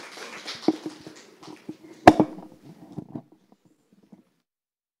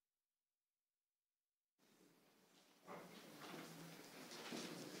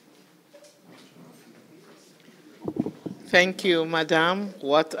 Thank you, Madam.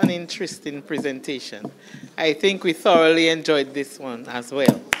 What an interesting presentation. I think we thoroughly enjoyed this one as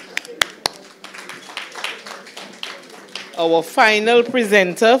well. Our final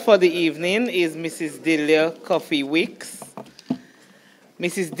presenter for the evening is Mrs. Delia Coffey-Wicks.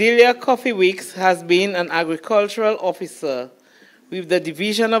 Mrs. Delia Coffey-Wicks has been an agricultural officer with the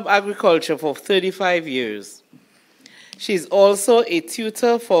Division of Agriculture for 35 years. She is also a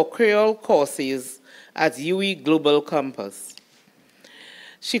tutor for Creole courses at UWI Global Campus.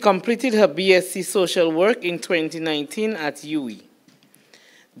 She completed her BSc Social Work in 2019 at UWI.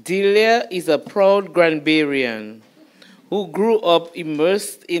 Delia is a proud Granbarian who grew up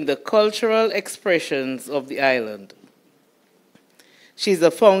immersed in the cultural expressions of the island. She is a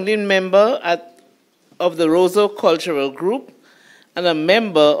founding member of the Roseau Cultural Group and a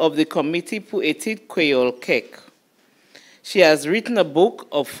member of the Comité pour Études Creole CEC. She has written a book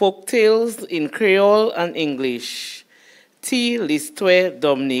of folk tales in Creole and English, T. l'Histoire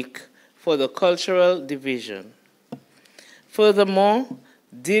Dominique, for the Cultural Division. Furthermore,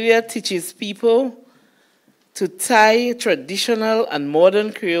 Delia teaches people to tie traditional and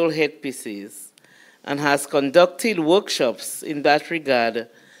modern Creole headpieces and has conducted workshops in that regard,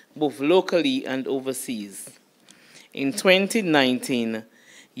 both locally and overseas. In 2019,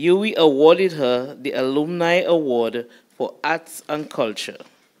 UWI awarded her the Alumni Award for Arts and Culture.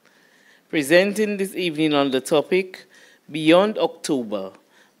 Presenting this evening on the topic, Beyond October,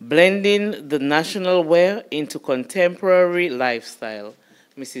 Blending the National Wear into Contemporary Lifestyle,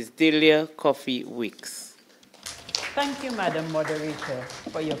 Mrs. Delia Coffey Wicks. Thank you, Madam Moderator,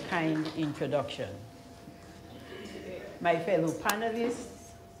 for your kind introduction. My fellow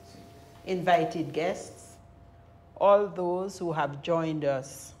panelists, invited guests, all those who have joined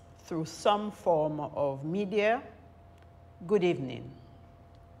us through some form of media, good evening.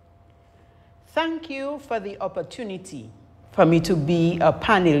 Thank you for the opportunity for me to be a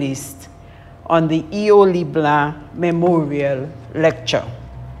panelist on the E.O. LeBLANC Memorial Lecture.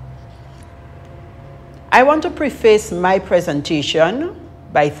 I want to preface my presentation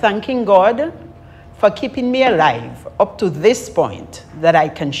by thanking God for keeping me alive up to this point that I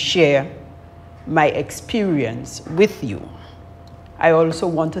can share my experience with you. I also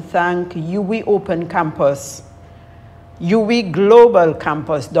want to thank UWI Open Campus, UWI Global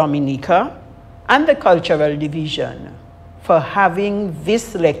Campus Dominica, and the Cultural Division for having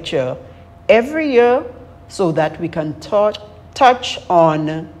this lecture every year so that we can touch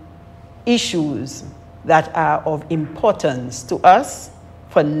on issues that are of importance to us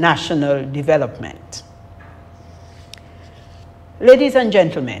for national development. Ladies and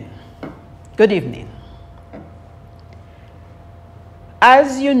gentlemen, good evening.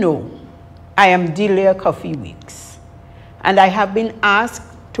 As you know, I am Delia Coffey Wicks, and I have been asked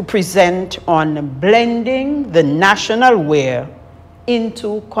to present on blending the national wear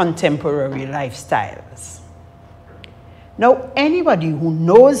into contemporary lifestyles. Now, anybody who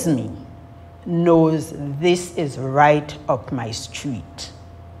knows me knows this is right up my street.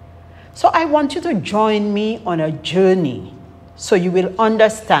 So I want you to join me on a journey so you will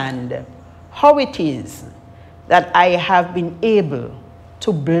understand how it is that I have been able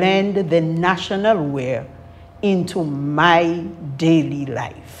to blend the national wear into my daily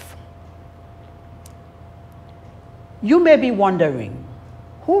life. You may be wondering,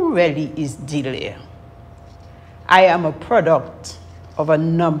 who really is Delia? I am a product of a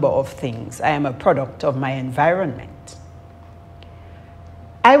number of things. I am a product of my environment.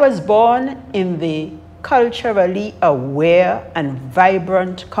 I was born in the culturally aware and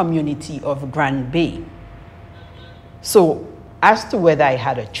vibrant community of Grand Bay. So as to whether I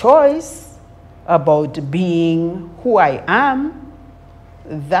had a choice about being who I am,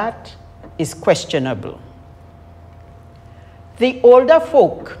 that is questionable. The older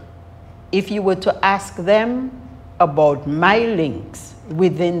folk, if you were to ask them about my links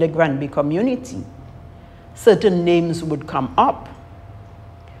within the Granby community, certain names would come up.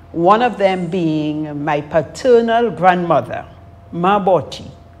 One of them being my paternal grandmother, Ma Boti,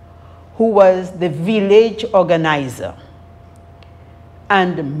 who was the village organizer.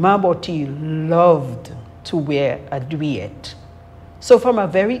 And Ma Boti loved to wear a duet. So from a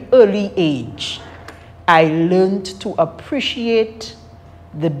very early age, I learned to appreciate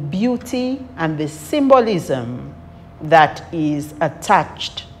the beauty and the symbolism that is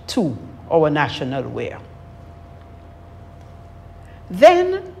attached to our national wear.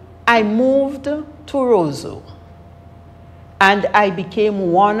 Then I moved to Roseau, and I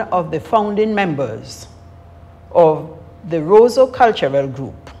became one of the founding members of the Roseau Cultural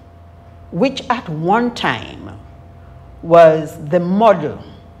Group, which at one time was the model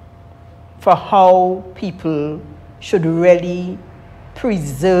for how people should really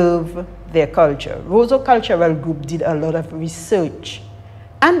preserve their culture. Roseau Cultural Group did a lot of research.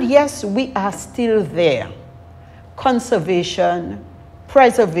 And yes, we are still there. Conservation,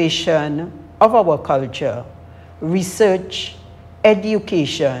 preservation of our culture, research,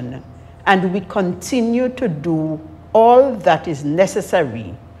 education, and we continue to do all that is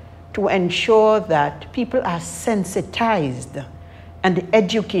necessary to ensure that people are sensitized and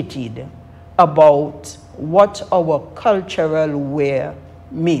educated about what our cultural wear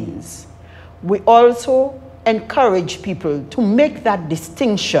means. We also encourage people to make that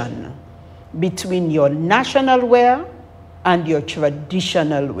distinction between your national wear and your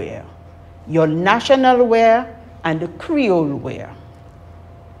traditional wear, your national wear and the Creole wear.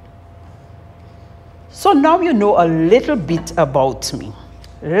 So now you know a little bit about me.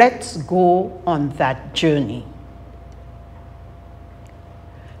 Let's go on that journey.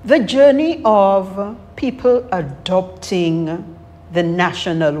 The journey of people adopting the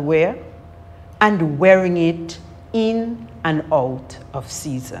national wear and wearing it in and out of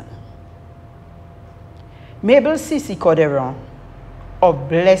season. Mabel Sissi Coderon, of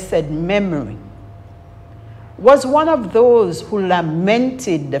blessed memory, was one of those who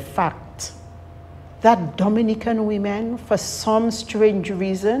lamented the fact that Dominican women, for some strange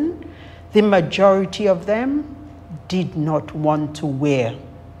reason, the majority of them did not want to wear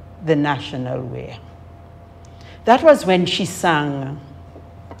the national wear. That was when she sang,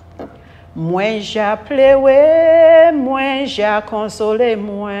 Moi j'appelais ouais, moi j'ai consolé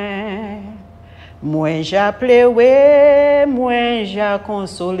moi. Moi j'appelais ouais, moi j'ai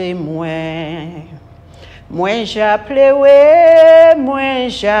consolé moi. Moi j'appelais ouais, moi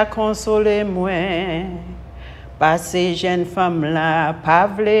j'ai consolé moi. Parce que jeune femme là, pas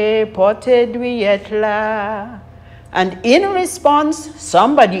vle porter douillette là. And in response,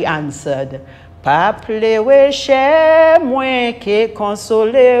 somebody answered, Pa plewe chè mwen ke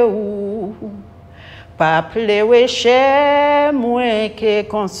konsole ou. Pa plewe chè mwen ke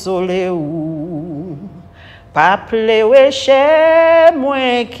konsole ou. Pa plewe chè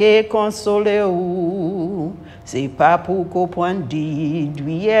mwen ke konsole ou. C'est pas pour qu'on pointe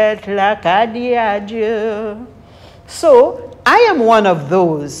douillette la ka di adieu. So, I am one of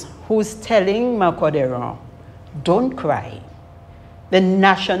those who's telling Makoderon, don't cry. The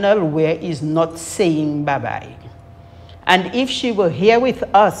national wear is not saying bye-bye. And if she were here with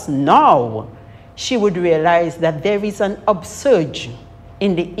us now, she would realize that there is an upsurge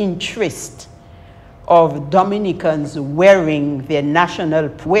in the interest of Dominicans wearing their national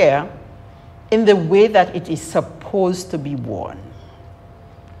wear in the way that it is supposed to be worn.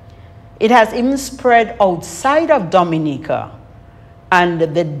 It has even spread outside of Dominica, and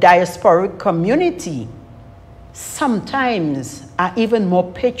the diasporic community sometimes are even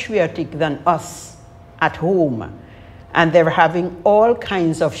more patriotic than us at home, and they're having all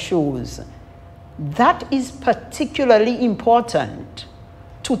kinds of shows. That is particularly important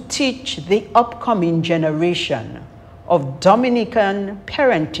to teach the upcoming generation of Dominican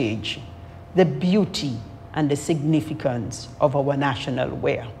parentage the beauty and the significance of our national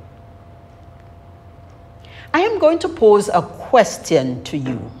wear. I am going to pose a question to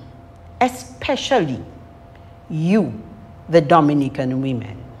you, especially you, the Dominican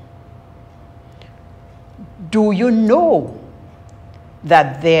women. Do you know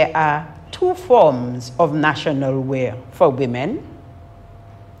that there are two forms of national wear for women?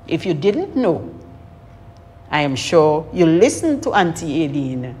 If you didn't know, I am sure you listened to Auntie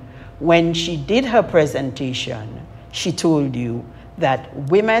Aileen when she did her presentation. She told you that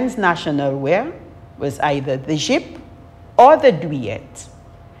women's national wear was either the jip or the douillette.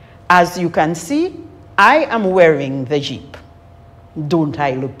 As you can see, I am wearing the jip. Don't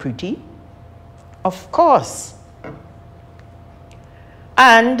I look pretty? Of course.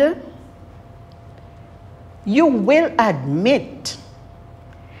 And you will admit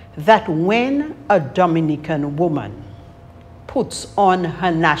that when a Dominican woman puts on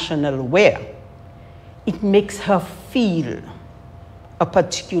her national wear, it makes her feel a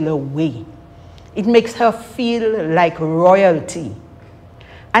particular way. It makes her feel like royalty.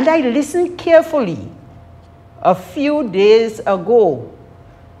 And I listened carefully a few days ago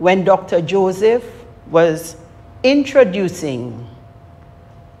when Dr. Joseph was introducing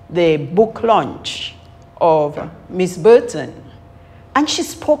the book launch of Miss Burton. And she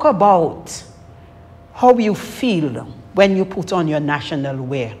spoke about how you feel when you put on your national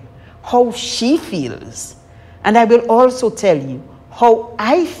wear, how she feels. And I will also tell you how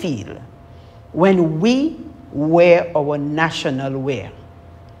I feel when we wear our national wear.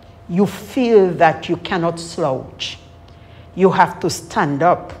 You feel that you cannot slouch. You have to stand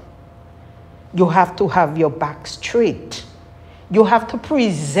up. You have to have your back straight. You have to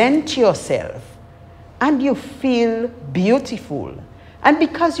present yourself. And you feel beautiful. And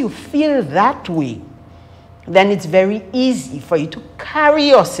because you feel that way, then it's very easy for you to carry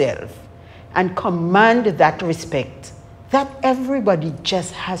yourself and command that respect that everybody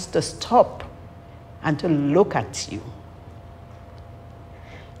just has to stop and to look at you.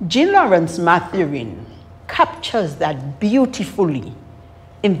 Jean Lawrence Mathurin captures that beautifully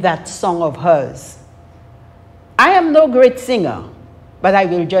in that song of hers. I am no great singer, but I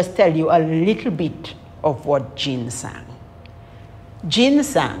will just tell you a little bit of what Jean sang. Jean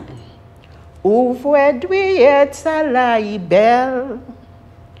sang, Ouvre douillet à la belle,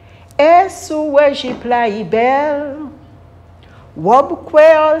 et sous Égypte la belle, Wob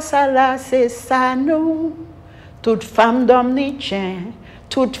kweol sa la se sa nou, toute femme d'homme ni tien,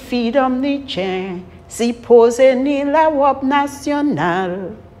 toute fille d'homme ni tien, si pose ni la wob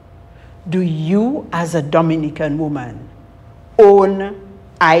national. Do you, as a Dominican woman, own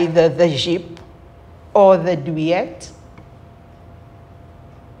either the Jeep or the duet?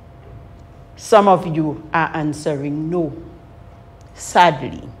 Some of you are answering no,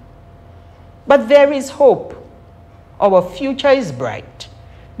 sadly. But there is hope. Our future is bright,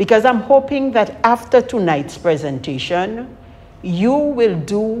 because I'm hoping that after tonight's presentation, you will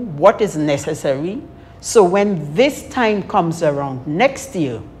do what is necessary, so when this time comes around next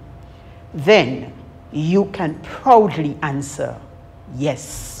year, then you can proudly answer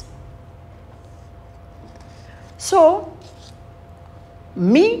yes. So,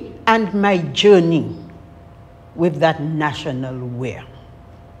 me and my journey with that national wear.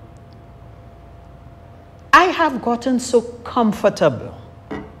 I have gotten so comfortable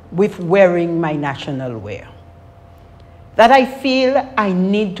with wearing my national wear that I feel I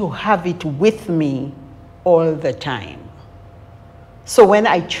need to have it with me all the time. So when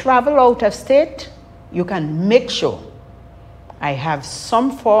I travel out of state, you can make sure I have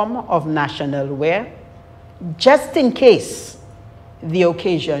some form of national wear just in case the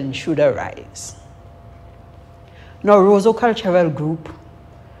occasion should arise. Now, Roseau Cultural Group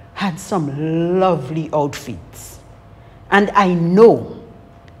had some lovely outfits, and I know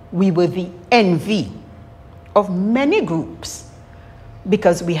we were the envy of many groups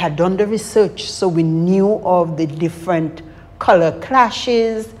because we had done the research, so we knew of the different color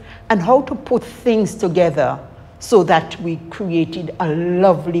clashes and how to put things together so that we created a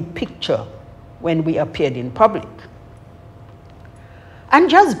lovely picture when we appeared in public. And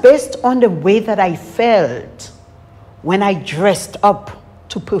just based on the way that I felt when I dressed up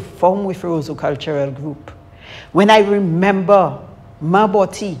to perform with Roseau Cultural Group, when I remember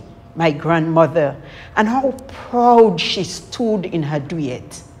Maboti, my grandmother, and how proud she stood in her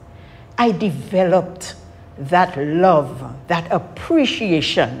duet, I developed that love, that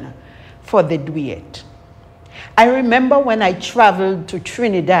appreciation for the duet. I remember when I traveled to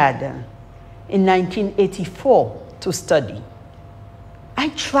Trinidad in 1984 to study. I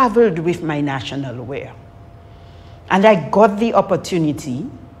traveled with my national wear, and I got the opportunity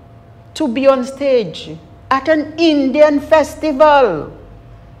to be on stage at an Indian festival.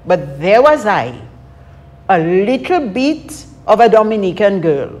 But there was I, a little bit of a Dominican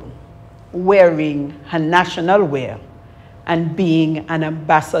girl, wearing her national wear and being an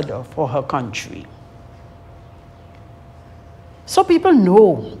ambassador for her country. So people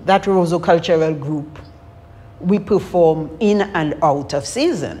know that Roseau Cultural Group, we perform in and out of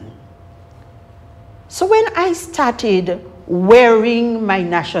season. So when I started wearing my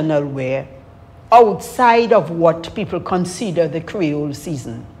national wear outside of what people consider the Creole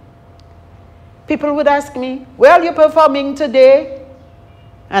season, people would ask me, "Where are you performing today?"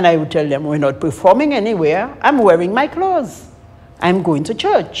 And I would tell them, "We're not performing anywhere. I'm wearing my clothes. I'm going to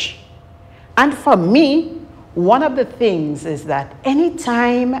church." And for me, one of the things is that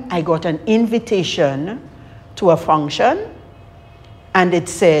anytime I got an invitation to a function and it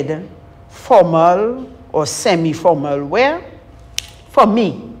said formal or semi-formal wear, for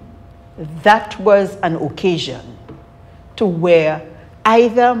me, that was an occasion to wear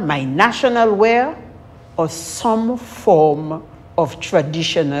either my national wear or some form of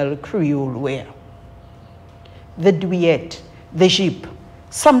traditional Creole wear. The duet, the jeep,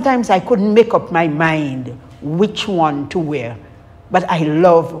 sometimes I couldn't make up my mind which one to wear, but I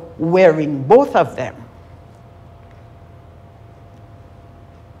love wearing both of them.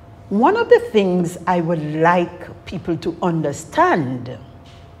 One of the things I would like people to understand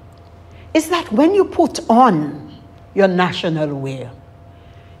is that when you put on your national wear,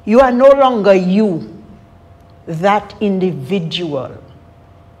 you are no longer you, that individual.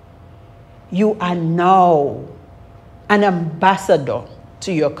 You are now an ambassador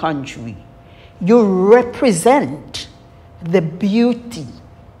to your country. You represent the beauty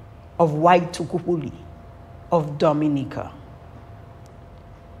of Waitukupuli, of Dominica.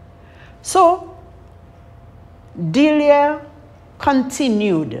 So, Delia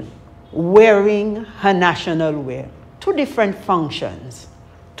continued wearing her national wear to different functions,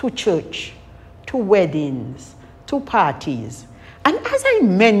 to church, to weddings, to parties. And as I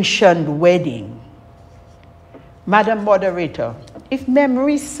mentioned wedding, Madam Moderator, if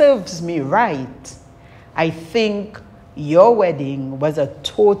memory serves me right, I think your wedding was a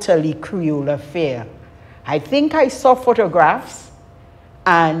totally Creole affair. I think I saw photographs,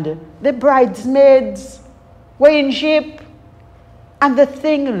 and the bridesmaids were in shape, and the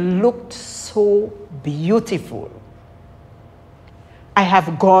thing looked so beautiful. I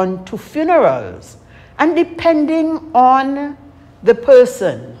have gone to funerals, and depending on the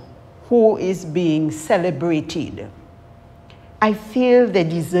person who is being celebrated, I feel they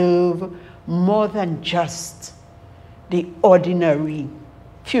deserve more than just the ordinary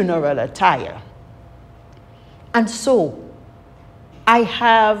funeral attire. And so, I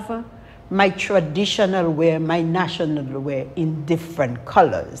have my traditional wear, my national wear in different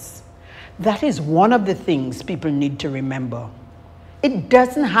colors. That is one of the things people need to remember. It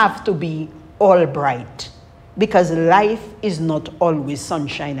doesn't have to be all bright, because life is not always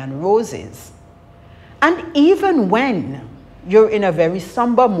sunshine and roses. And even when you're in a very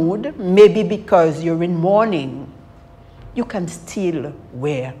somber mood, maybe because you're in mourning, you can still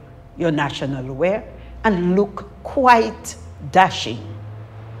wear your national wear and look quite dashing,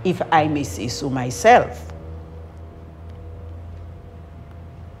 if I may say so myself.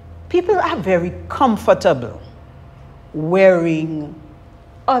 People are very comfortable wearing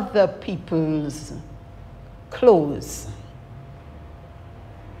other people's clothes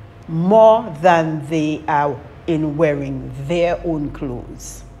more than they are in wearing their own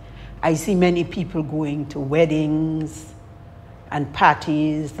clothes. I see many people going to weddings and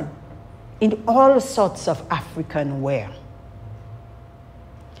parties in all sorts of African wear.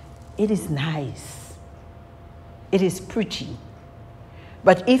 It is nice. It is pretty.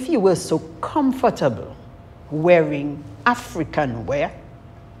 But if you were so comfortable wearing African wear,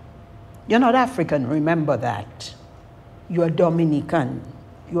 you're not African, remember that. You are Dominican,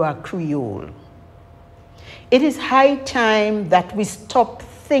 you are Creole. It is high time that we stop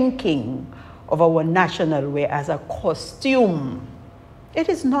thinking of our national wear as a costume. It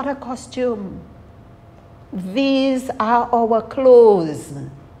is not a costume. These are our clothes.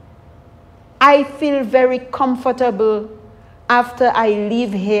 I feel very comfortable after I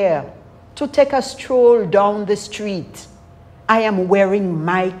leave here to take a stroll down the street. I am wearing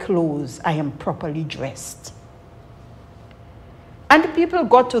my clothes. I am properly dressed. And people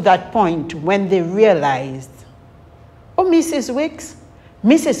got to that point when they realized, oh, Mrs.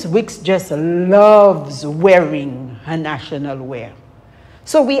 Wicks just loves wearing her national wear.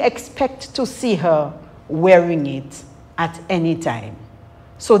 So we expect to see her wearing it at any time.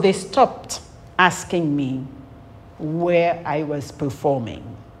 So they stopped asking me where I was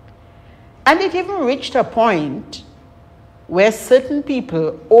performing. And it even reached a point where certain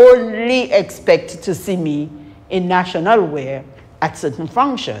people only expect to see me in national wear at certain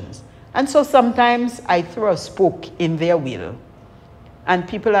functions. And so sometimes I throw a spoke in their wheel. And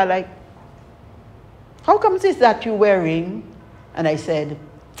people are like, how come is that you're wearing? And I said,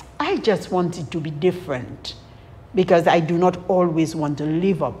 I just want it to be different, because I do not always want to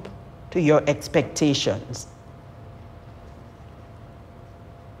live up to your expectations.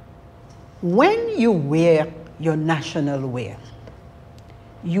 When you wear your national wear,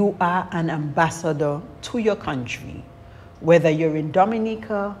 you are an ambassador to your country, whether you're in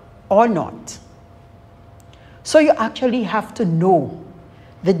Dominica or not. So you actually have to know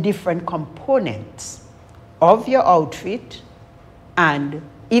the different components of your outfit, and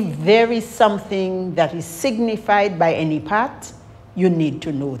if there is something that is signified by any part, you need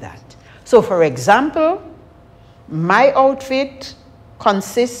to know that. So for example, my outfit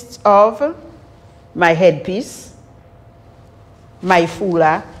consists of my headpiece, my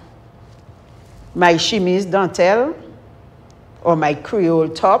foulard, my chemise dentelle, or my Creole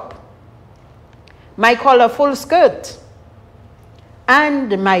top, my colorful skirt,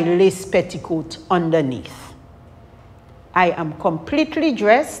 and my lace petticoat underneath. I am completely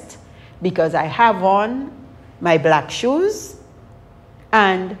dressed because I have on my black shoes,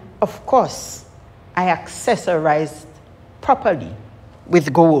 and of course, I accessorized properly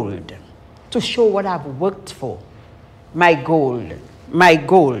with gold to show what I've worked for. My gold,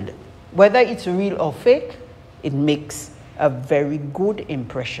 whether it's real or fake, it makes a very good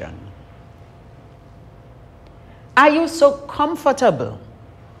impression. Are you so comfortable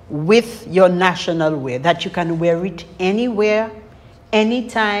with your national wear that you can wear it anywhere,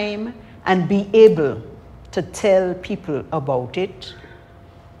 anytime, and be able to tell people about it?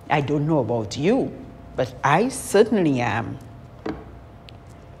 I don't know about you, but I certainly am.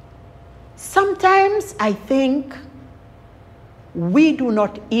 Sometimes I think we do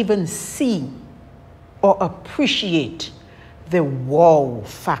not even see or appreciate the wow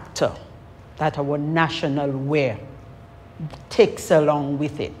factor that our national wear takes along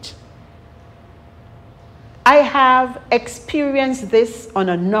with it. I have experienced this on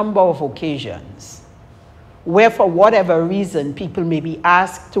a number of occasions, where for whatever reason, people may be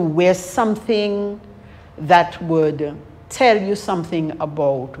asked to wear something that would tell you something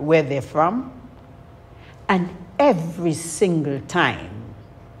about where they're from. And every single time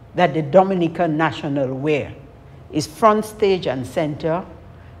that the Dominican national wear is front stage and center,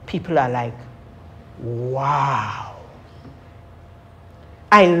 people are like, wow.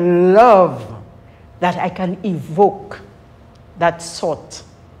 I love that I can evoke that sort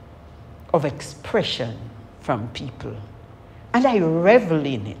of expression from people. And I revel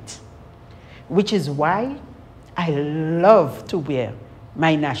in it, which is why I love to wear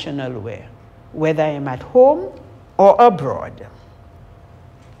my national wear, whether I am at home or abroad.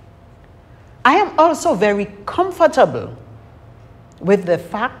 I am also very comfortable with the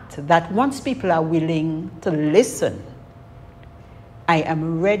fact that once people are willing to listen, I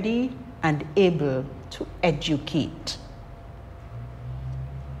am ready and able to educate.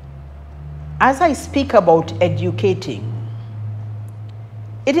 As I speak about educating,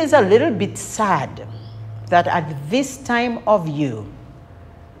 it is a little bit sad that at this time of year,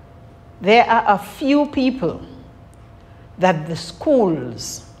 there are a few people that the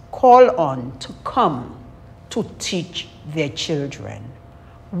schools call on to come to teach their children.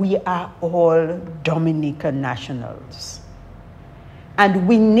 We are all Dominican nationals. And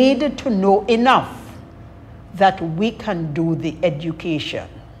we need to know enough that we can do the education.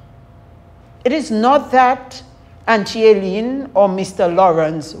 It is not that Auntie Eileen or Mr.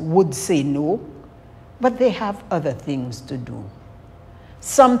 Lawrence would say no, but they have other things to do.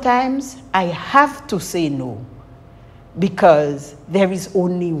 Sometimes I have to say no because there is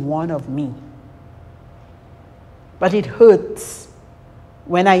only one of me. But it hurts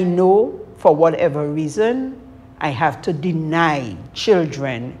when I know, for whatever reason, I have to deny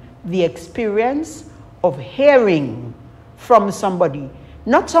children the experience of hearing from somebody,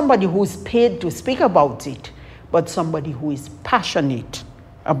 not somebody who's paid to speak about it, but somebody who is passionate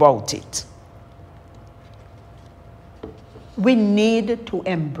about it. We need to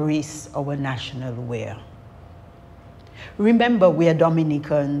embrace our national wear. Remember, we are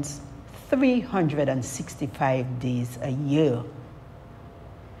Dominicans 365 days a year.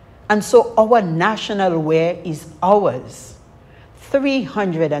 And so our national wear is ours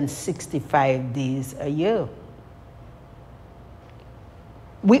 365 days a year.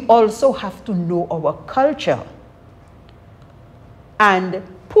 We also have to know our culture and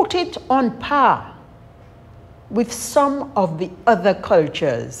put it on par with some of the other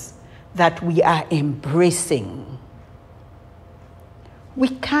cultures that we are embracing. We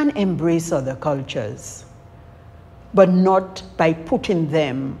can embrace other cultures, but not by putting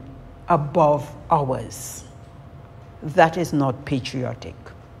them above ours. That is not patriotic.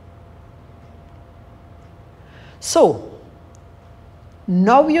 So,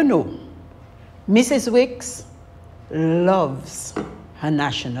 now you know, Mrs. Wicks loves her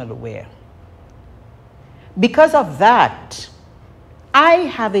national wear. Because of that, I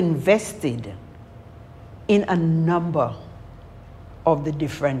have invested in a number of the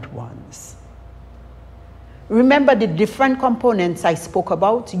different ones. Remember the different components I spoke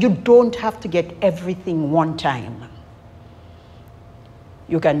about? You don't have to get everything one time.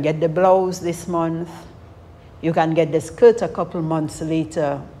 You can get the blouse this month. You can get the skirt a couple months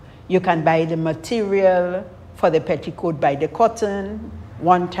later. You can buy the material for the petticoat, buy the cotton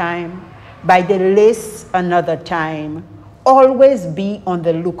one time, buy the lace another time. Always be on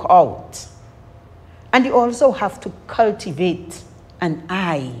the lookout. And you also have to cultivate an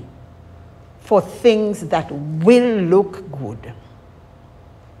eye for things that will look good.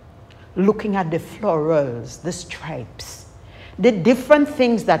 Looking at the florals, the stripes, the different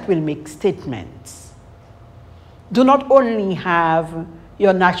things that will make statements. Do not only have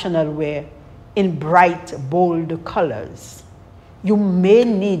your national wear in bright, bold colors. You may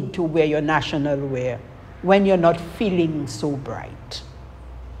need to wear your national wear when you're not feeling so bright.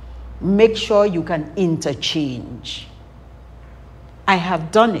 Make sure you can interchange. I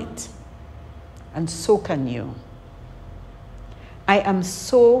have done it, and so can you. I am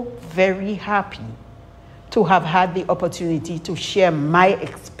so very happy to have had the opportunity to share my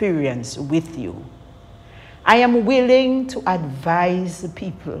experience with you. I am willing to advise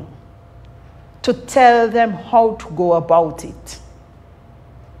people, to tell them how to go about it.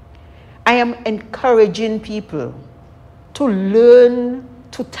 I am encouraging people to learn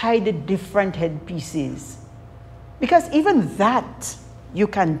to tie the different headpieces, because even that you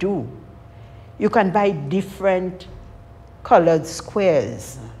can do. You can buy different colored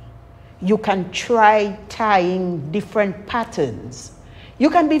squares. You can try tying different patterns. You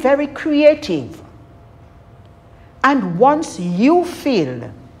can be very creative. And once you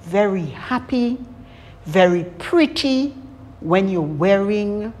feel very happy, very pretty when you're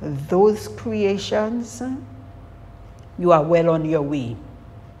wearing those creations, you are well on your way.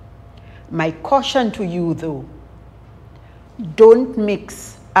 My caution to you, though, don't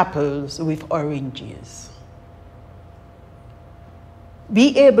mix apples with oranges.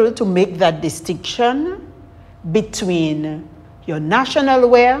 Be able to make that distinction between your national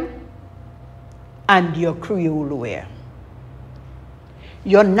wear and your Creole wear.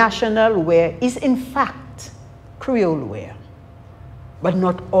 Your national wear is in fact Creole wear, but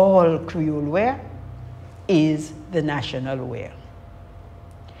not all Creole wear is the national wear.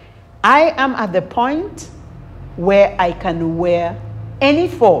 I am at the point where I can wear any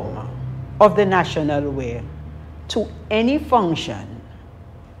form of the national wear to any function.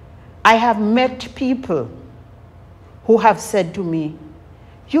 I have met people who have said to me,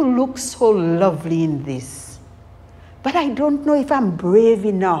 "You look so lovely in this, but I don't know if I'm brave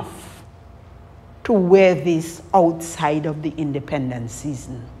enough to wear this outside of the independence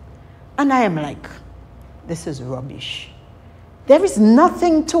season." And I am like, this is rubbish. There is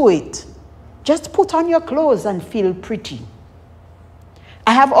nothing to it. Just put on your clothes and feel pretty.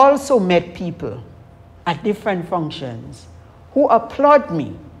 I have also met people at different functions who applaud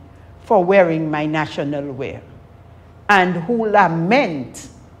me for wearing my national wear and who lament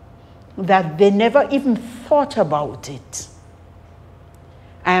that they never even thought about it.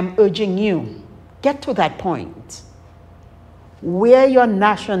 I am urging you, get to that point. Wear your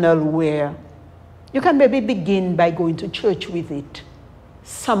national wear. You can maybe begin by going to church with it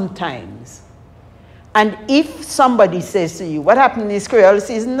sometimes. And if somebody says to you, "What happened this Creole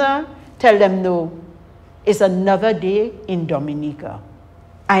season?" Tell them, "No, it's another day in Dominica.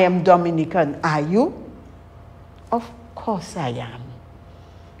 I am Dominican. Are you?" Of course I am.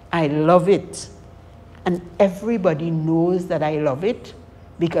 I love it. And everybody knows that I love it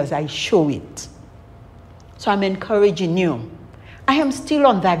because I show it. So I'm encouraging you. I am still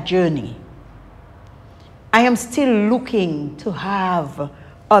on that journey. I am still looking to have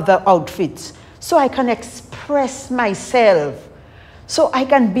other outfits so I can express myself, so I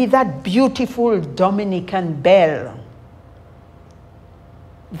can be that beautiful Dominican belle.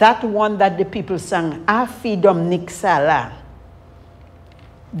 That one that the people sang, "Afi Dominic Sala."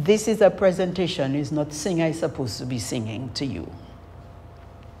 This is a presentation, it's not singing I'm supposed to be singing to you.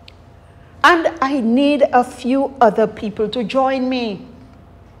 And I need a few other people to join me.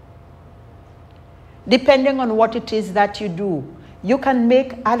 Depending on what it is that you do, you can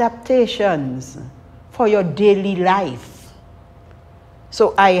make adaptations for your daily life.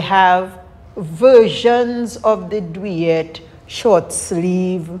 So I have versions of the duet, short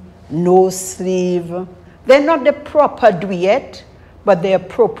sleeve, no sleeve. They're not the proper duet, but they're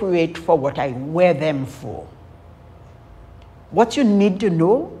appropriate for what I wear them for. What you need to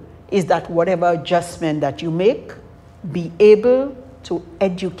know is that whatever adjustment that you make, be able to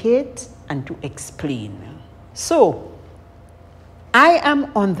educate and to explain. So, I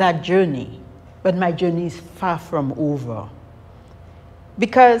am on that journey, but my journey is far from over.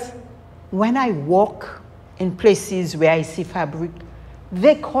 Because when I walk in places where I see fabric,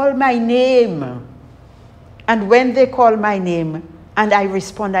 they call my name. And when they call my name and I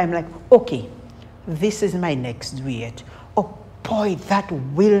respond, I'm like, okay, this is my next duet. Oh boy, that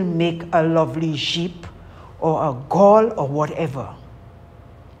will make a lovely jeep or a gall or whatever.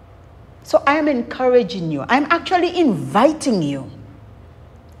 So I'm encouraging you. I'm actually inviting you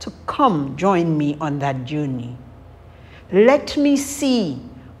to come join me on that journey. Let me see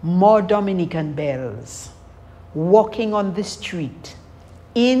more Dominican belles walking on the street,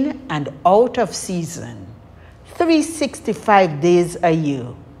 in and out of season, 365 days a year,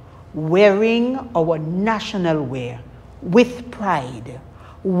 wearing our national wear with pride,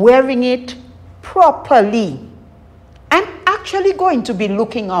 wearing it properly. I'm actually going to be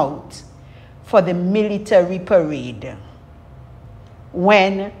looking out for the military parade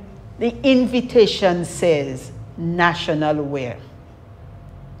when the invitation says national wear.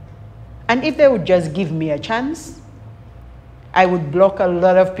 And if they would just give me a chance, I would block a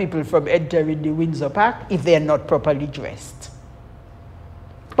lot of people from entering the Windsor Park if they are not properly dressed.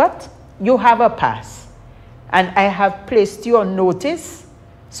 But you have a pass, and I have placed you on notice,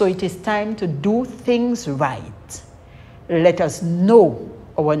 so it is time to do things right. Let us know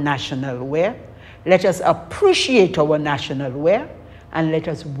our national wear, let us appreciate our national wear, and let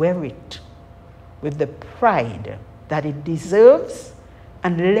us wear it with the pride that it deserves,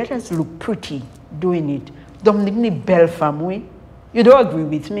 and let us look pretty doing it. Dominique Belle family, you don't agree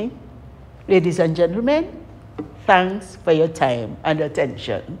with me? Ladies and gentlemen, thanks for your time and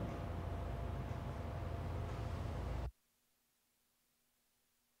attention.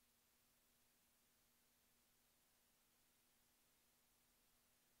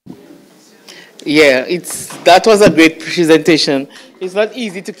 Yeah, that was a great presentation. It's not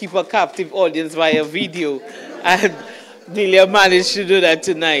easy to keep a captive audience via video, and Delia managed to do that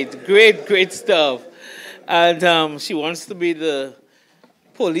tonight. Great, great stuff. And she wants to be the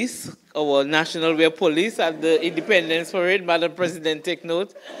police, our National Wear Police at the Independence Parade. Madam President, take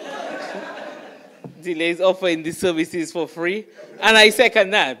note. Delia is offering the services for free. And I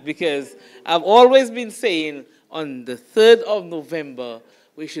second that because I've always been saying on the 3rd of November,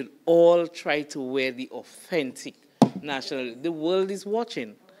 we should all try to wear the authentic national. The world is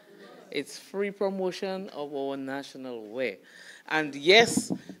watching. It's free promotion of our national wear. And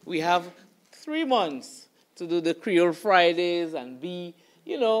yes, we have 3 months to do the Creole Fridays and be,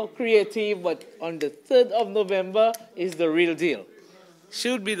 creative, but on the 3rd of November is the real deal.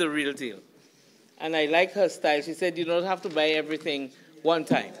 Should be the real deal. And I like her style. She said you don't have to buy everything one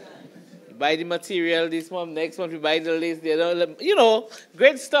time. You buy the material this month, next month you buy the lace,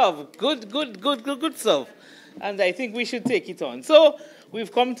 great stuff. Good stuff. And I think we should take it on. So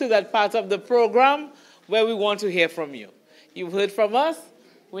we've come to that part of the program where we want to hear from you. You've heard from us,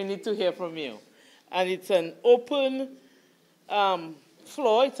 we need to hear from you. And it's an open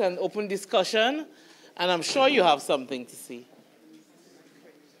floor, it's an open discussion, and I'm sure you have something to say.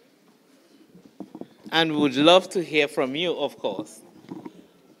 And we would love to hear from you, of course.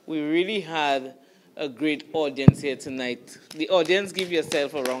 We really had a great audience here tonight. The audience, give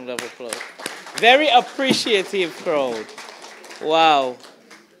yourself a round of applause. Very appreciative crowd. Wow.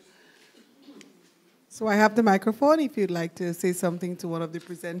 So I have the microphone. If you'd like to say something to one of the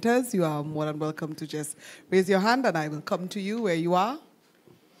presenters, you are more than welcome to just raise your hand and I will come to you where you are.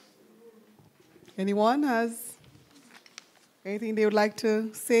 Anyone has anything they would like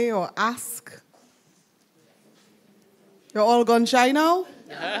to say or ask? You're all gone shy now?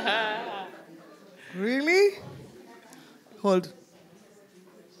 Really? Hold.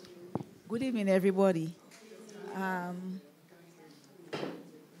 Good evening, everybody.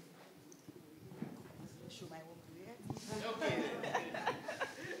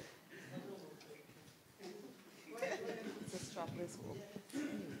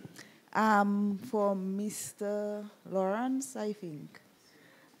 For Mr. Lawrence, I think,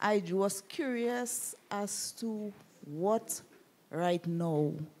 I was curious as to what right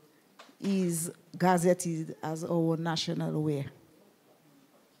now is gazetted as our national wear.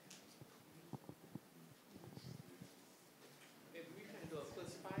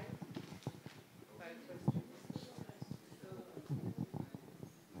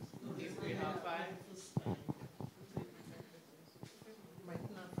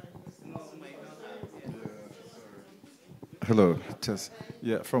 Hello.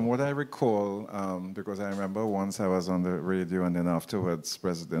 From what I recall, because I remember once I was on the radio and then afterwards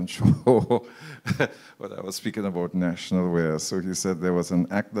President Shaw, but I was speaking about national wear. So he said there was an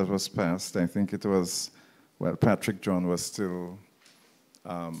act that was passed. I think it was, well, Patrick John was still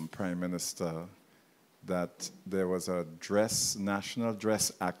Prime Minister, that there was a National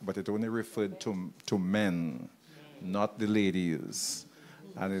Dress Act, but it only referred to men, not the ladies.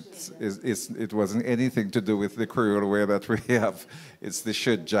 And it wasn't anything to do with the Creole wear that we have. It's the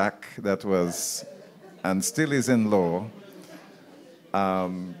shirt jack that was, and still is in law.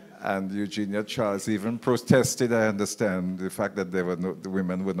 And Eugenia Charles even protested, I understand, the fact that the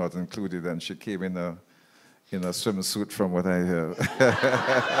women were not included, and she came in a swimsuit from what I hear.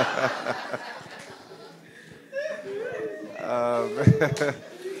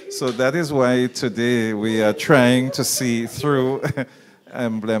 So that is why today we are trying to see through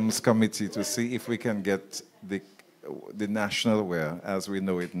Emblems Committee to see if we can get the national wear as we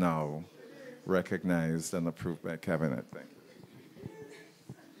know it now recognized and approved by Cabinet. Thank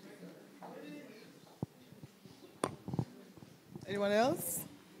you. Anyone else?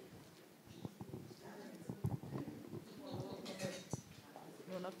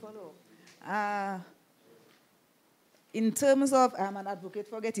 In terms of, I'm an advocate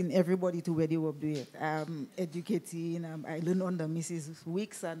for getting everybody to where they will do it. Educating, I learned under Mrs.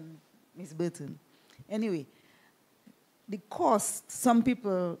 Weeks and Miss Burton. Anyway, the cost,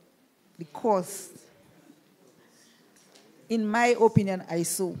 in my opinion, I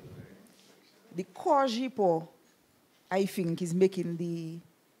saw. The Corjipo, I think, is making the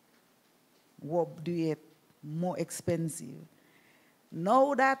WOB duet more expensive.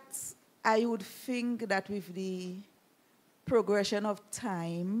 Now that I would think that with the progression of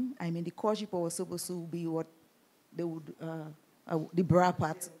time, I mean, the Corjipo was supposed to be what they would, the bra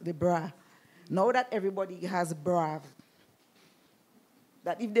part, the bra. Now that everybody has bra,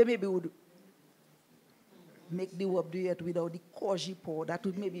 that if they maybe would make the WOB duet without the Corjipo, that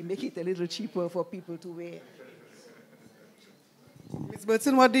would maybe make it a little cheaper for people to wear. Mr. Ms.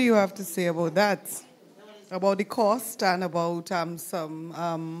 Burton, what do you have to say about that? About the cost and about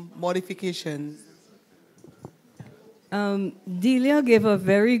some modifications? Delia gave a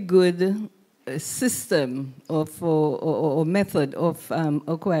very good system of or method of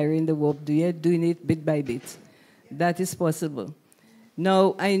acquiring the WOP duet, doing it bit by bit. That is possible.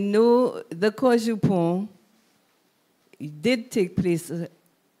 Now, I know the Kojupon did take place,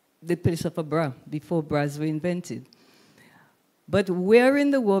 the place of a bra, before bras were invented. But where in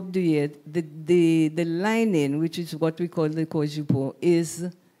the WOP duet, the lining, which is what we call the Kojupon, is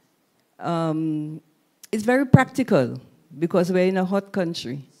it's very practical because we're in a hot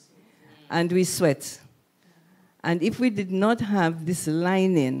country and we sweat. And if we did not have this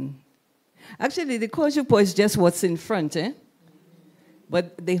lining, actually the Kojupon is just what's in front, eh?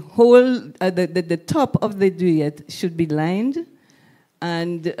 But the whole, the top of the duet should be lined,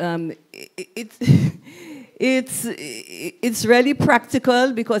 and it's really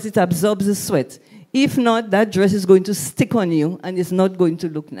practical because it absorbs the sweat. If not, that dress is going to stick on you and it's not going to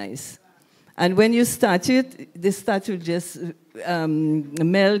look nice. And when you start it, the start will just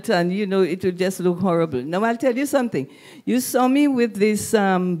melt and, you know, it will just look horrible. Now, I'll tell you something. You saw me with this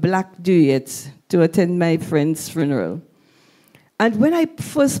black duet to attend my friend's funeral. And when I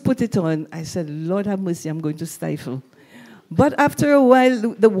first put it on, I said, Lord have mercy, I'm going to stifle. But after a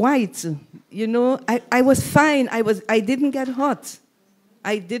while, the white, you know, I was fine. I didn't get hot.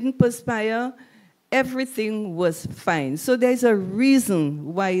 I didn't perspire. Everything was fine. So there's a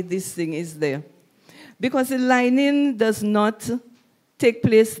reason why this thing is there. Because the lining does not take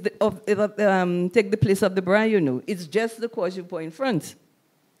place take the place of the bra, you know. It's just the Kojupon in front.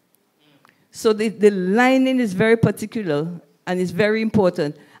 So the lining is very particular and it's very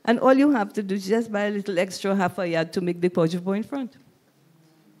important. And all you have to do is just buy a little extra half a yard to make the Kojupon in front.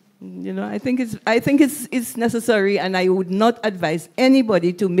 You know, I think it's necessary, and I would not advise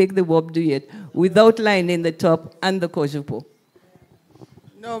anybody to make the WOP duet without lining the top and the Kojupon.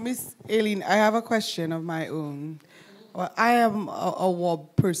 No, Miss Aileen, I have a question of my own. Well, I am a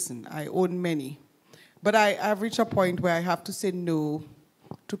WOP person. I own many. But I've reached a point where I have to say no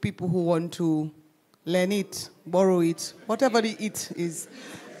to people who want to lend it, borrow it, whatever the it is.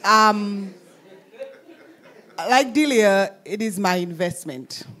 Like Delia, it is my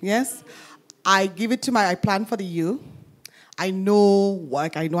investment, yes? I give it to I plan for the year. I know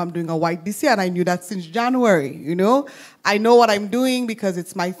I'm doing a white this year, and I knew that since January, you know? I know what I'm doing because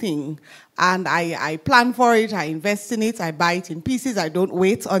it's my thing. And I plan for it, I invest in it, I buy it in pieces, I don't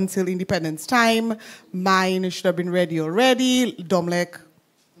wait until Independence time. Mine should have been ready already, Domlek.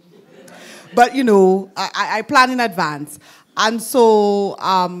 But, you know, I plan in advance. And so,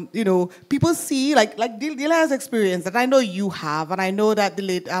 you know, people see, like Dila has experienced that I know you have, and I know that the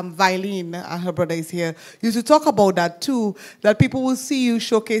late Violin, her brother is here, used to talk about that too, that people will see you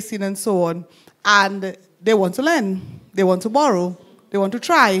showcasing and so on, and they want to learn, they want to borrow, they want to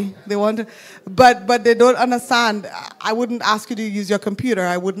try, they want to, but they don't understand. I wouldn't ask you to use your computer,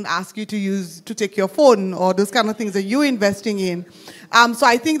 I wouldn't ask you to take your phone, or those kind of things that you're investing in. So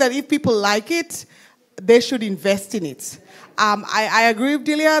I think that if people like it, they should invest in it. I agree with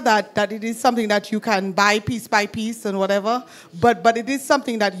Delia that it is something that you can buy piece by piece and whatever, but it is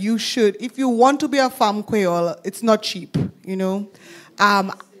something that you should, if you want to be a farm Creole, it's not cheap, you know.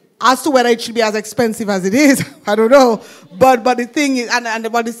 As to whether it should be as expensive as it is, I don't know. But the thing is,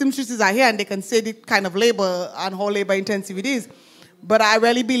 but the seamstresses are here and they can say the kind of labor and how labor intensive it is. But I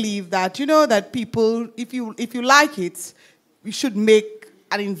really believe that, you know, that people, if you like it, you should make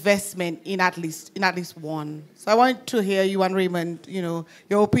an investment in at least one. So I want to hear you and Raymond, you know,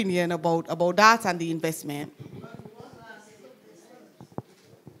 your opinion about that and the investment.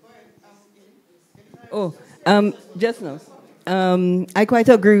 Oh, just now. I quite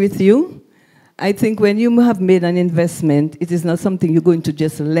agree with you. I think when you have made an investment, it is not something you're going to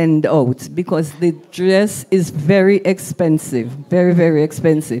just lend out, because the dress is very expensive, very, very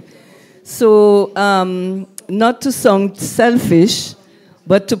expensive. So not to sound selfish,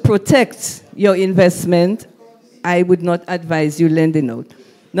 but to protect your investment, I would not advise you lending out.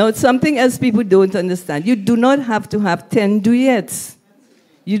 Now, it's something else people don't understand. You do not have to have 10 duets.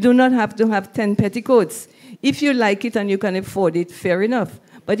 You do not have to have 10 petticoats. If you like it and you can afford it, fair enough.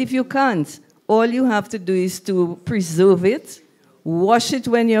 But if you can't, all you have to do is to preserve it, wash it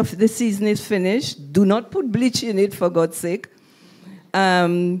when the season is finished. Do not put bleach in it, for God's sake.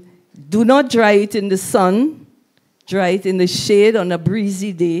 Do not dry it in the sun. Dry it in the shade on a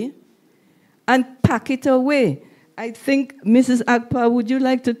breezy day, and pack it away. I think, Mrs. Akpa, would you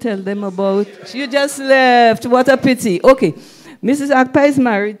like to tell them about... You just left. What a pity. Okay. Mrs. Akpa is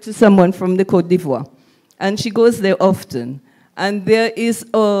married to someone from the Côte d'Ivoire, and she goes there often. And there is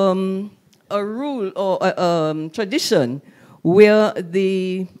a rule or a tradition where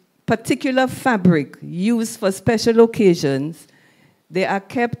the particular fabric used for special occasions, they are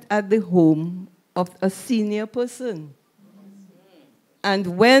kept at the home of a senior person. And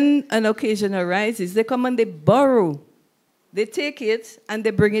when an occasion arises, they come and they borrow. They take it and they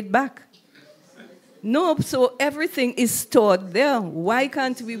bring it back. No, so everything is stored there. Why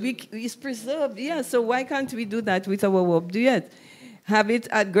can't it's preserved, yeah, so why can't we do that with our wob duet? Have it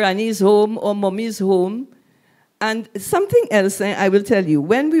at granny's home or mommy's home. And something else I will tell you,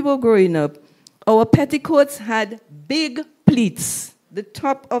 when we were growing up, our petticoats had big pleats, the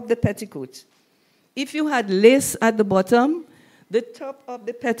top of the petticoat. If you had lace at the bottom, the top of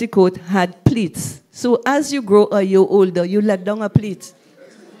the petticoat had pleats. So as you grow a year older, you let down a pleat.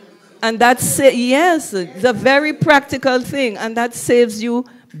 And that's, yes, it's a very practical thing. And that saves you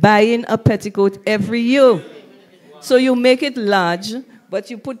buying a petticoat every year. So you make it large, but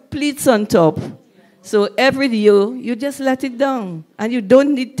you put pleats on top. So every year, you just let it down. And you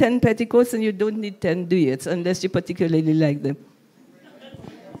don't need 10 petticoats and you don't need 10 duets unless you particularly like them.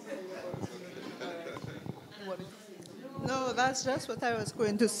 No, that's just what I was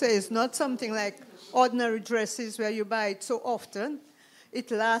going to say. It's not something like ordinary dresses where you buy it so often. It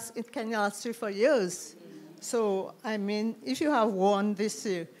can last you for years. So, I mean, if you have one this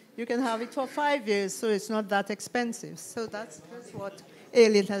year, you can have it for 5 years, so it's not that expensive. So that's what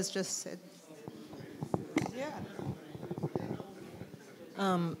Aileen has just said. Yeah.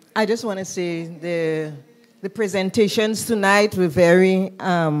 I just want to say the presentations tonight were very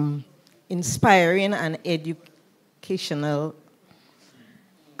inspiring and educational.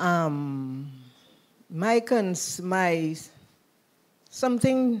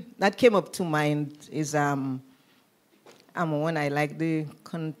 Something that came up to mind is when I like the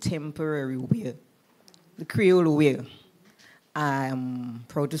contemporary wear, the Creole wear. I'm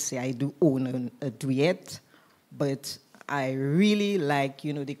proud to say I do own a duet, but I really like,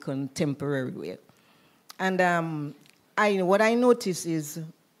 the contemporary wear. And what I notice is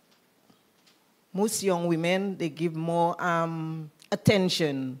most young women, they give more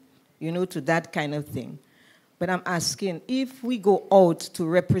attention, to that kind of thing. But I'm asking, if we go out to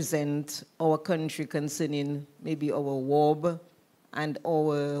represent our country concerning maybe our wob and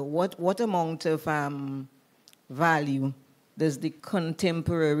our, what amount of value does the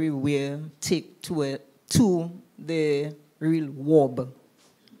contemporary wear take to the real wob?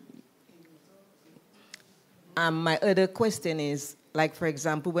 My other question is, like, for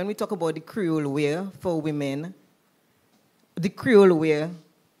example, when we talk about the Creole wear for women, the Creole wear,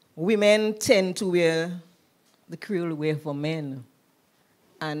 women tend to wear the Creole wear for men.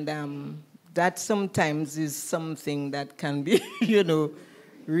 And that sometimes is something that can be,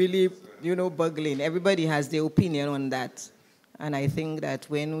 really, buggling. Everybody has their opinion on that. And I think that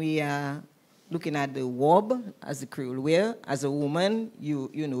when we are looking at the wob as the Creole wear, as a woman,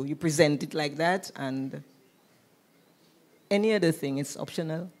 you present it like that, and any other thing is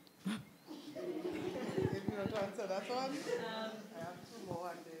optional. If you want to answer that one, I have two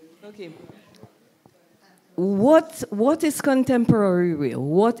more. Okay. What is contemporary wear?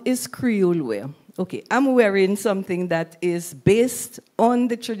 What is Creole wear? Okay, I'm wearing something that is based on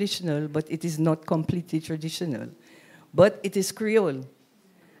the traditional, but it is not completely traditional. But it is Creole.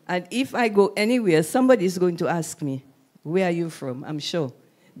 And if I go anywhere, somebody is going to ask me, where are you from? I'm sure.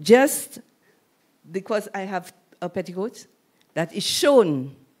 Just because I have a petticoat that is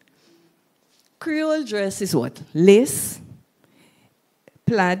shown. Creole dress is what? Lace,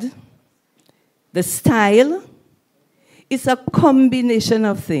 plaid, the style. It's a combination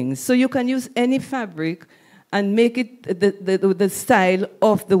of things. So you can use any fabric and make it the style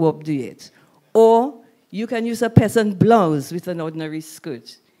of the wob duet. Or you can use a peasant blouse with an ordinary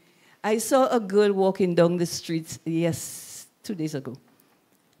skirt. I saw a girl walking down the street, 2 days ago.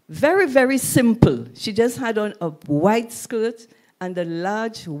 Very, very simple. She just had on a white skirt and a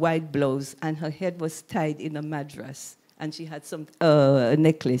large white blouse, and her head was tied in a madras. And she had a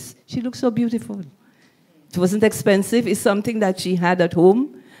necklace. She looked so beautiful. It wasn't expensive. It's something that she had at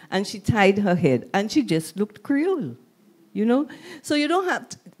home, and she tied her head, and she just looked Creole, So you don't have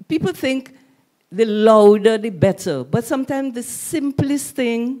to, people think the louder, the better. But sometimes the simplest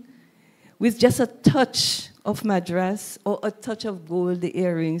thing with just a touch of madras or a touch of gold, the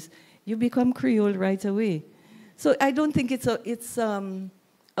earrings, you become Creole right away. So I don't think it's a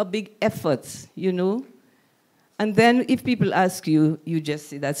big effort, And then if people ask you, you just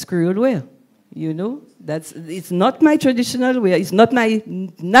say, that's Creole wear. It's not my traditional wear. It's not my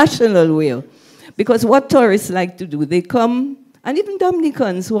national wear. Because what tourists like to do, they come, and even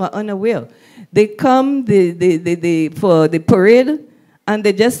Dominicans who are unaware, They come for the parade, and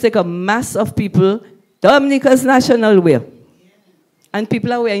they just take a mass of people, Dominica's national wear. And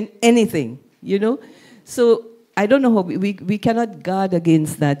people are wearing anything, you know? So I don't know how we cannot guard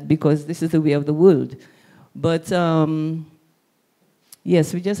against that because this is the way of the world. But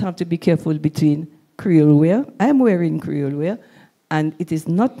yes, we just have to be careful between Creole wear. I'm wearing Creole wear, and it is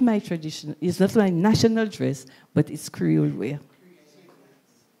not my tradition, it's not my national dress, but it's Creole wear.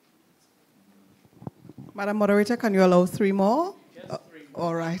 Madam Moderator, can you allow 3 more?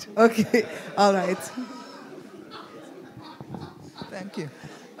 All right. Okay. All right. Thank you.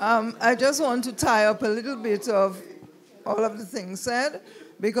 I just want to tie up a little bit of all of the things said,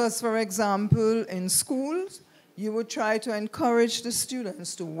 because, for example, in schools, you would try to encourage the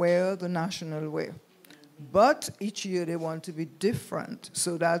students to wear the national wear. But each year they want to be different.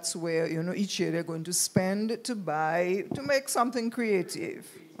 So that's where, you know, each year they're going to spend to buy, to make something creative.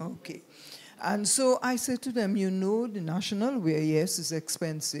 Okay. And so I said to them, you know, the national wear, yes, is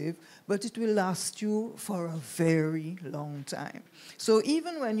expensive, but it will last you for a very long time. So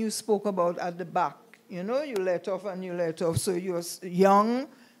even when you spoke about at the back, you know, you let off and you let off, so you're young.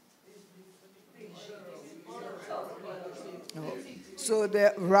 Oh. So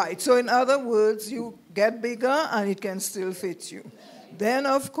right. So in other words, you get bigger and it can still fit you. Then,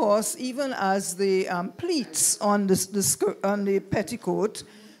 of course, even as the pleats on the petticoat,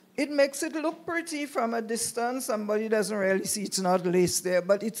 it makes it look pretty from a distance. Somebody doesn't really see it's not lace there,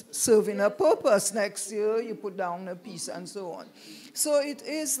 but it's serving a purpose. Next year, you put down a piece and so on. So it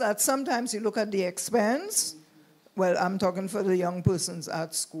is that sometimes you look at the expense. Well, I'm talking for the young persons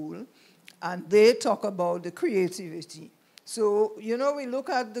at school, and they talk about the creativity. So, you know, we look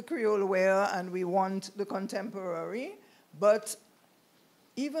at the Creole wear and we want the contemporary, but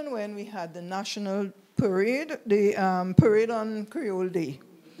even when we had the national parade, the parade on Creole Day,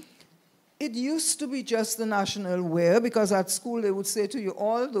 it used to be just the national wear, because at school they would say to you,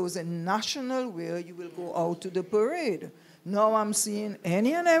 all those in national wear, you will go out to the parade. Now I'm seeing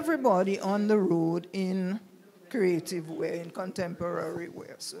any and everybody on the road in creative wear, in contemporary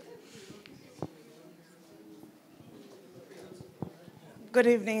wear. So. Good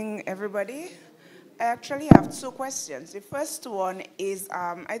evening, everybody. I actually have 2 questions. The first one is,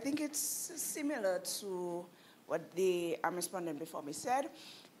 I think it's similar to what the respondent before me said.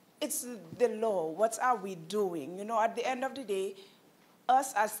 It's the law. What are we doing? You know, at the end of the day,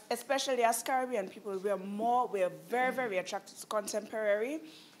 us, especially as Caribbean people, we're very, very attracted to contemporary,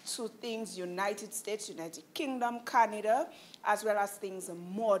 to things United States, United Kingdom, Canada, as well as things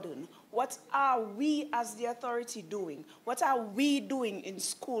modern. What are we as the authority doing? What are we doing in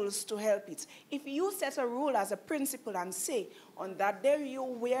schools to help it? If you set a rule as a principal and say, on that day you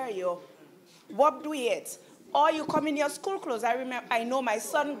wear your wobduet, or you come in your school clothes. I know my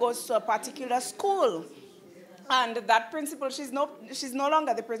son goes to a particular school, and that principal, she's no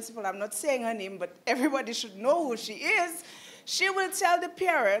longer the principal. I'm not saying her name, but everybody should know who she is. She will tell the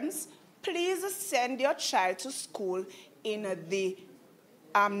parents, please send your child to school in the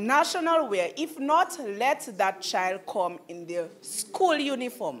national wear. If not, let that child come in their school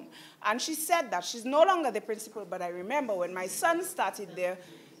uniform. And she said that. She's no longer the principal, but I remember when my son started there,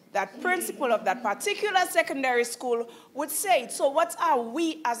 that principal of that particular secondary school would say it. So what are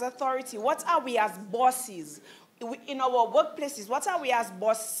we as authority? What are we as bosses in our workplaces? What are we as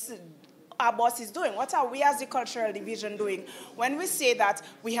our bosses doing? What are we as the cultural division doing when we say that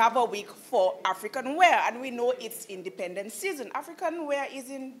we have a week for African wear and we know it's independence season? African wear is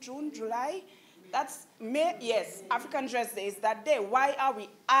in June, July. That's May, yes, African Dress Day is that day. Why are we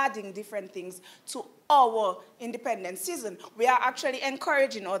adding different things to our independence season? We are actually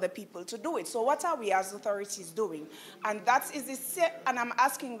encouraging other people to do it. So what are we as authorities doing? And that is and I'm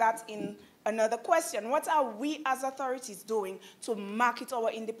asking that in another question. What are we as authorities doing to market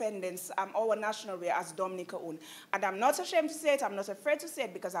our independence, our national wear as Dominica own? And I'm not ashamed to say it, I'm not afraid to say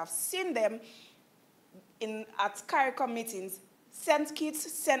it, because I've seen them at CARICOM meetings. St.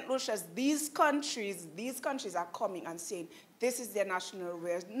 Kitts, St. Lucia's, these countries are coming and saying, this is their national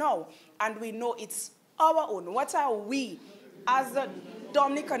wear. No, and we know it's our own. What are we as the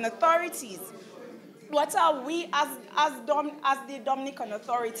Dominican authorities? What are we as the Dominican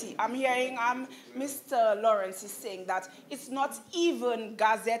authority? I'm hearing Mr. Lawrence is saying that it's not even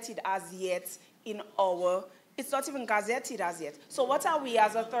gazetted as yet it's not even gazetted as yet. So what are we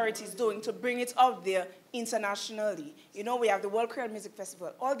as authorities doing to bring it out there internationally? You know, we have the World Creole Music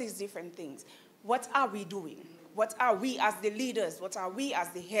Festival, all these different things. What are we doing? What are we as the leaders, what are we as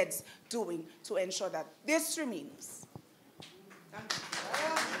the heads doing to ensure that this remains?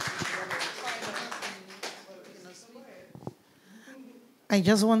 I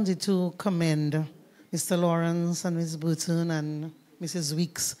just wanted to commend Mr. Lawrence and Ms. Burton and Mrs.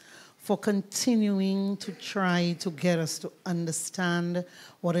 Weeks for continuing to try to get us to understand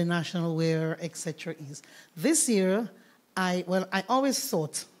what a national wear, etc. is. This year, I always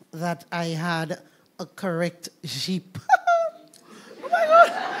thought that I had a correct Jeep. Oh my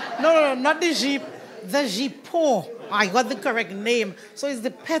God! No, not the Jeep, the Jeepo. I got the correct name. So it's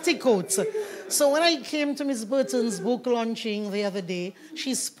the petticoats. So when I came to Ms. Burton's book launching the other day,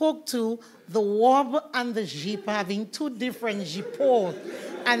 she spoke to the wob and the Jeep having two different Jeepos.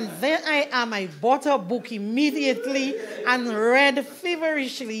 And there I am, I bought a book immediately and read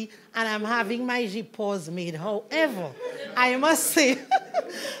feverishly, and I'm having my Jeepos made. However, I must say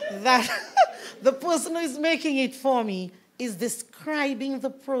that the person who is making it for me is describing the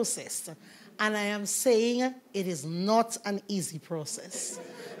process. And I am saying it is not an easy process.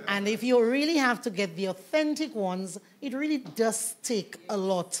 And if you really have to get the authentic ones, it really does take a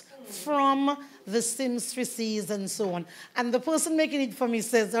lot from the seamstresses and so on. And the person making it for me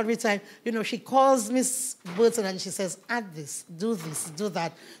says every time, you know, she calls Miss Burton and she says, add this, do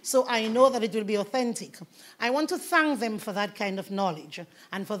that. So I know that it will be authentic. I want to thank them for that kind of knowledge.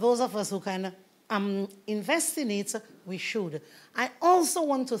 And for those of us who can invest in it, we should. I also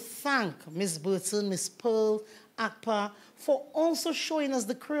want to thank Ms. Burton, Ms. Pearl, Akpa, for also showing us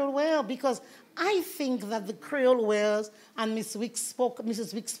the Creole wear, because I think that the Creole wears, and Mrs.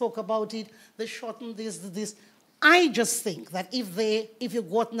 Wicks spoke about it, the shorten this. I just think that if you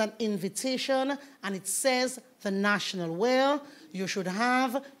got an invitation and it says the national wear, you should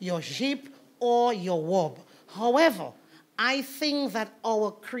have your Jeep or your wob. However, I think that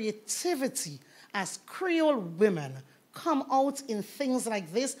our creativity as Creole women come out in things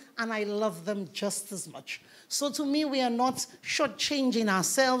like this, and I love them just as much. So to me, we are not shortchanging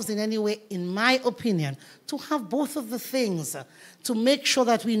ourselves in any way, in my opinion, to have both of the things, to make sure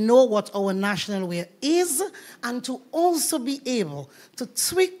that we know what our national wear is, and to also be able to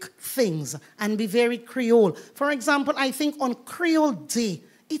tweak things and be very Creole. For example, I think on Creole Day,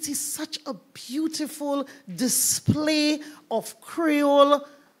 it is such a beautiful display of Creole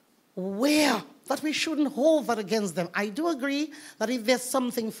wear that we shouldn't hold that against them. I do agree that if there's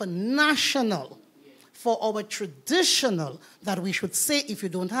something for national, for our traditional, that we should say, if you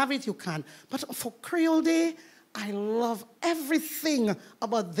don't have it, you can. But for Creole Day, I love everything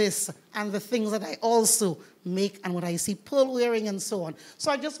about this and the things that I also make and what I see Pearl wearing and so on.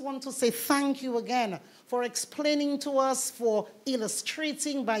 So I just want to say thank you again for explaining to us, for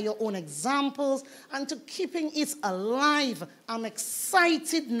illustrating by your own examples, and to keeping it alive. I'm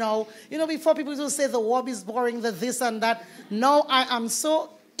excited now. You know, before people used to say the wob is boring, the this and that. Now I am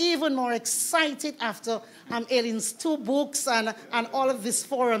so even more excited after Eileen's 2 books and all of these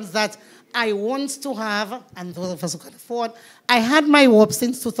forums that I want to have, and those of us who can afford. I had my wob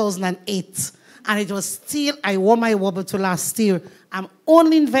since 2008, and it was still, I wore my wob to last year. I'm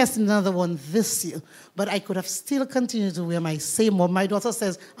only investing in another one this year, but I could have still continued to wear my same wob. My daughter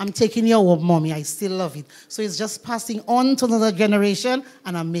says, I'm taking your wob, Mommy. I still love it. So it's just passing on to another generation,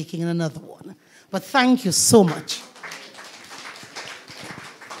 and I'm making another one. But thank you so much.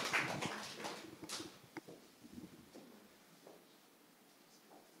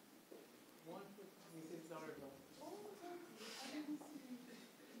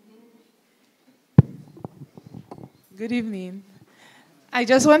 Good evening. I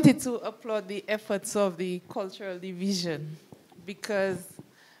just wanted to applaud the efforts of the cultural division, because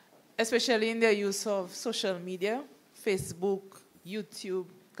especially in their use of social media, Facebook, YouTube,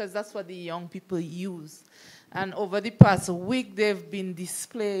 because that's what the young people use. And over the past week, they've been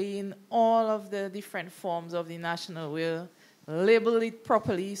displaying all of the different forms of the national wear, label it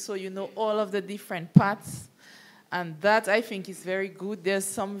properly so you know all of the different parts. And that, I think, is very good. There's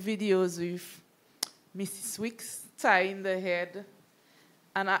some videos with Mrs. Wicks tying the head,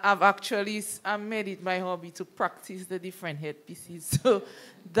 and I've actually made it my hobby to practice the different headpieces, so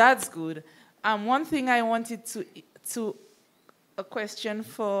that's good. One thing I wanted a question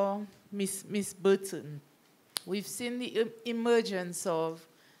for Miss Burton. We've seen the emergence of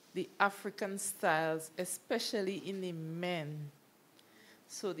the African styles, especially in the men.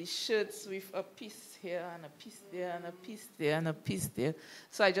 So the shirts with a piece here and a piece there and a piece there and a piece there.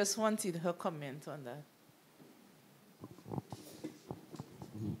 So I just wanted her comment on that.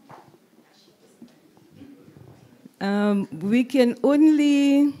 We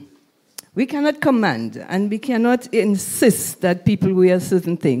cannot command, and we cannot insist that people wear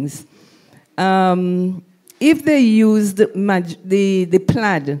certain things. If they use the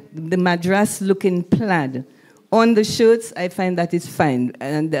plaid, the madras-looking plaid, on the shirts, I find that is fine,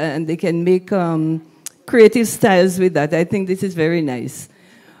 and they can make creative styles with that. I think this is very nice.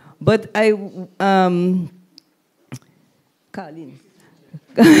 But Colleen.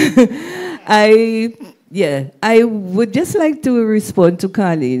 I would just like to respond to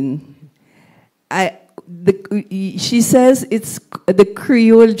Colleen. She says it's the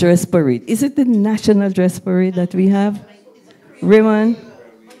Creole dress parade. Is it the national dress parade that we have? Raymond?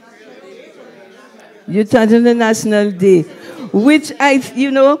 You're talking the National Day, which I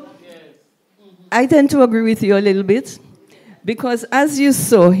tend to agree with you a little bit, because as you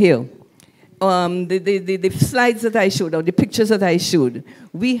saw here, the slides that I showed, or the pictures that I showed,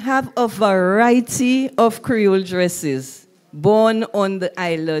 we have a variety of Creole dresses born on the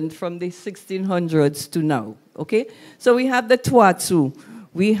island from the 1600s to now, okay? So we have the tuatu,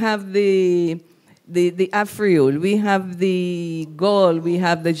 we have the afriole, we have the gaul, we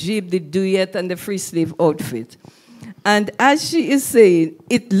have the jib, the duet, and the free sleeve outfit. And as she is saying,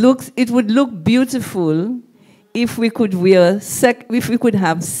 it would look beautiful if we could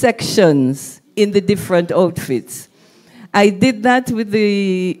have sections in the different outfits. I did that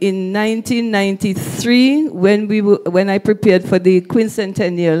in 1993 when I prepared for the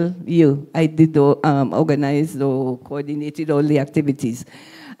quincentennial year. I did organize or coordinated all the activities.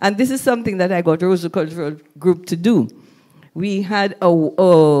 And this is something that I got Rosa Cultural Group to do. We had a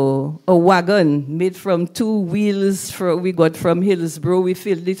wagon made from 2 wheels we got from Hillsborough. We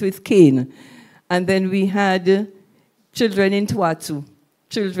filled it with cane. And then we had children in tuatu,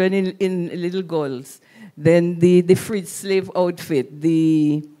 children in little gauls. Then the freed slave outfit,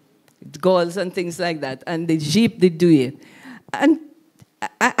 the gauls and things like that, and the jeep, the duet. And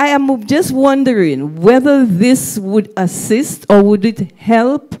I am just wondering whether this would assist or would it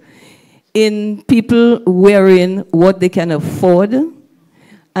help in people wearing what they can afford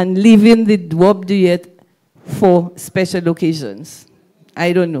and leaving the wob duet for special occasions.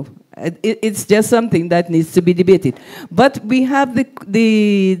 I don't know. It's just something that needs to be debated. But we have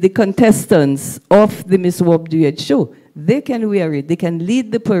the contestants of the Miss Wob Duet show. They can wear it. They can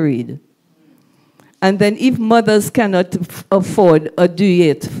lead the parade. And then if mothers cannot afford a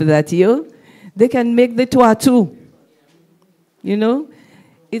duet for that year, they can make the tuatu. You know?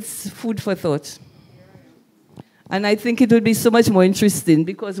 It's food for thought. And I think it would be so much more interesting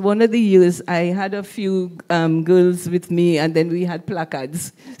because one of the years I had a few girls with me and then we had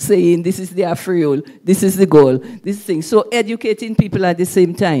placards saying this is the afriole, this is the goal, this thing. So educating people at the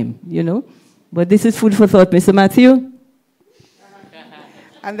same time, you know. But this is food for thought, Mr. Matthew.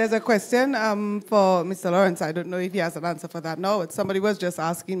 And there's a question for Mr. Lawrence. I don't know if he has an answer for that now, but somebody was just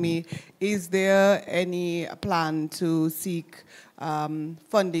asking me, is there any plan to seek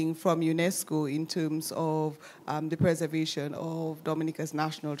funding from UNESCO in terms of the preservation of Dominica's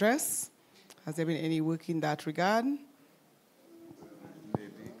national dress? Has there been any work in that regard?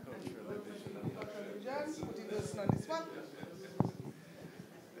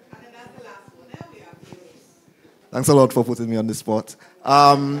 Thanks a lot for putting me on the spot.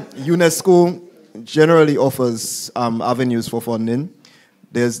 UNESCO generally offers avenues for funding.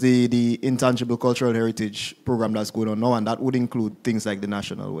 There's the Intangible Cultural Heritage program that's going on now, and that would include things like the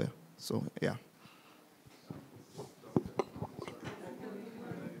national wear. So, yeah.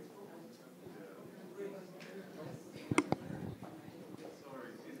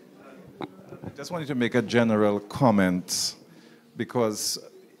 I just wanted to make a general comment because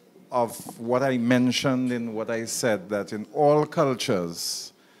of what I mentioned in what I said, that in all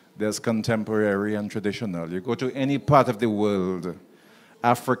cultures, there's contemporary and traditional. You go to any part of the world,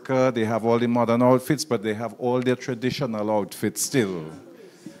 Africa, they have all the modern outfits, but they have all their traditional outfits still.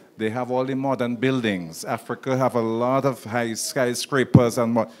 They have all the modern buildings. Africa have a lot of high skyscrapers,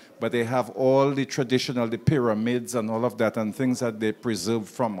 but they have all the traditional, the pyramids and all of that, and things that they preserved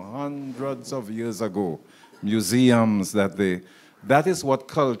from hundreds of years ago. Museums that is what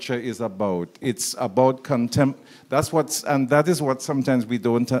culture is about. It's about that is what sometimes we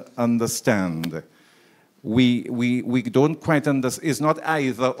don't understand. We don't quite understand. It's not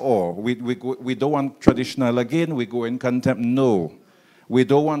either or. We don't want traditional again, we go in no. We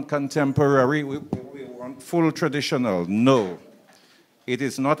don't want contemporary, we want full traditional. No. It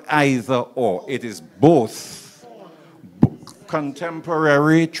is not either or. It is both.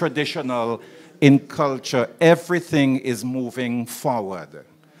 Contemporary, traditional. In culture, everything is moving forward.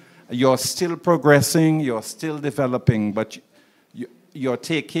 You're still progressing, you're still developing, but you're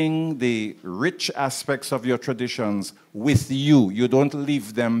taking the rich aspects of your traditions with you. You don't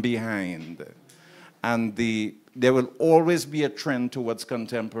leave them behind. And there will always be a trend towards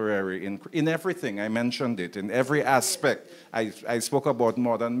contemporary in everything. I mentioned it, in every aspect. I spoke about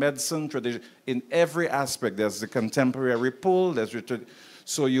modern medicine, tradition. In every aspect, there's the contemporary pull,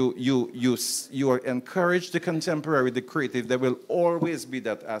 So you encourage the contemporary, the creative. There will always be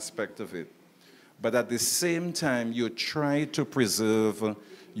that aspect of it. But at the same time, you try to preserve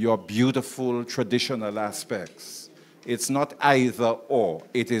your beautiful traditional aspects. It's not either or.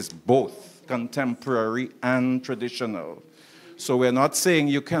 It is both contemporary and traditional. So we're not saying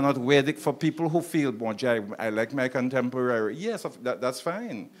you cannot wear it for people who feel, well, I like my contemporary. Yes, that's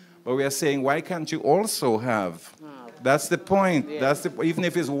fine. But we are saying, why can't you also have? That's the point. Yeah. Even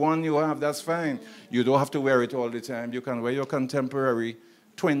if it's one you have, that's fine. You don't have to wear it all the time. You can wear your contemporary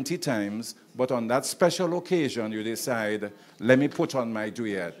 20 times, but on that special occasion, you decide, let me put on my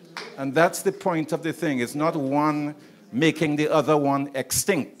duet. And that's the point of the thing. It's not one making the other one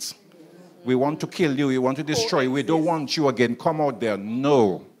extinct. We want to kill you, we want to destroy you, we don't want you again, come out there.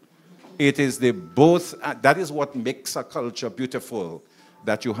 No. It is the both, that is what makes a culture beautiful,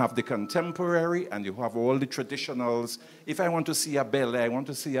 that you have the contemporary and you have all the traditionals. If I want to see a ballet, I want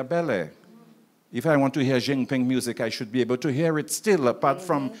to see a ballet. If I want to hear Jinping music, I should be able to hear it still, apart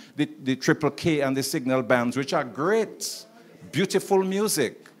from the triple K and the signal bands, which are great, beautiful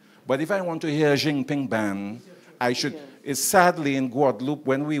music. But if I want to hear Jinping band, I should... It's sadly in Guadeloupe,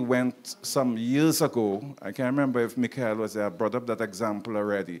 when we went some years ago, I can't remember if Michael was there, I brought up that example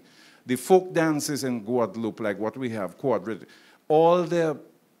already. The folk dances in Guadeloupe, like what we have, all the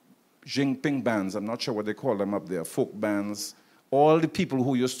Jinping bands, I'm not sure what they call them up there, folk bands, all the people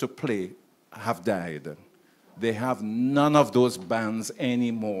who used to play have died. They have none of those bands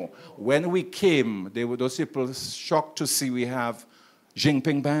anymore. When we came, those people shocked to see we have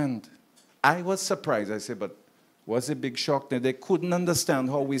Jinping band. I was surprised. I said, but was a big shock that they couldn't understand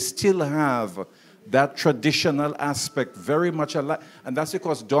how we still have that traditional aspect very much alive. And that's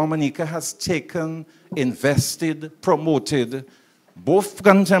because Dominica has taken, invested, promoted both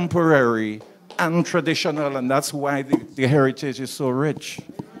contemporary and traditional, and that's why the heritage is so rich.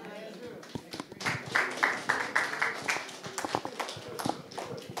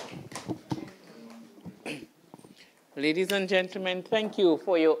 Ladies and gentlemen, thank you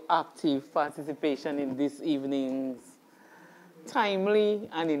for your active participation in this evening's timely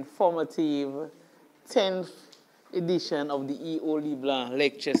and informative 10th edition of the E.O. LeBLANC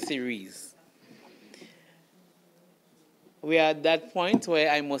lecture series. We are at that point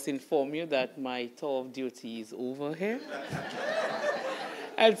where I must inform you that my tour of duty is over here.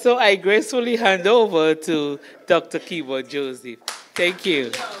 And so I gracefully hand over to Dr. Kibo Joseph. Thank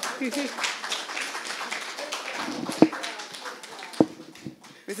you.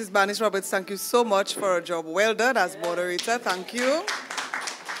 Mrs. Banis Roberts, thank you so much for a job well done as moderator. Thank you.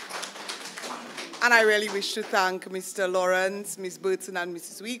 And I really wish to thank Mr. Lawrence, Ms. Burton, and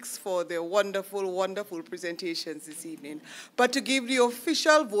Mrs. Weeks for their wonderful, wonderful presentations this evening. But to give the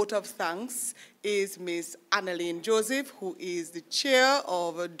official vote of thanks is Ms. Annalene Joseph, who is the chair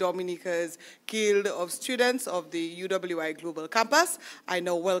of Dominica's Guild of Students of the UWI Global Campus. I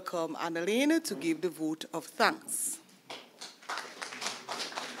now welcome Annalene to give the vote of thanks.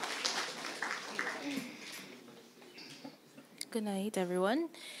 Good night, everyone.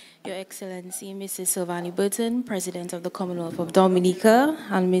 Your Excellency, Mrs. Sylvanie Burton, President of the Commonwealth of Dominica,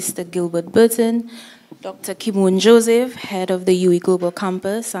 and Mr. Gilbert Burton, Dr. Kimoon Joseph, Head of the UWI Global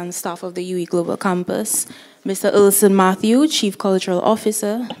Campus and staff of the UWI Global Campus, Mr. Ulson Matthew, Chief Cultural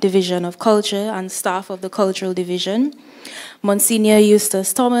Officer, Division of Culture and staff of the Cultural Division, Monsignor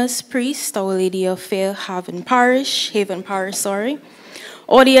Eustace Thomas, Priest, Our Lady of Fair Haven Parish,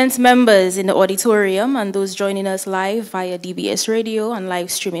 audience members in the auditorium and those joining us live via DBS radio and live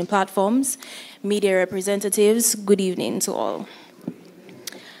streaming platforms, media representatives, good evening to all.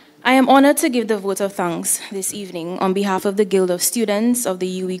 I am honored to give the vote of thanks this evening on behalf of the Guild of Students of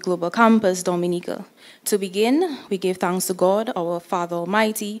the UWI Global Campus, Dominica. To begin, we give thanks to God, our Father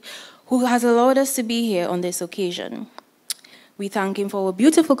Almighty, who has allowed us to be here on this occasion. We thank Him for our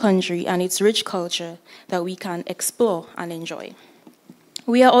beautiful country and its rich culture that we can explore and enjoy.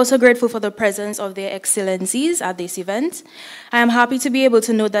 We are also grateful for the presence of their excellencies at this event. I am happy to be able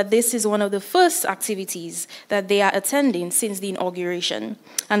to note that this is one of the first activities that they are attending since the inauguration,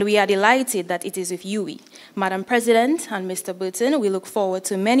 and we are delighted that it is with UWI. Madam President and Mr. Burton, we look forward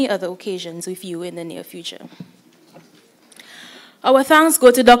to many other occasions with you in the near future. Our thanks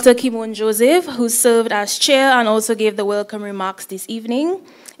go to Dr. Kimoon Joseph, who served as chair and also gave the welcome remarks this evening.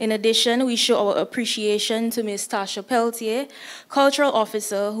 In addition, we show our appreciation to Ms. Tasha Peltier, Cultural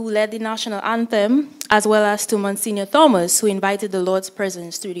Officer, who led the National Anthem, as well as to Monsignor Thomas, who invited the Lord's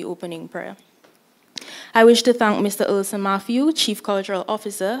presence through the opening prayer. I wish to thank Mr. Ulson Matthew, Chief Cultural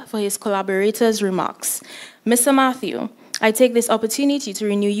Officer, for his collaborators' remarks. Mr. Matthew, I take this opportunity to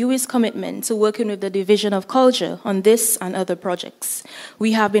renew UWI's commitment to working with the Division of Culture on this and other projects.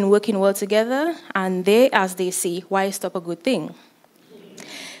 We have been working well together, and as they say, why stop a good thing?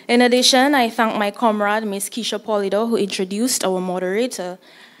 In addition, I thank my comrade, Ms. Keisha Polidor, who introduced our moderator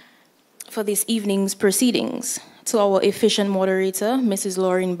for this evening's proceedings. To our efficient moderator, Mrs.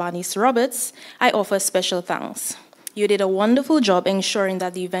 Lauren Barnes Roberts, I offer special thanks. You did a wonderful job ensuring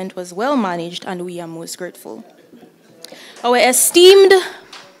that the event was well managed, and we are most grateful. Our esteemed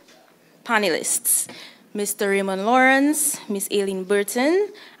panelists, Mr. Raymond Lawrence, Ms. Aileen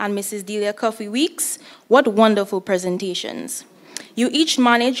Burton, and Mrs. Delia Coffey Weeks, what wonderful presentations. You each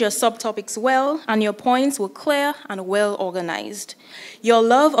managed your subtopics well, and your points were clear and well organized. Your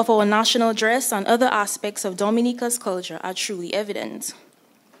love of our national dress and other aspects of Dominica's culture are truly evident.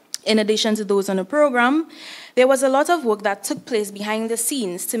 In addition to those on the program, there was a lot of work that took place behind the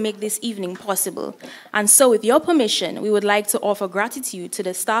scenes to make this evening possible. And so with your permission, we would like to offer gratitude to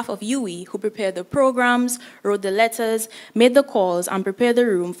the staff of UWI who prepared the programs, wrote the letters, made the calls, and prepared the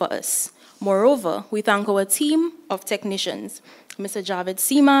room for us. Moreover, we thank our team of technicians, Mr. Javed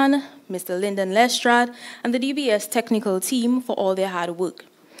Seaman, Mr. Lyndon Lestrade, and the DBS technical team for all their hard work.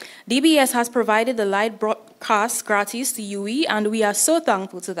 DBS has provided the live broadcast gratis to UWI, and we are so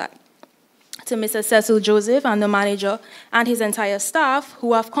thankful to that. To Mr. Cecil Joseph and the manager and his entire staff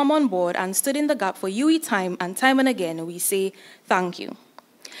who have come on board and stood in the gap for UWI time and again, we say thank you.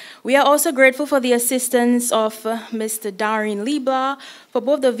 We are also grateful for the assistance of Mr. Darren Liebler for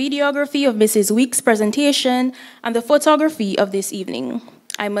both the videography of Mrs. Weeks' presentation and the photography of this evening.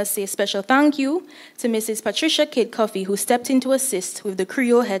 I must say a special thank you to Mrs. Patricia Kate Coffey, who stepped in to assist with the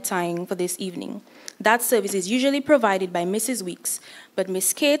Creole head tying for this evening. That service is usually provided by Mrs. Weeks, but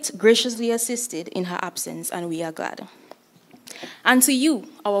Miss Kate graciously assisted in her absence, and we are glad. And to you,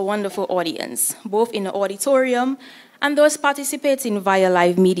 our wonderful audience, both in the auditorium and those participating via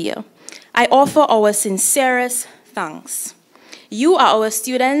live media, I offer our sincerest thanks. You are our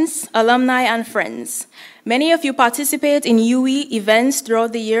students, alumni, and friends. Many of you participate in UWI events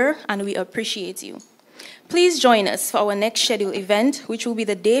throughout the year, and we appreciate you. Please join us for our next scheduled event, which will be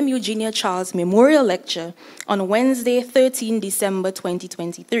the Dame Eugenia Charles Memorial Lecture on Wednesday, 13 December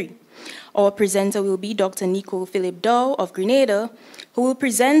 2023. Our presenter will be Dr. Nicole Philip Dow of Grenada, who will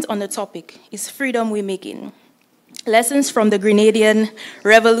present on the topic, Is Freedom We Making? Lessons from the Grenadian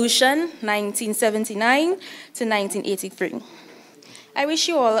Revolution, 1979 to 1983. I wish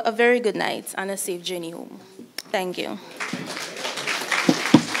you all a very good night and a safe journey home. Thank you.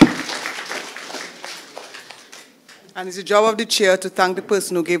 And it's the job of the chair to thank the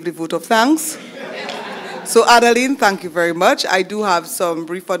person who gave the vote of thanks. So, Adeline, thank you very much. I do have some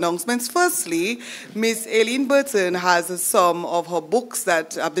brief announcements. Firstly, Miss Aileen Burton has some of her books,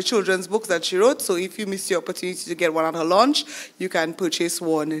 the children's books that she wrote. So if you missed the opportunity to get one at her launch, you can purchase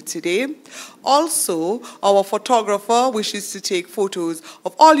one today. Also, our photographer wishes to take photos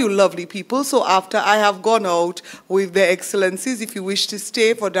of all you lovely people. So after I have gone out with their excellencies, if you wish to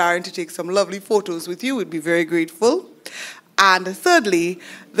stay for Darren to take some lovely photos with you, we'd be very grateful. And thirdly,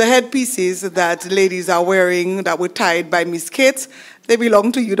 the headpieces that ladies are wearing that were tied by Miss Kate, they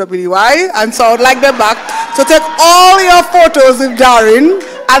belong to UWI, and so I would like them back. So take all your photos with Darren,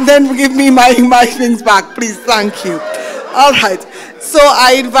 and then give me my things back, please. Thank you. All right. So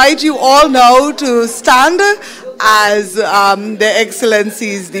I invite you all now to stand as the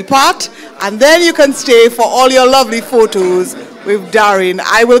excellencies depart, and then you can stay for all your lovely photos with Darren.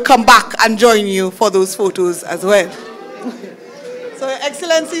 I will come back and join you for those photos as well. So,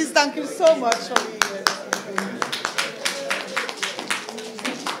 Excellencies, thank you so much for being